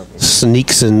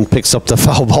sneaks and picks up the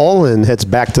foul ball and heads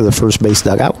back to the first base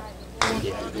dugout.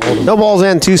 No balls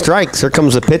and two strikes. Here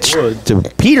comes the pitch to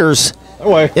Peters.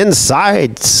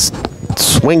 Inside,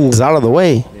 swings out of the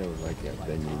way.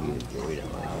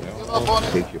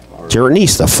 Jared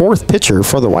Neese, the fourth pitcher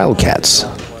for the Wildcats.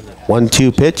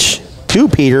 1-2 pitch to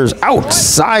Peters.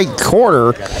 Outside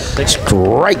corner.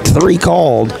 Strike three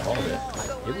called.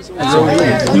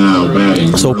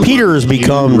 So Peters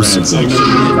becomes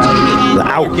the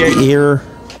out here,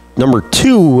 number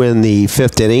 2 in the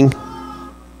fifth inning.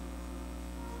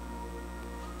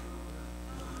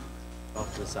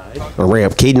 I'll bring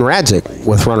up Caden Radzik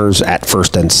with runners at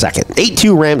first and second.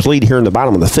 8-2 Rams lead here in the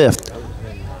bottom of the fifth.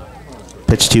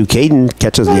 Pitch to Caden,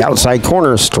 catches the outside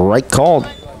corner, strike called.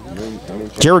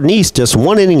 Jared Neese, just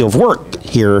one inning of work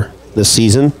here this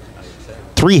season.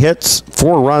 3 hits,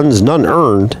 4 runs, none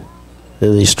earned.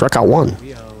 And he struck out 1.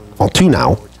 Well, 2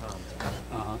 now.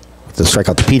 The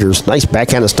strikeout to Peters. Nice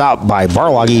backhand stop by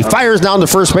Barlog. He fires down to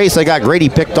first base. They got Grady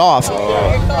picked off.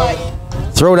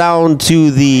 Throw down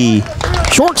to the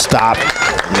shortstop.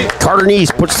 Carter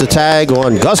Neese puts the tag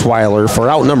on Gusweiler for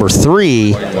out number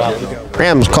 3.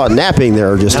 Rams caught napping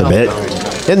there just a bit.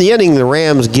 In the inning, the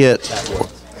Rams get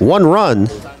 1 run,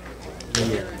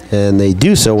 and they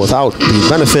do so without the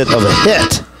benefit of a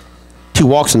hit. 2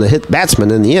 walks and a hit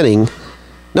batsman in the inning.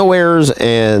 No errors,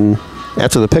 and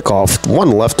after the pickoff,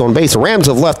 1 left on base. The Rams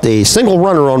have left a single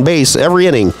runner on base every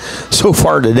inning so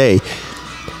far today.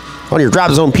 On your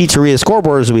Drop Zone Pizzeria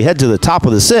scoreboard as we head to the top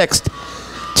of the 6th,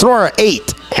 Tinora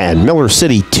 8 and Miller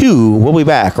City 2. We'll be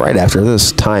back right after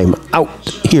this time out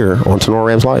here on Tinora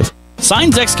Rams Live.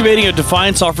 Signs Excavating of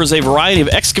Defiance offers a variety of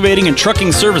excavating and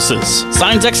trucking services.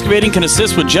 Signs Excavating can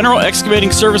assist with general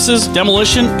excavating services,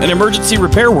 demolition, and emergency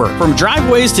repair work. From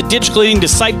driveways to ditch cleaning to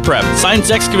site prep, Signs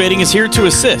Excavating is here to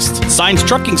assist. Signs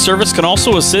Trucking Service can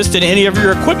also assist in any of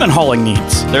your equipment hauling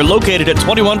needs. They're located at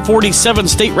 2147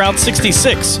 State Route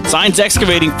 66. Signs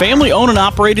Excavating, family owned and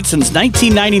operated since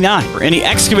 1999. For any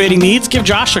excavating needs, give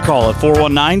Josh a call at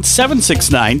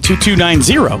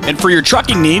 419-769-2290. And for your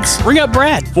trucking needs, ring up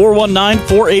Brad,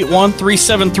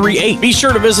 419-481-3738. Be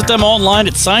sure to visit them online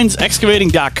at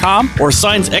signsexcavating.com or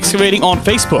Signs Excavating on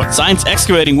Facebook. Signs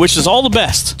Excavating wishes all the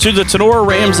best to the Tinora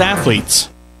Rams athletes.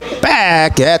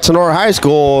 Back at Tinora High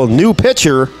School, new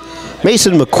pitcher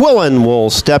Mason McQuillan will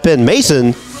step in.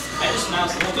 Mason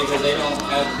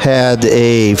had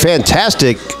a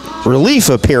fantastic relief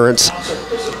appearance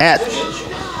at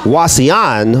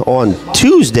Wauseon on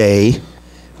Tuesday.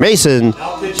 Mason,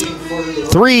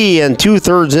 3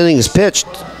 2/3 innings pitched.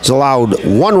 He's allowed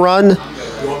 1 run,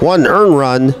 1 earned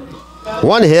run,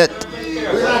 1 hit,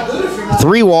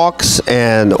 3 walks,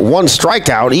 and 1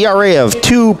 strikeout. ERA of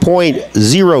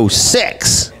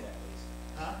 2.06.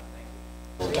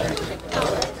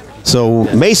 So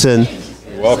Mason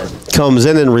comes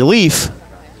in relief.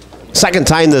 Second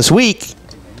time this week.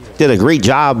 Did a great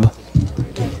job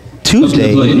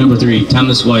Tuesday. Plate, number 3,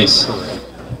 Thomas Weiss.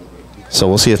 So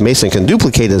we'll see if Mason can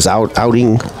duplicate his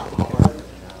outing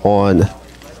on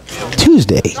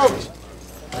Tuesday.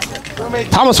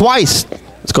 Thomas Weiss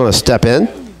is going to step in.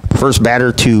 First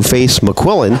batter to face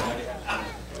McQuillan.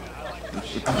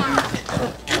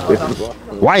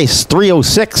 Weiss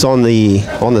 306 on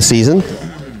the season.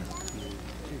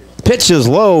 Pitch is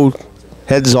low.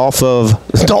 Heads off of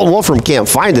Dalton Wolfram, can't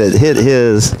find it. Hit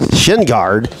his shin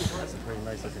guard.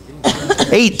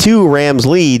 8-2 Rams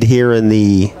lead here in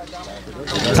the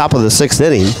top of the 6th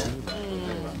inning.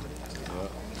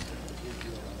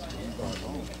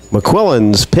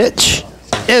 McQuillan's pitch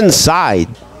inside.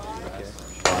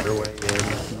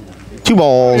 2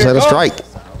 balls and a strike.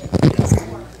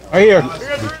 Right here.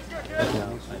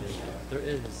 There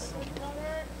is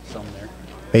some there.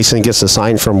 Mason gets a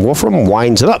sign from Wolfram,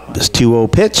 winds it up. This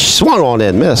 2-0 pitch, swung on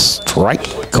and missed.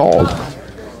 Strike called.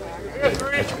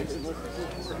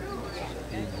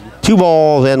 2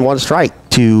 balls and 1 strike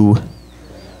to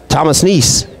Thomas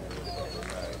Neese.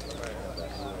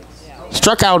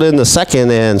 Struck out in the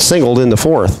second and singled in the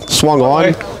fourth. Swung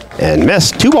on and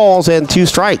missed. 2 balls and 2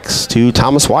 strikes to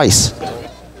Thomas Weiss.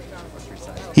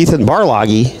 Ethan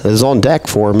Barloggy is on deck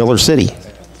for Miller City.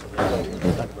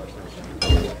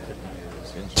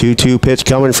 2-2 pitch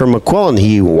coming from McQuillan.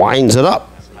 He winds it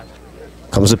up.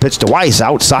 Comes the pitch to Weiss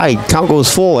outside. Count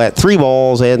goes full at 3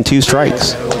 balls and 2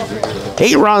 strikes.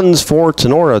 8 runs for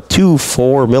Tinora, 2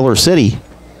 for Miller City.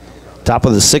 Top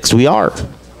of the 6th we are.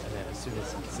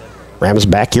 Rams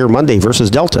back here Monday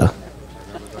versus Delta.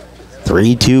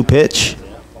 3-2 pitch.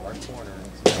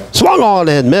 Swung on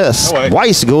and missed.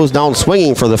 Weiss goes down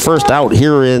swinging for the first out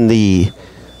here in the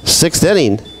 6th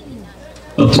inning.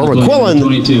 For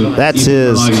McQuillan, that's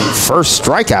his first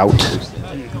strikeout.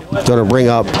 Going to bring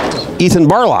up Ethan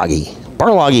Barloggy.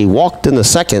 Barloggy walked in the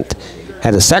second,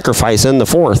 had a sacrifice in the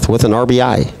fourth with an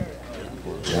RBI.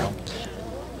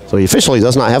 So he officially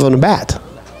does not have him a bat.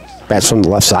 Bats from the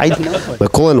left side.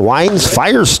 McQuillan winds,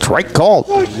 fires, strike called.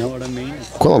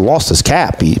 McQuillan lost his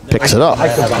cap. He picks it up.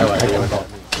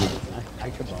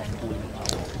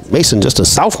 Mason, just a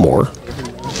sophomore.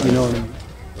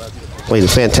 Played a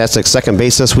fantastic second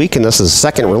base this week, and this is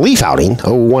second relief outing.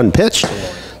 0-1 pitch.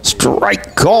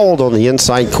 Strike called on the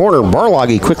inside corner.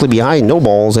 Barloggy quickly behind, no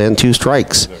balls and 2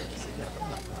 strikes.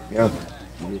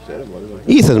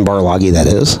 Ethan Barloggy, that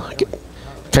is.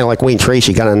 Kind of like Wayne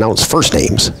Tracy, got to announce first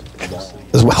names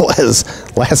as well as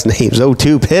last names.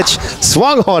 0-2 pitch,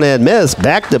 swung on and missed.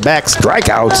 Back-to-back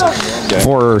strikeouts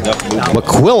for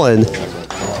McQuillan.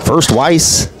 First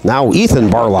Weiss, now Ethan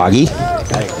Barloggy.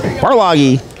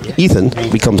 Barloggy, Ethan,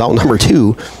 becomes out number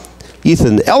 2.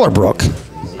 Ethan Ellerbrook.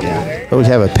 We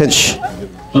have a pinch.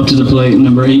 Up to the plate,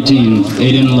 number 18,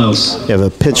 Aiden Louse. We have a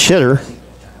pinch hitter,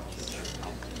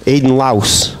 Aiden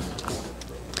Louse.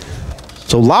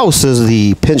 So Louse is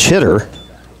the pinch hitter.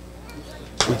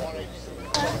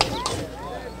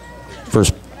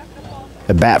 First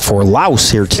at bat for Louse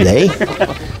here today.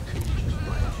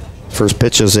 First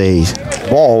pitch is a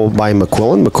ball by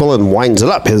McQuillan. McQuillan winds it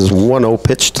up. His 1-0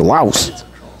 pitch to Louse.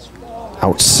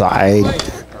 Outside.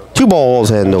 2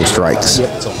 balls and no strikes.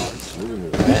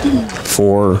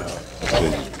 For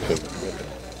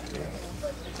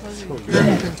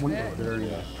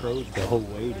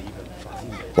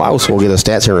Louse will get his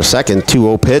stats here in a second.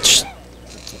 2-0 pitch.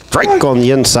 Strike on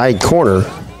the inside corner.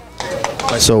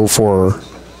 So for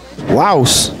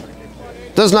Louse,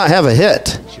 does not have a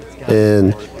hit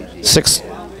in 6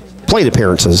 plate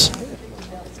appearances.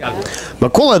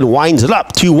 McQuillan winds it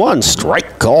up. 2-1.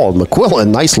 Strike called. McQuillan,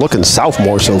 nice looking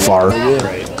sophomore so far.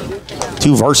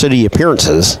 2 varsity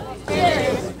appearances.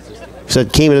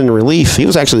 Said came in relief. He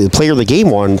was actually the player of the game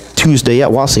on Tuesday at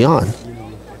Wauseon.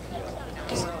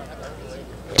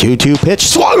 2-2 pitch,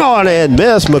 swung on and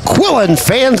missed. McQuillan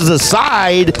fans the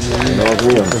side.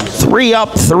 3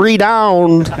 up, 3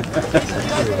 down.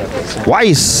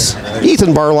 Weiss,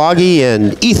 Ethan Barloggy,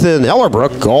 and Ethan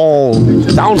Ellerbrook all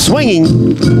down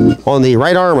swinging on the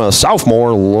right arm of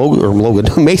sophomore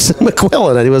Mason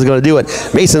McQuillan. And he was going to do it.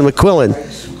 Mason McQuillan.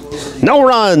 No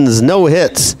runs, no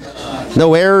hits,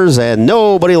 no errors, and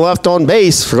nobody left on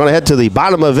base. We're going to head to the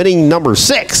bottom of inning number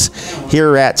 6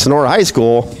 here at Tinora High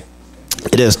School.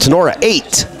 It is Tinora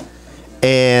 8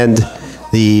 and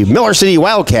the Miller City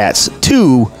Wildcats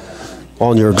 2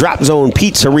 on your Drop Zone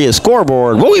Pizzeria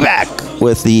scoreboard. We'll be back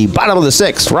with the bottom of the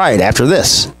 6th right after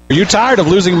this. Are you tired of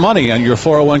losing money on your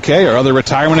 401k or other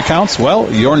retirement accounts?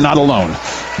 Well, you're not alone.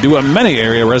 Do what many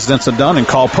area residents have done and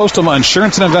call Postoma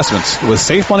Insurance and Investments. With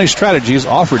safe money strategies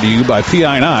offered to you by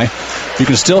PI&I, you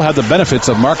can still have the benefits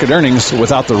of market earnings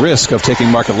without the risk of taking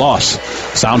market loss.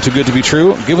 Sound too good to be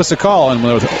true? Give us a call, and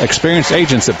with experienced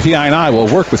agents at PI&I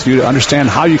will work with you to understand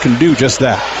how you can do just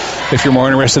that. If you're more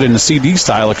interested in the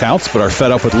CD-style accounts but are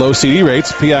fed up with low CD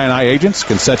rates, PI&I agents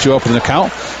can set you up with an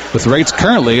account with rates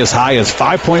currently as high as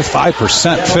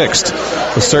 5.5% fixed,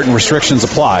 with certain restrictions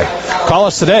apply. Call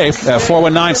us today at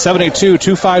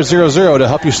 419-782-2500 to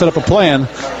help you set up a plan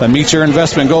that meets your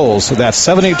investment goals. That's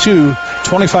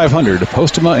 782-2500.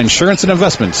 Postoma Insurance and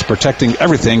Investments, protecting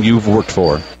everything you've worked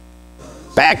for.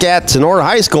 Back at Tinora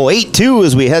High School, 8-2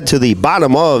 as we head to the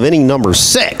bottom of inning number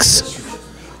 6.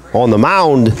 On the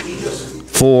mound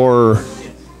for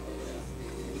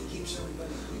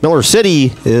Miller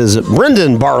City is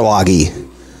Brendan Barloggy.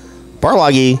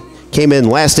 Barloggy came in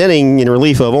last inning in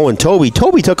relief of Owen Toby.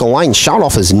 Toby took a line shot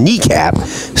off his kneecap,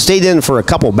 stayed in for a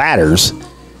couple batters,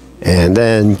 And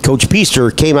then Coach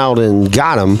Peaster came out and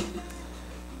got him.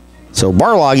 So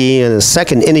Barloggy in his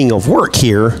second inning of work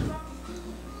here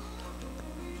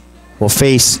will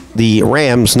face the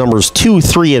Rams numbers 2,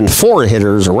 3, and 4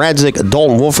 hitters. Radzik,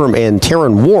 Dalton Wolfram, and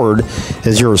Taryn Ward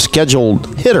as your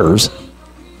scheduled hitters.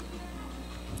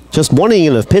 Just one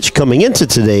inning of pitch coming into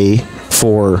today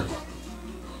for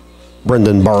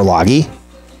Brendan Barloggy.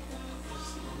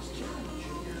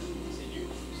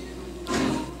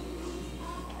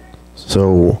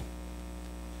 So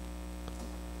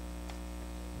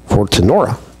for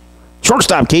Tinora,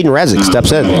 shortstop Caden Radzik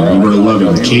steps in. Number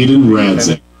 11, Caden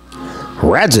Radzik.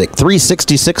 Radzik,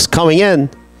 366 coming in,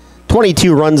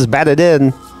 22 runs batted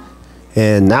in,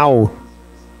 and now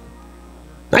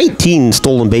 19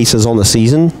 stolen bases on the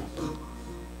season.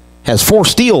 Has 4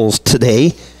 steals today,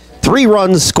 3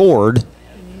 runs scored,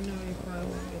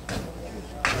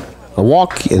 a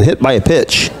walk and hit by a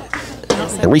pitch,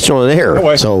 and reached on an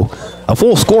error. So a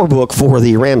full scorebook for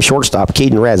the Rams shortstop,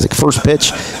 Caden Radzik. First pitch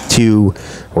to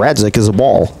Radzik is a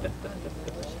ball.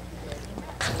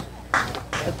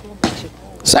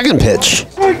 Second pitch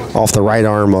off the right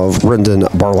arm of Brendan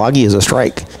Barloggy is a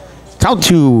strike. Count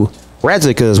to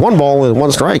Radzik is 1 ball and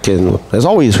 1 strike. And as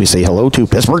always, we say hello to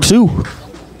Pittsburgh Sioux.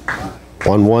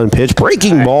 1-1 pitch,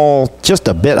 breaking ball just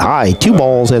a bit high. 2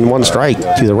 balls and 1 strike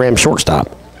to the Rams shortstop.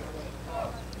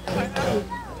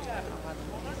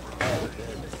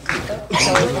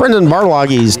 Brendan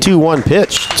Barloggy's 2-1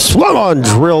 pitch. Swung on,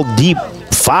 drilled deep,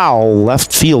 foul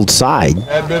left field side.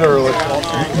 A bit early.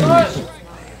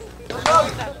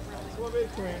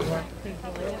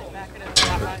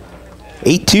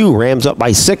 8-2, Rams up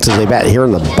by 6 as they bat here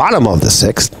in the bottom of the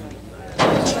 6th.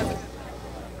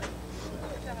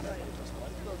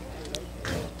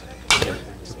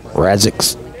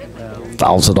 Radzik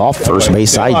fouls it off first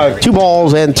base side. 2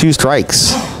 balls and 2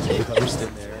 strikes.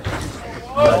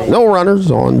 No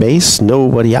runners on base,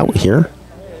 nobody out here.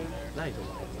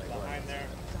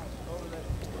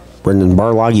 Brendan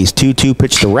Barloggy's 2-2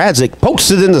 pitch to Radzik. Pokes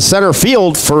it into center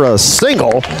field for a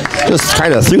single. Just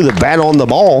kind of threw the bat on the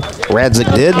ball.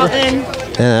 Radzik did.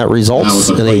 And that results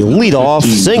in a leadoff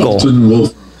single.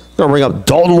 Going to bring up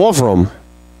Dalton Wolfram.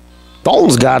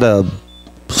 Dalton's got a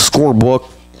scorebook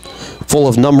full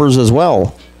of numbers as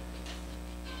well.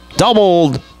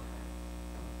 Doubled.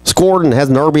 Scored and has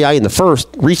an RBI in the first.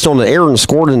 Reached on the error and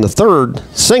scored in the third.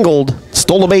 Singled.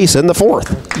 Stole a base in the fourth.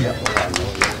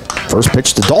 First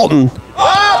pitch to Dalton.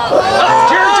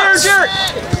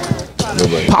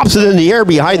 Pops it in the air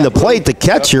behind the plate. The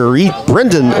catcher,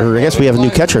 Brendan, or I guess we have a new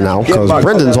catcher now because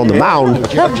Brendan's on the mound.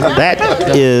 That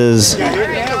is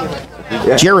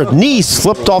Jared Neese.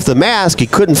 Flipped off the mask. He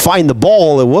couldn't find the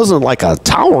ball. It wasn't like a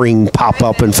towering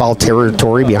pop-up in foul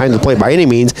territory behind the plate by any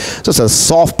means. Just a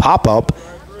soft pop-up.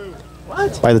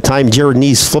 By the time Jared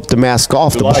Neese flipped the mask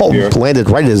off, the ball landed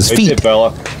right at his feet.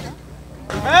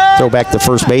 Throw back to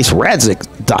first base. Radzik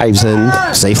dives in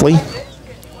safely.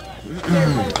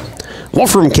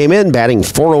 Wolfram came in batting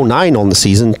 .409 on the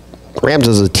season. Rams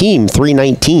as a team,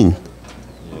 .319.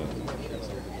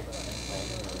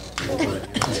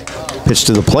 Pitch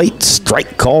to the plate.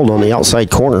 Strike called on the outside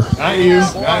corner. Not you.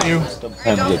 Not you.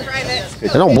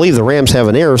 I don't believe the Rams have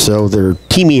an error, so their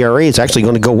team ERA is actually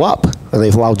going to go up. And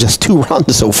they've allowed just 2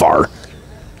 runs so far.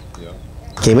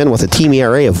 Came in with a team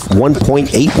ERA of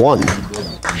 1.81.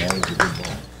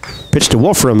 Pitch to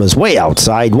Wolfram is way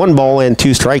outside. 1 ball and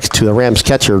 2 strikes to the Rams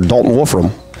catcher, Dalton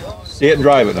Wolfram. See it and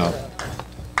drive it now.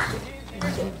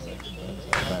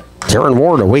 Taryn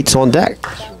Ward awaits on deck.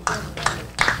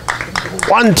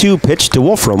 1-2 pitch to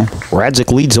Wolfram.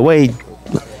 Radzik leads away.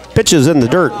 Pitches in the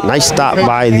dirt. Nice stop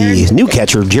by the new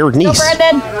catcher, Jared Neese.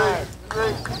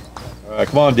 All right,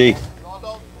 come on, D.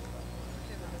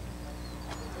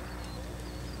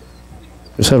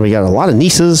 So we got a lot of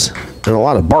Neeses and a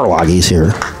lot of Barloggys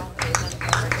here.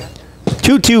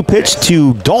 2-2 pitch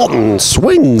to Dalton.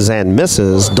 Swings and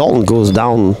misses. Dalton goes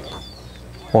down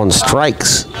on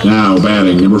strikes. Now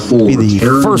batting number 4. Be the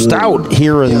first out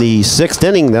here in the 6th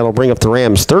inning. That'll bring up the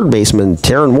Rams' third baseman,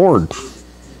 Taryn Ward.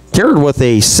 Taryn with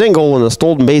a single and a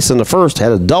stolen base in the first,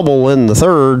 had a double in the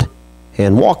third,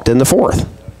 and walked in the fourth.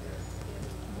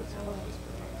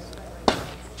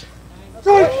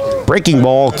 Breaking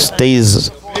ball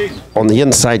stays on the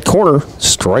inside corner.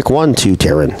 Strike 1 to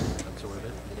Taryn.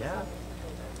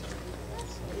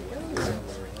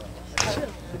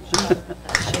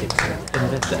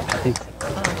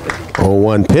 Oh,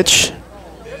 1 pitch.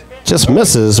 Just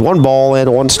misses. 1 ball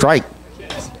and 1 strike.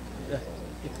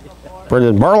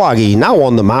 Brendan Barloggy now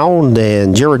on the mound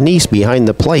and Jared Neese behind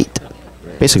the plate.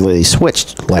 Basically, they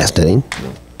switched last inning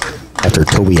after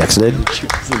Toby exited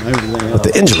with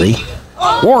the injury.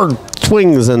 Ward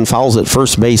swings and fouls at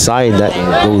first base side.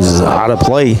 That goes out of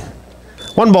play.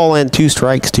 1 ball and 2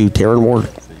 strikes to Taryn Ward.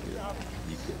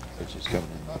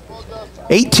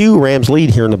 8-2 Rams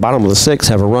lead here in the bottom of the 6th.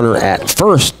 Have a runner at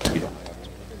first.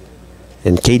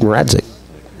 And Caden Radzik.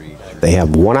 They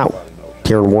have 1 out.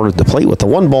 Taryn Ward at the plate with a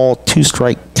 1 ball, 2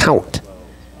 strike count.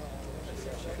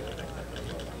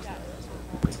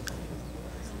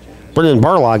 Brendan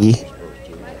Barloggy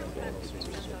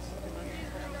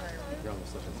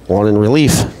on in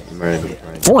relief.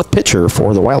 4th pitcher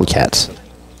for the Wildcats.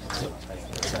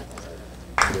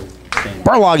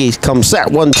 Barloggy comes set.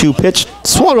 1-2 pitch.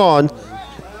 Swung on.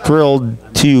 Drilled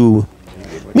to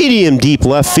medium deep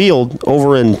left field.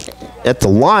 Over in at the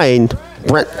line.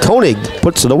 Brent Koenig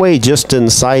puts it away just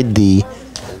inside the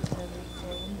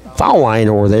foul line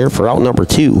over there for out number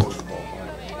 2.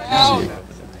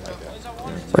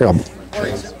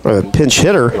 A pinch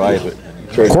hitter.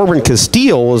 Corbin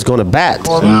Castile is going to bat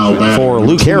for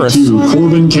Luke Harris.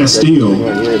 Corbin Castile.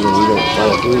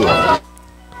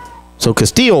 So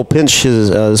Castile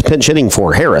is pinch hitting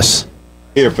for Harris.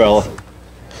 Here, fella.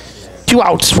 2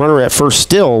 outs. Runner at first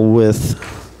still with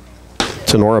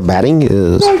Tinora batting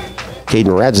is Caden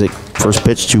Radzik. First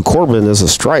pitch to Corbin is a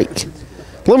strike.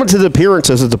 Limited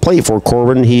appearances at the plate for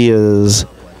Corbin. He is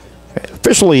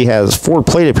officially has 4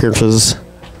 plate appearances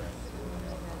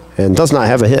and does not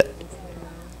have a hit.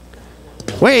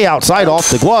 Way outside off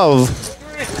the glove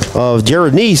of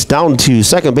Jared Neese. Down to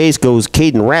second base goes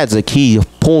Caden Radzik. He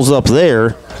pulls up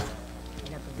there.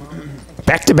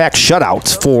 Back-to-back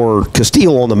shutouts for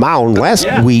Castile on the mound.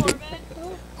 A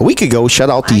week ago, shut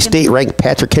out the state-ranked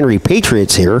Patrick Henry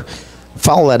Patriots here.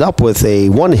 Follow that up with a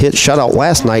 1-hit shutout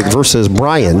last night versus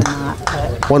Bryan.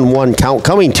 1-1 count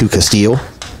coming to Castile.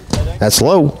 That's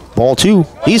low. Ball 2.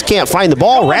 These can't find the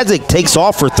ball. Radzik takes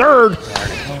off for third.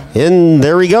 And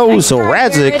there he goes. So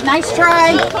Radzik, nice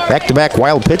try. Back-to-back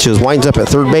wild pitches, winds up at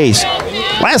third base.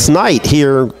 Last night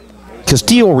here,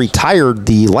 Castile retired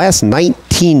the last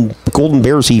 19 Golden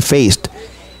Bears he faced.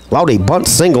 Allowed a bunt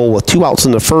single with 2 outs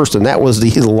in the first, and that was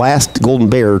the last Golden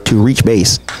Bear to reach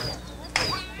base.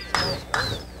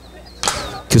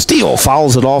 Castile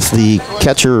fouls it off the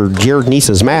catcher Jared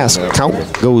Neese's mask. Count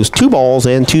goes 2 balls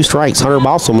and 2 strikes. Hunter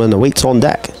Bosselman waits on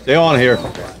deck. Stay on here.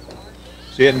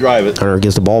 See it and drive it. Hunter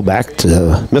gives the ball back to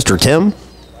Mr. Tim,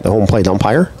 the home plate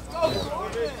umpire.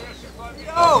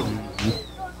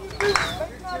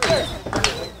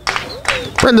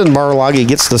 Brendan Barloggy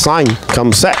gets the sign.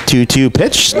 Comes set. 2-2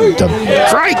 pitch. The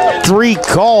strike 3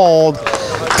 called.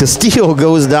 Castile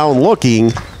goes down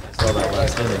looking.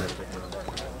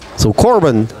 So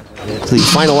Corbin, the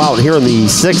final out here in the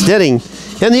 6th inning.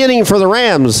 In the inning for the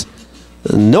Rams,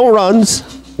 no runs.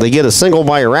 They get a single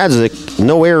by Radzik,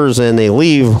 no errors, and they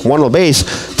leave 1 on base.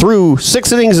 Through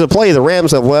 6 innings of play, the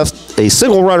Rams have left a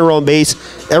single runner on base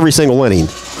every single inning.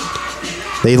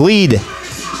 They lead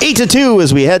 8-2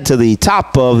 as we head to the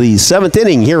top of the 7th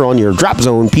inning here on your Drop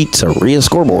Zone Pizzeria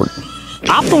scoreboard.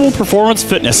 Optimal Performance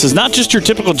Fitness is not just your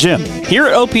typical gym. Here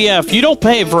at OPF, you don't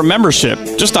pay for a membership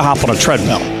just to hop on a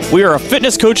treadmill. We are a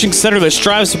fitness coaching center that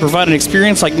strives to provide an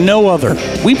experience like no other.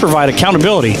 We provide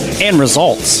accountability and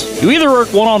results. You either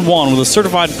work one-on-one with a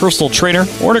certified personal trainer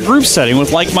or in a group setting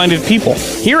with like-minded people.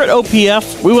 Here at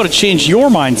OPF, we want to change your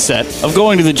mindset of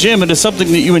going to the gym into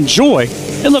something that you enjoy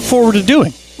and look forward to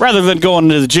doing. Rather than going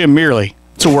to the gym merely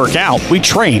to work out, we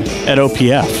train at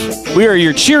OPF. We are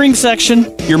your cheering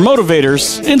section, your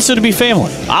motivators, and soon-to-be family.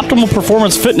 Optimal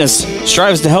Performance Fitness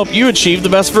strives to help you achieve the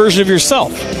best version of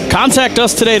yourself. Contact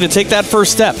us today to take that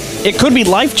first step. It could be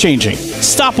life-changing.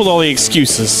 Stop with all the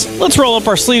excuses. Let's roll up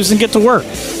our sleeves and get to work.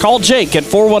 Call Jake at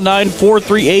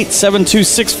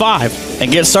 419-438-7265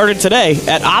 and get started today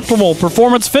at Optimal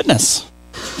Performance Fitness.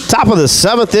 Top of the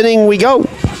 7th inning we go.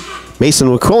 Mason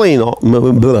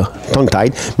McQuillan,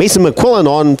 tongue-tied. Mason McQuillan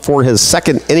on for his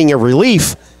 2nd inning of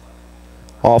relief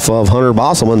off of Hunter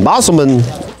Bosselman. Bosselman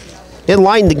in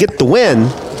line to get the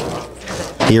win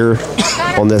here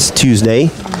on this Tuesday.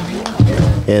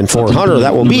 And for Hunter,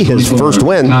 that will be his first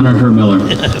win. Connor Hermiller.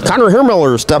 Connor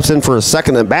Hermiller steps in for a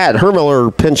 2nd at bat.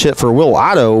 Hermiller pinch hit for Will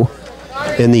Otto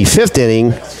in the 5th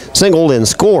inning, singled and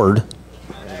scored.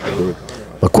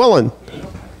 McQuillan,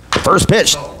 first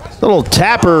pitch. Little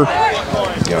tapper.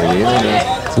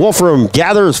 Wolfram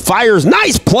gathers, fires.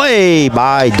 Nice play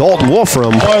by Dalton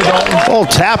Wolfram. Little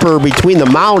tapper between the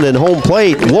mound and home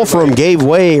plate. Wolfram gave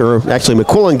way, or actually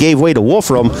McQuillan gave way to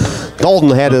Wolfram.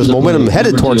 Dalton had his momentum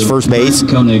headed towards first base.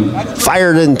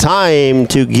 Fired in time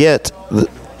to get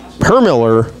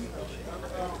Hermiller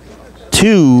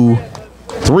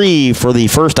 2-3 for the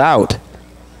first out.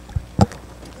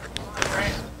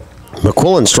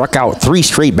 McQuillan struck out 3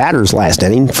 straight batters last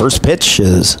inning. First pitch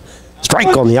is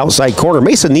strike on the outside corner.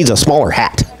 Mason needs a smaller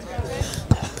hat.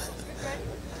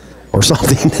 Or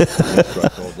something.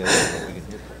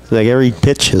 Like every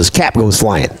pitch, his cap goes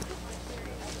flying.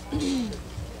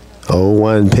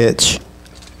 0-1 pitch.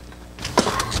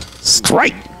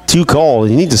 Strike. 2 called.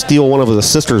 You need to steal one of his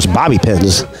sister's bobby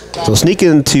pins. So sneak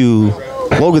into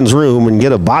Logan's room and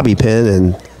get a bobby pin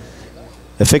and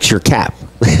affix your cap.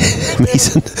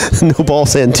 Mason, no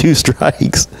balls and 2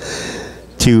 strikes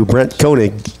to Brent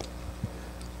Koenig.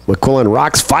 McQuillan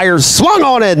rocks, fires, swung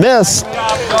on it, missed.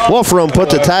 Wolfram put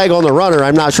the tag on the runner.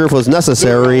 I'm not sure if it was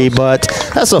necessary, but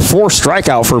that's a 4th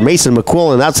strikeout for Mason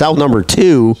McQuillan. That's out number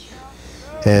 2.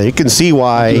 And you can see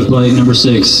why number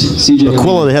 6, CJ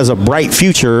McQuillan has a bright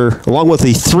future, along with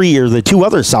the 2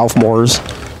 other sophomores.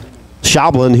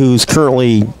 Schoblin, who's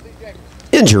currently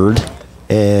injured,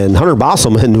 and Hunter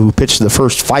Bosselman, who pitched the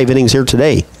first 5 innings here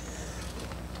today.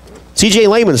 CJ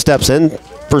Lehman steps in.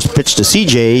 First pitch to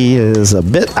CJ is a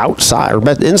bit outside, or a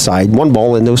bit inside. 1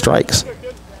 ball and no strikes.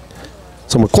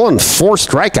 So McQuillan 4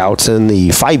 strikeouts in the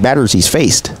 5 batters he's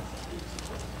faced.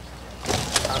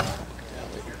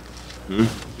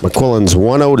 McQuillan's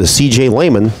 1-0 to CJ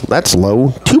Lehman. That's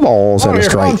low. 2 balls and a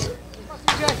strike.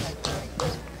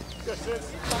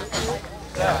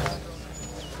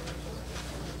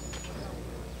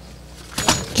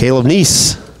 Caleb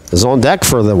Neese is on deck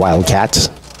for the Wildcats.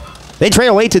 They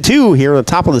trail 8-2 here at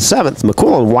the top of the 7th.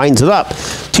 McQuillan winds it up.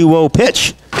 2-0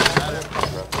 pitch.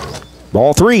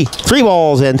 Ball 3. 3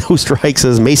 balls and no strikes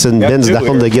as Mason bends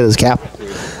down to get his cap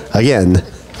again.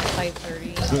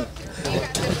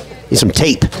 Need some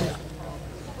tape.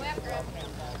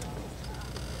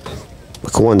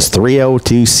 McQuillan's 3-0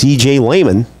 to CJ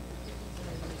Lehman.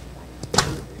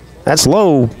 That's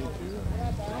low.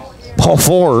 Ball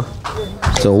 4.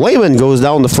 So Lehman goes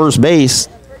down to first base.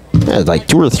 That's like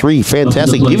 2 or 3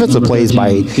 fantastic defensive plays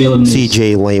by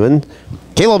CJ Lehman.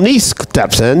 Caleb Neese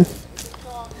steps in.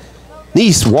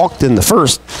 Neese walked in the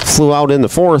 1st, flew out in the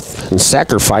 4th, and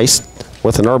sacrificed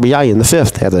with an RBI in the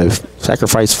 5th. Had a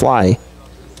sacrifice fly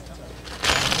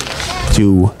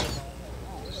to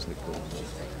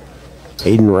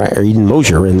Aiden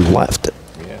Mosier in left.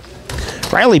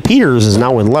 Riley Peters is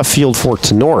now in left field for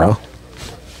Tinora,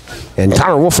 and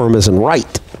Connor Wolfram is in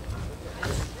right.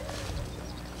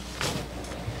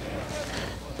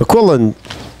 McQuillan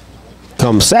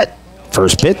comes set.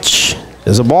 First pitch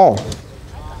is a ball.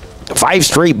 5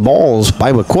 straight balls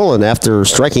by McQuillan after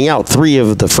striking out 3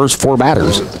 of the first 4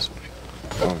 batters.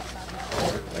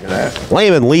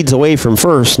 Lehman leads away from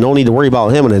first. No need to worry about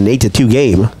him in an 8-2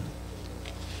 game.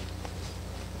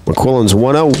 McQuillan's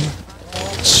 1-0.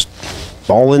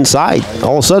 Ball inside.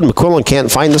 All of a sudden, McQuillan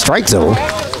can't find the strike zone.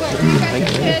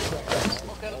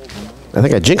 I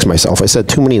think I jinxed myself. I said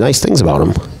too many nice things about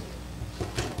him.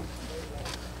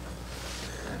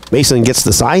 Mason gets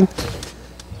the sign.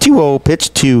 2-0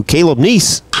 pitch to Caleb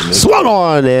Neese. Swung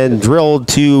on and drilled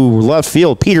to left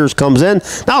field. Peters comes in.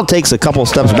 Now takes a couple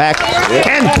steps back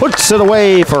and puts it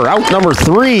away for out number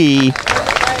 3.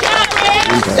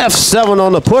 F7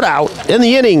 on the put out in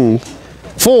the inning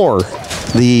for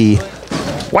the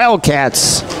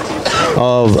Wildcats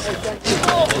of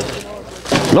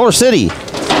North City.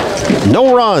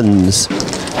 No runs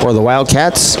for the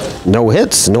Wildcats. No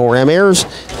hits, no ram errors,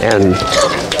 and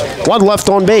 1 left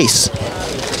on base.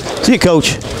 See you,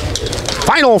 Coach.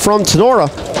 Final from Tinora.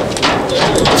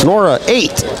 Tinora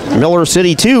 8, Miller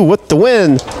City 2 with the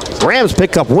win. Rams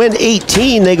pick up win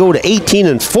 18. They go to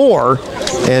 18-4,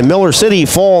 and Miller City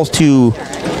falls to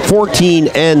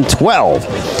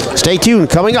 14-12. Stay tuned.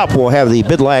 Coming up, we'll have the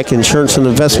Bidlack Insurance and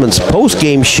Investments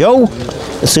post-game show.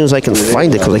 As soon as I can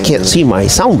find it, because I can't see my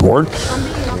soundboard.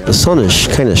 The sun is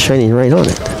kind of shining right on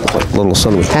it. What little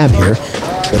sun we have here.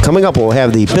 But coming up, we'll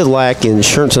have the Bidlack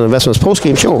Insurance and Investments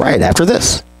post-game show right after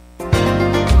this.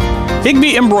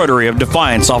 Higbee Embroidery of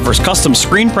Defiance offers custom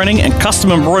screen printing and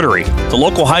custom embroidery to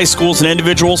local high schools and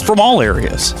individuals from all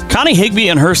areas. Connie Higbee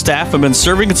and her staff have been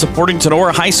serving and supporting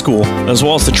Tinora High School, as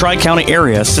well as the Tri-County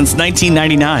area since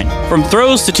 1999. From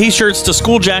throws to t-shirts to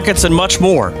school jackets and much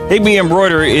more, Higbee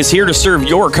Embroidery is here to serve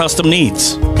your custom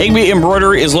needs. Higbee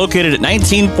Embroidery is located at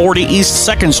 1940 East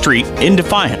 2nd Street in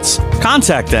Defiance.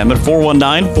 Contact them at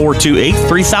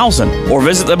 419-428-3000 or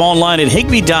visit them online at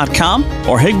higbee.com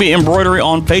or Higbee Embroidery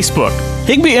on Facebook.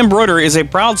 Higbee Embroidery is a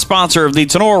proud sponsor of the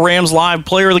Tinora Rams Live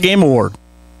Player of the Game Award.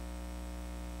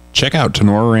 Check out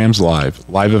Tinora Rams Live.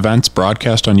 Live events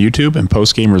broadcast on YouTube and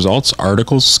post-game results,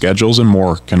 articles, schedules, and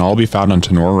more can all be found on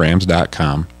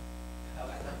TinoraRams.com.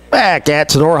 Back at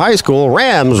Tinora High School,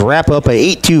 Rams wrap up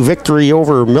a 8-2 victory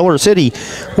over Miller City.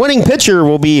 Winning pitcher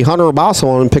will be Hunter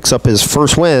Bosselman and picks up his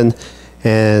first win.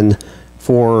 And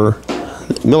for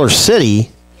Miller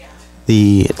City,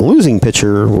 the losing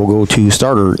pitcher will go to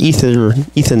starter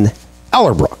Ethan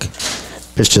Ellerbrook.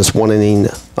 Pitched just one inning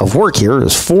of work here.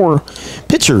 There's 4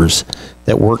 pitchers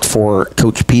that worked for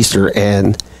Coach Peaster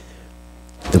and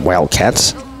the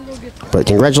Wildcats. But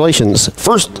congratulations,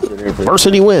 first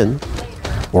varsity win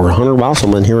for Hunter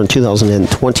Bosselman here in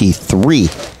 2023.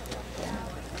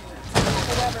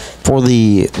 For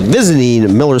the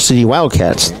visiting Miller City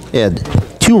Wildcats, they had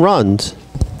 2 runs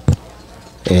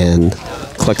and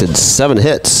collected 7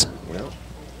 hits.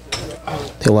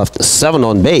 They left 7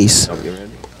 on base.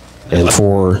 And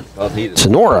for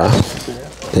Tinora,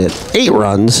 they had 8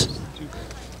 runs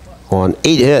on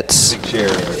 8 hits.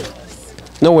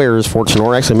 No errors for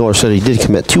Tinora. Actually, Miller City did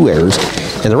commit 2 errors.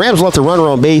 And the Rams left a runner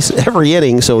on base every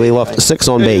inning, so they left 6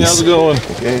 on base. How's it going?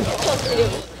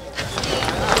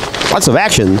 Lots of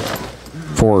action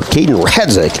for Caden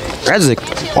Radzik. Radzik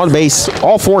on base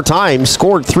all 4 times,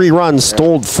 scored 3 runs,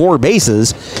 stole 4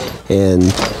 bases.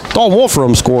 And Dahl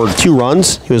Wolfram scored 2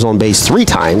 runs. He was on base 3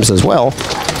 times as well.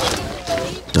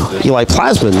 Eli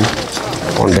Plasman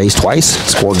on base twice,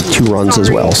 scored 2 runs as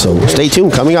well. So stay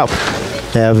tuned. Coming up,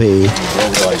 have a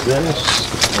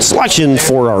selection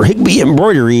for our Higbee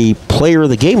Embroidery Player of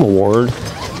the Game Award,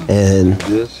 and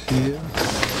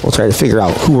we'll try to figure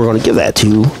out who we're going to give that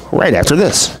to right after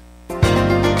this.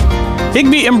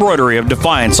 Higbee Embroidery of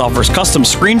Defiance offers custom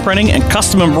screen printing and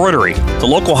custom embroidery to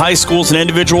local high schools and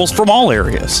individuals from all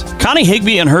areas. Connie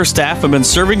Higbee and her staff have been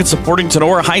serving and supporting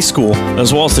Tinora High School,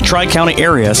 as well as the Tri-County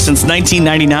area, since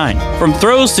 1999. From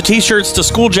throws to t-shirts to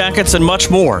school jackets and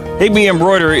much more, Higbee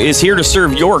Embroidery is here to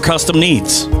serve your custom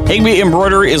needs. Higbee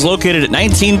Embroidery is located at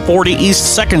 1940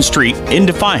 East 2nd Street in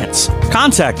Defiance.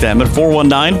 Contact them at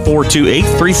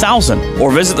 419-428-3000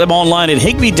 or visit them online at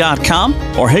higbee.com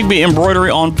or Higbee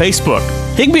Embroidery on Facebook.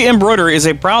 Higbee Embroidery is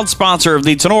a proud sponsor of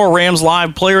the Tinora Rams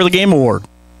Live Player of the Game Award.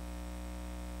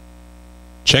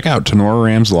 Check out Tinora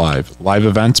Rams Live. Live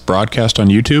events broadcast on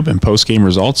YouTube and post-game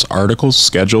results, articles,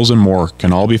 schedules, and more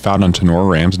can all be found on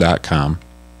TinoraRams.com.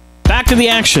 Back to the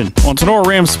action on Tinora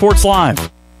Rams Sports Live.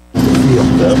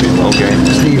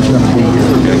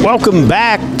 Welcome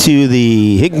back to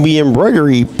the Higbee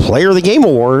Embroidery Player of the Game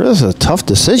Award. This is a tough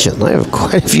decision. I have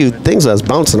quite a few things I was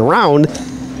bouncing around.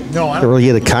 No, I Didn't really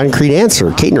get a concrete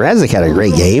answer. Caden Radzik had a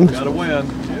great game.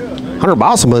 Hunter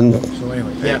Bosselman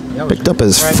picked up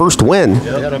his first win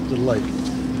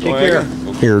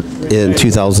here in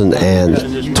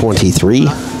 2023.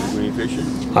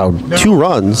 2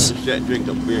 runs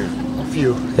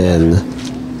and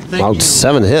about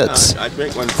 7 hits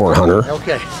for Hunter. Well,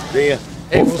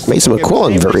 Mason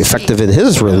McQuillan very effective in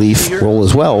his relief role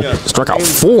as well. Struck out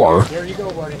 4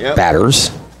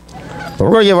 batters. But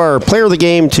we're going to give our player of the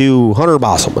game to Hunter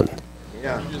Bosselman.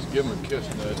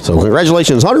 So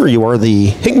congratulations, Hunter. You are the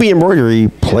Higbee Embroidery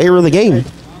Player of the Game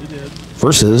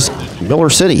versus Miller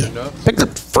City. Picked up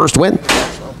first win.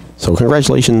 So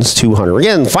congratulations to Hunter.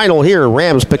 Again, final here.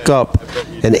 Rams pick up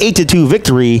an 8-2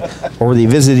 victory over the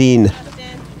visiting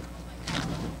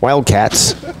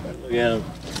Wildcats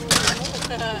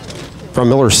from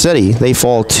Miller City. They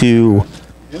fall to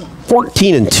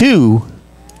 14-2.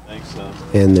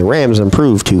 And the Rams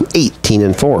improved to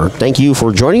 18-4. Thank you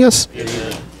for joining us,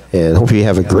 and hope you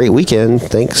have a great weekend.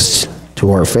 Thanks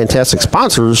to our fantastic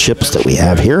sponsorships that we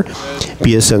have here: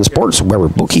 BSN Sports, Weber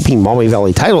Bookkeeping, Maumee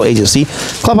Valley Title Agency,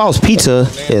 Clubhouse Pizza,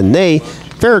 and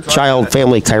Fairchild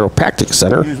Family Chiropractic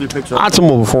Center,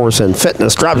 Optimal Performance and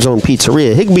Fitness, Drop Zone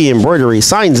Pizzeria, Higbee Embroidery,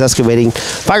 Signs Excavating,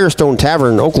 Firestone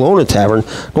Tavern, Oklahoma Tavern,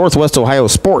 Northwest Ohio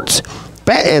Sports,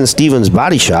 Bat and Stevens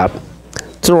Body Shop,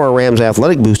 Tinora Rams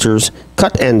Athletic Boosters,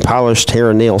 Cut and Polished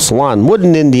Hair and Nail Salon,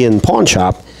 Wooden Indian Pawn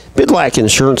Shop, Bidlack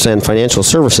Insurance and Financial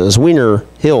Services, Wiener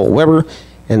Hill Weber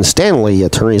and Stanley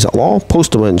Attorneys at Law,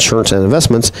 Postuma Insurance and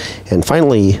Investments, and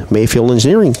finally Mayfield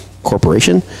Engineering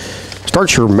Corporation.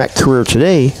 Start your Met career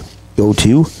today. Go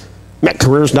to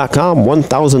metcareers.com.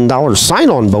 $1,000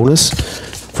 sign-on bonus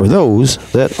for those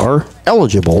that are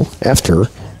eligible after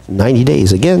 90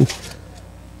 days. Again,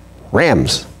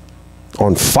 Rams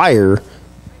on fire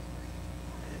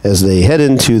as they head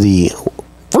into the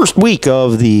first week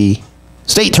of the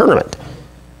state tournament.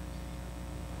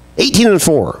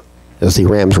 18-4 is the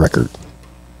Rams record.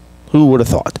 Who would have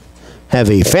thought?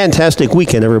 Have a fantastic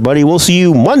weekend, everybody. We'll see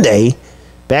you Monday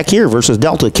back here versus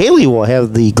Delta. Kaylee will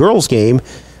have the girls game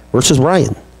versus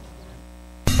Ryan.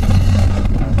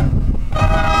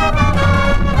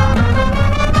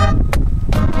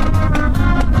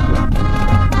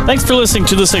 Thanks for listening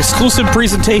to this exclusive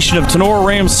presentation of Tinora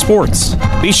Rams Sports.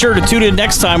 Be sure to tune in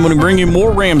next time when we bring you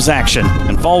more Rams action,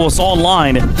 and follow us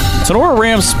online at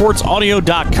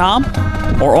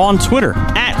TenoraRamsSportsAudio.com or on Twitter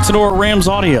at Tinora Rams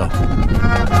Audio.